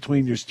goes in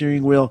between your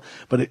steering wheel,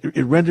 but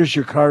it renders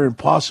your car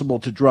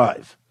impossible to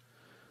drive.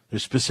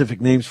 There's specific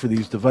names for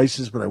these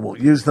devices, but I won't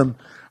use them.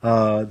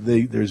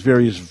 There's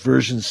various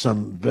versions,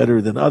 some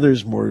better than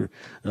others, more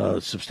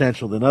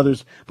substantial than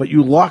others. But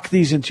you lock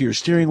these into your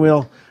steering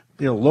wheel,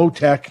 low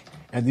tech,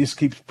 and this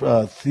keeps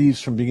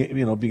thieves from being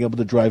able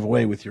to drive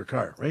away with your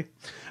car, right?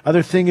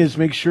 Other thing is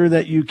make sure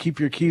that you keep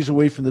your keys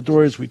away from the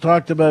door, as we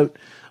talked about.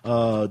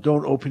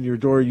 Don't open your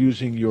door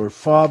using your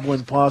fob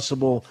when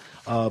possible.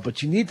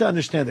 But you need to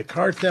understand that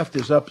car theft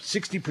is up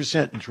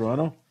 60% in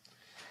Toronto.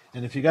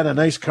 And if you got a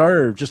nice car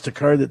or just a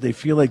car that they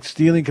feel like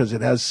stealing because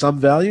it has some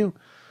value,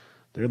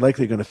 they're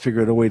likely going to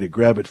figure out a way to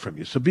grab it from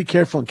you. So be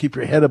careful and keep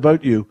your head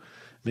about you.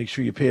 Make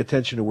sure you pay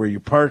attention to where you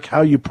park,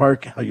 how you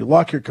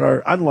lock your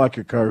car, unlock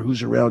your car,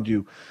 who's around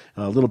you.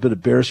 A little bit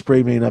of bear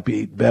spray may not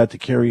be bad to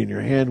carry in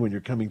your hand when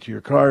you're coming to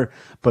your car.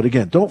 But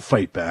again, don't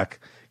fight back.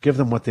 Give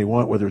them what they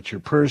want, whether it's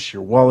your purse,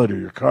 your wallet, or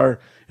your car.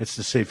 It's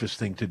the safest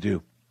thing to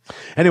do.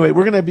 Anyway,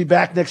 we're going to be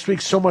back next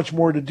week. So much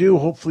more to do.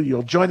 Hopefully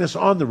you'll join us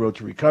on the road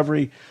to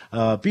recovery.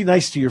 Be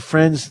nice to your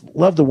friends.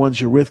 Love the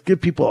ones you're with. Give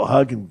people a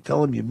hug and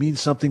tell them you mean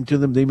something to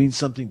them. They mean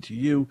something to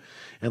you.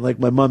 And like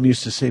my mom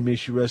used to say, may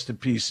she rest in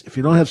peace. If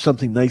you don't have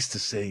something nice to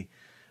say,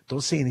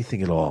 don't say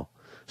anything at all.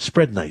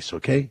 Spread nice,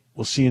 okay?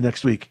 We'll see you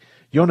next week.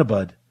 Yonah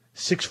Bud,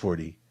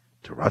 640,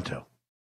 Toronto.